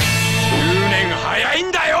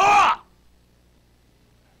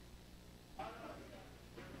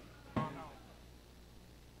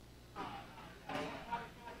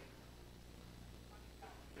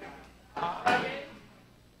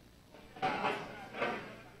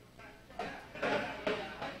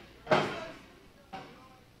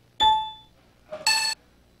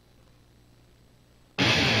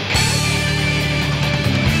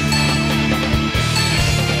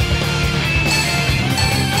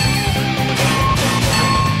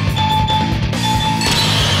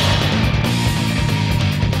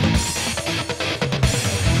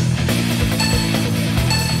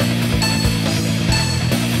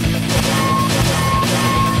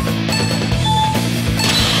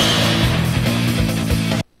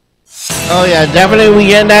 Oh yeah, definitely we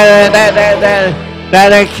get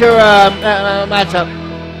that Akira matchup.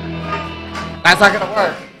 That's not gonna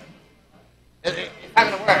work. It's not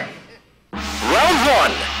gonna work. Round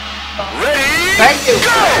one. Ready? Thank you.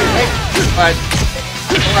 Go! But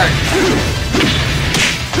it worked.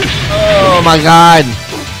 Oh my God.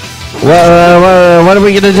 What are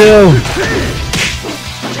we gonna do?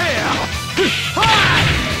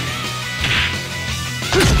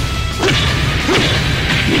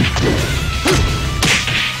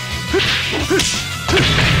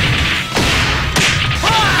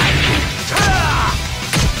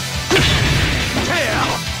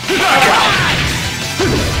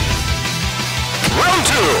 Round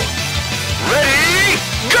two. Ready?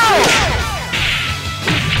 Go!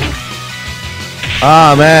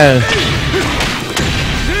 Oh man.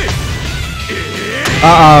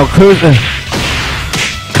 Uh-oh, Cruz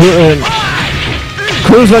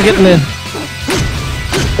looking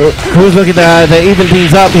to even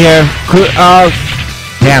things up here.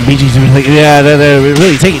 Damn, BG's really, they're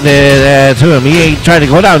really taking it to him. He ain't trying to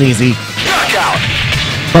go down easy.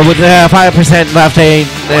 But with 5% left, ain't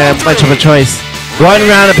much of a choice. One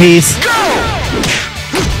round apiece.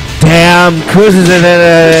 Damn, Cruz is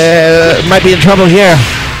might be in trouble here.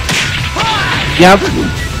 Yep.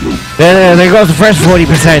 There goes the first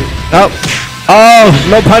 40%. Oh,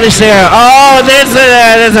 no punish there. Oh,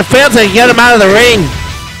 there's a fail to get him out of the ring.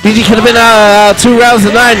 BG could have been 2 rounds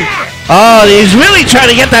to none. Oh, he's really trying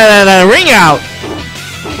to get that ring out.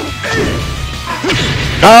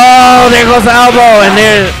 Oh, there goes the elbow, and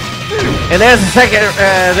there's the second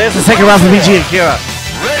round for BGakira.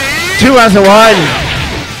 2 rounds to 1.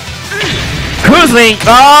 Cruzlink.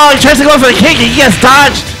 Oh, he tries to go for the kick, and he gets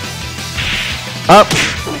dodged. Up.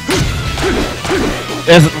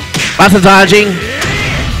 There's lots of dodging.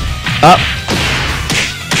 Up.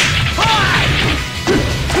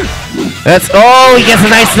 He gets a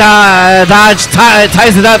nice dodge.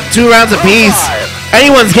 Ties it up. 2 rounds apiece.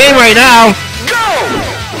 Anyone's game right now.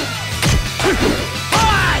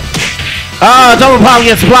 Oh, double palm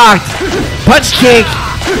gets blocked. Punch kick.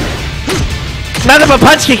 Nothing but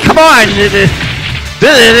punch kick. Come on.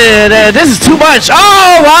 This is too much.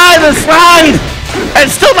 Oh, why the slide? And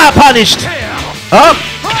still not punished. Oh.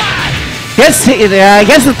 Gets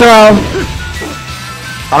the throw.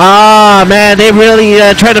 Oh, man. They really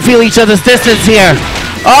try to feel each other's distance here.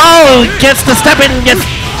 Oh, gets the step in. There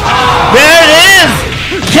it is.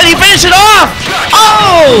 Can he finish it off?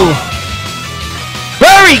 Oh.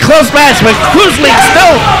 Very close match, but cruzlink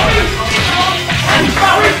still.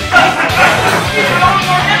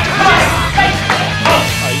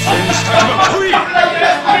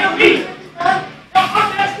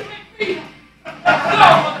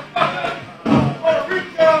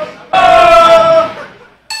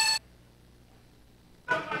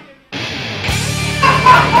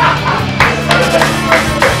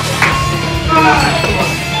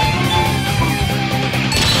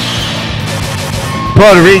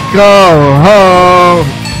 Puerto Rico,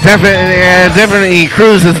 definitely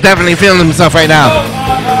Cruz is definitely feeling himself right now.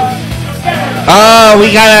 Oh,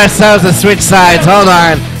 we got ourselves to switch sides. Hold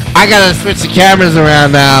on, I gotta switch the cameras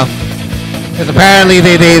around now, because apparently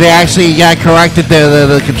they actually got corrected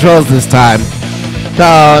the controls this time.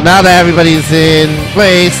 So now that everybody's in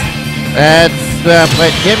place, let's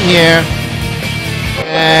put him here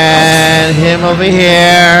and him over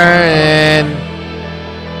here, and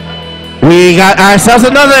we got ourselves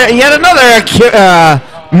yet another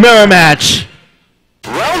mirror match.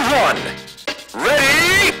 Round 1.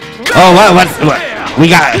 Ready? Go! Oh, what? We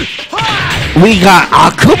got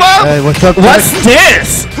Akuma? Hey, what's up? What's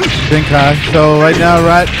this? Denkai. So right now,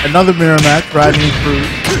 another mirror match, Rodney Cruz.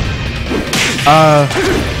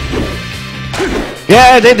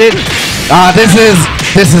 Yeah, they did.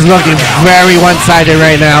 This is looking very one-sided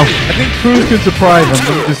right now. I think Cruz can surprise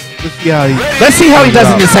him. Let's see how he does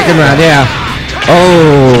in the second round. Yeah.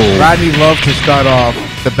 Oh. Rodney loves to start off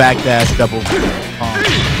the backdash double palm.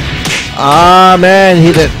 Ah, man,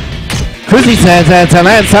 he did. Cruzzy says to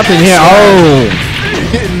land something here. Oh.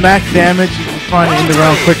 He's getting max damage. He's trying to end the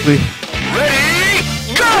round quickly.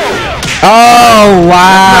 Oh,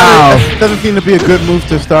 wow. That doesn't seem to be a good move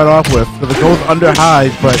to start off with, because it goes under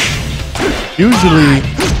highs, but usually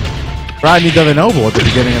Rodney does an elbow at the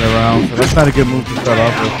beginning of the round, so that's not a good move to start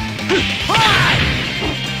off with.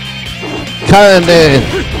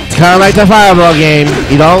 It's kind of like the fireball game.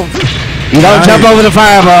 You don't jump over the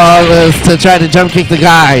fireball to try to jump kick the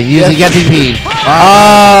guy. Usually get DP.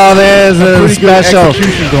 Oh, there's a special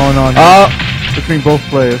execution going on here between both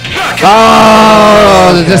players.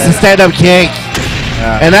 Oh, just a stand-up kick,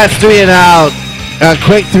 and that's 3 and out. A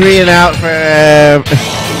quick 3 and out for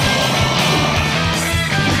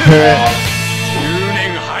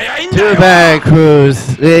Too bad,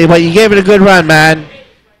 Cruz. But you gave it a good run, man.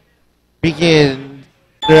 Freaking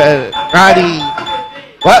Rodney.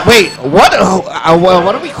 What? Wait. What?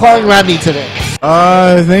 What are we calling Rodney today?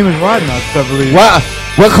 His name is Rodney, I believe. What?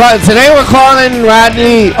 Today we're calling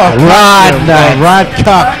Rodney Rodney.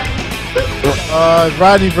 Rodcock.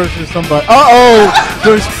 Rodney versus somebody.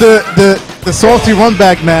 There's the salty run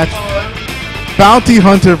back match.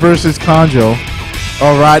 BountyHuntyr versus Conjo.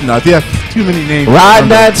 Oh, Rodnuts. Yeah, too many names.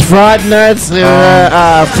 Rodnuts, Fraudnuts,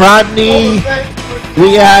 Fraudney.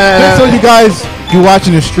 We just so you guys, you're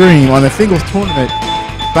watching the stream on the singles tournament,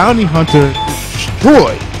 BountyHuntyr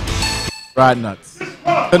destroyed Rodnuts.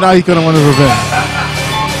 So now he's gonna want his revenge.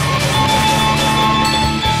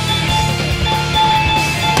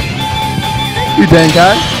 You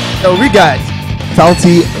denkai. So we got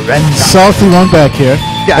Salty run back here.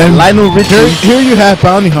 and Lionel Richie. Here you have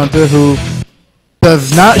BountyHuntyr, who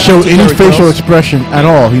does not show any facial expression at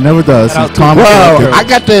all. He never does. He's calm. Well, I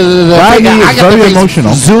got the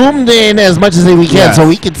emotional. Zoomed in as much as we can, so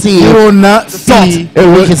we can see. You will not see.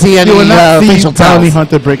 We can see any facial tells.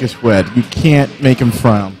 BountyHuntyr break a sweat. You can't make him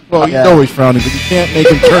frown. Well, he's always frowning, but you can't make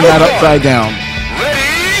him turn that upside down.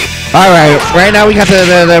 All right now we got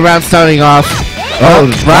the round starting off.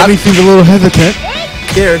 Rodney seems a little hesitant.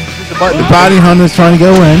 Here, the BountyHuntyr is trying to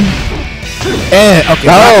go in. And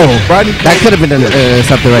Rodney, that could have been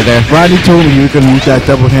something right there. Rodney told me you were going to use that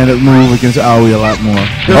double-handed move against Aoi a lot more.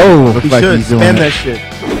 Looks like he's doing spam that shit.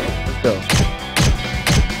 Let's go.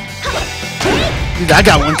 I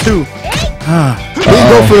got one too. We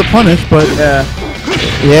didn't go for the punish, but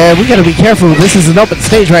yeah, we gotta be careful. This is an open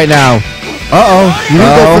stage right now. You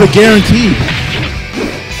didn't go for the guarantee.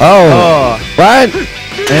 What? And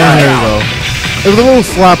there you go. It was a little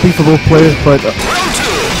sloppy for both players, but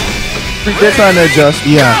they're trying to adjust.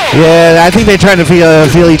 Yeah, I think they're trying to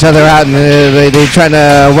feel each other out, and they're trying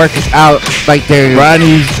to work out like their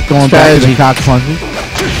Rodney's going back to the cock punches.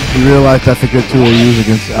 He realized that's a good tool to use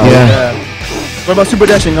against Aoi. Yeah. What about super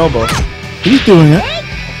dashing elbow? He's doing it.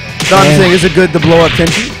 No, I'm saying, is it good to blow up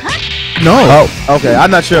Tenchi? No. Okay, I'm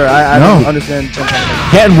not sure. I don't understand.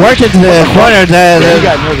 Getting worked into the corner. He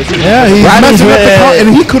got nervous. Yeah, he's messing up the count,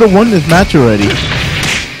 and he could have won this match already.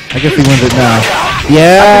 I guess he wins it now.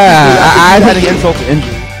 Yeah, I think insult to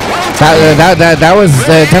injury. That was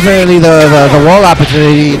definitely the wall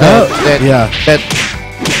opportunity.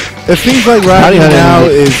 It seems like Rodney now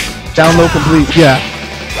is down low complete. Yeah.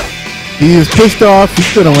 He is pissed off.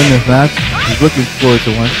 He's going to win this match. He's looking forward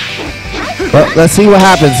to win. Well, let's see what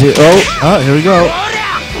happens here. Here we go.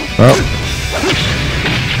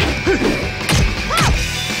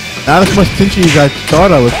 Not as much Tenchi as I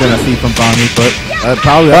thought I was going to see from Bonnie, but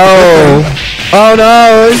probably. Oh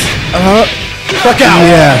no! Fuck out!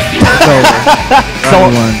 Yeah.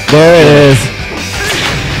 There it is.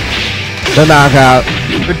 The knockout.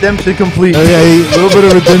 Redemption complete. Oh yeah, a little bit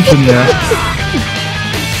of redemption there.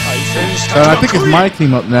 I think it's my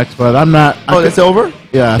team up next, but I'm not. It's over?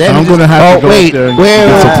 Yeah, so I'm going to have to go up there and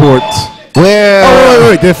get support.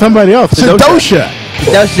 Wait, there's somebody else. Shadosha.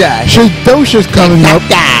 Shadosha's coming up.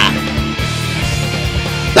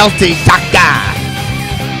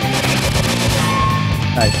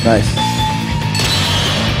 Nice.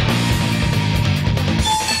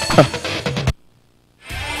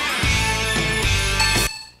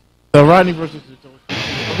 So Rodney versus Shadosha.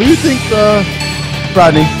 What do you think,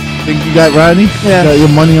 Rodney? Think you got Rodney? Yeah. Got your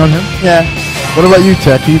money on him? Yeah. What about you,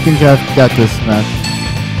 Tech? Who do you think I've got this match?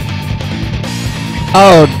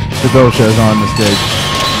 Shadosha is on the stage.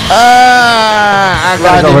 I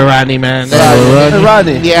gotta go with Rodney, man.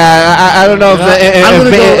 Rodney. Yeah, I don't know if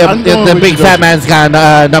the big fat man's got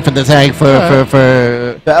enough in the tank for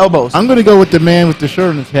the elbows. I'm gonna go with the man with the shirt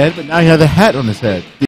on his head, but now he has a hat on his head.